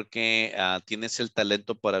 porque tienes el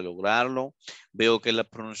talento para lograrlo. Veo que la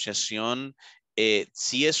pronunciación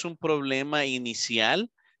sí es un problema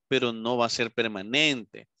inicial, pero no va a ser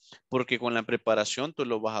permanente, porque con la preparación tú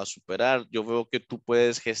lo vas a superar. Yo veo que tú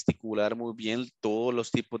puedes gesticular muy bien todos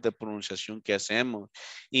los tipos de pronunciación que hacemos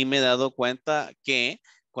y me he dado cuenta que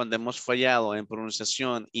cuando hemos fallado en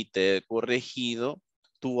pronunciación y te he corregido,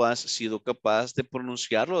 tú has sido capaz de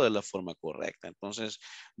pronunciarlo de la forma correcta. Entonces,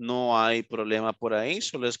 no hay problema por ahí,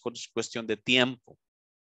 solo es cuestión de tiempo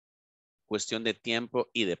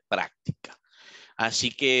y de práctica.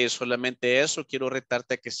 Así que solamente eso, quiero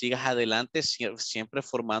retarte a que sigas adelante, siempre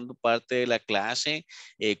formando parte de la clase,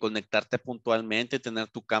 conectarte puntualmente, tener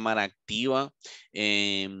tu cámara activa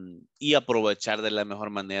y aprovechar de la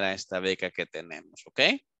mejor manera esta beca que tenemos, ¿ok?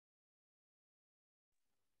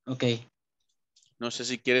 Ok. No sé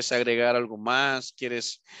si quieres agregar algo más,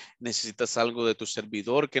 necesitas algo de tu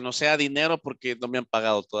servidor, que no sea dinero porque no me han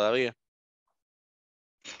pagado todavía.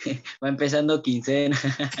 Va empezando quincena.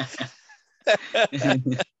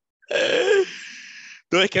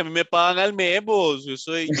 No, es que a mí me pagan al mes, vos. Yo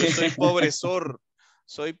soy pobresor.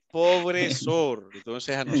 Soy pobresor.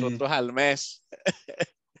 Entonces a nosotros al mes.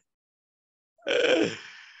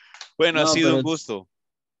 Bueno, ha No, sido un pero gusto.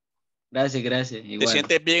 gracias, gracias, ¿Te igual.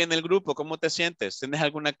 sientes bien en el grupo? ¿Cómo te sientes? ¿Tienes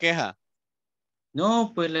alguna queja?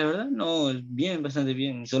 No, pues la verdad, no, bien, bastante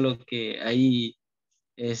bien. Solo que ahí,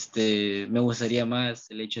 me gustaría más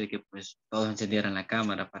el hecho de que pues todos encendieran la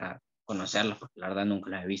cámara para conocerlos, porque la verdad nunca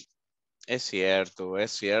las he visto. Es cierto,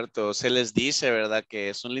 es cierto. Se les dice, ¿verdad? Que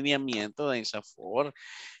es un lineamiento de INSAFORP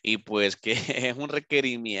y pues que es un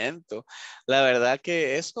requerimiento. La verdad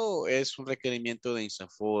que eso es un requerimiento de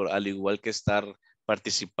INSAFORP, al igual que estar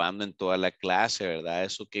participando en toda la clase, ¿verdad?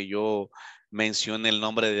 Eso que yo mencione el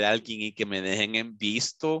nombre de alguien y que me dejen en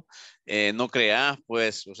visto, no creas,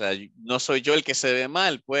 pues, o sea, no soy yo el que se ve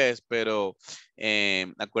mal, pues, pero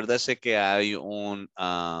acuérdase que hay un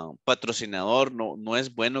patrocinador, no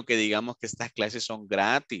es bueno que digamos que estas clases son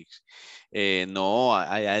gratis. No,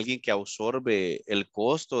 hay alguien que absorbe el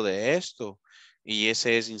costo de esto y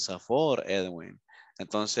ese es INSAFORP, Edwin.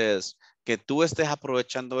 Entonces, que tú estés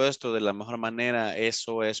aprovechando esto de la mejor manera,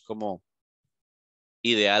 eso es como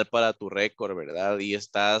ideal para tu récord, ¿verdad? Y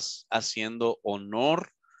estás haciendo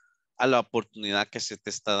honor a la oportunidad que se te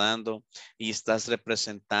está dando y estás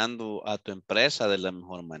representando a tu empresa de la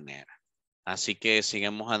mejor manera. Así que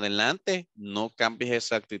sigamos adelante, no cambies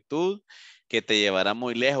esa actitud que te llevará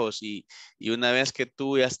muy lejos y una vez que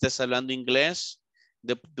tú ya estés hablando inglés,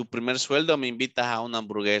 de tu primer sueldo me invitas a una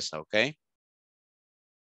hamburguesa, ¿ok?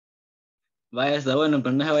 Vaya, está bueno,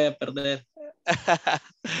 pero no se vaya a perder.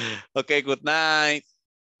 Okay, good night.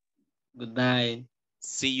 Good night.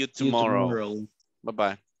 See you See you tomorrow. tomorrow.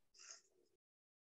 Bye-bye.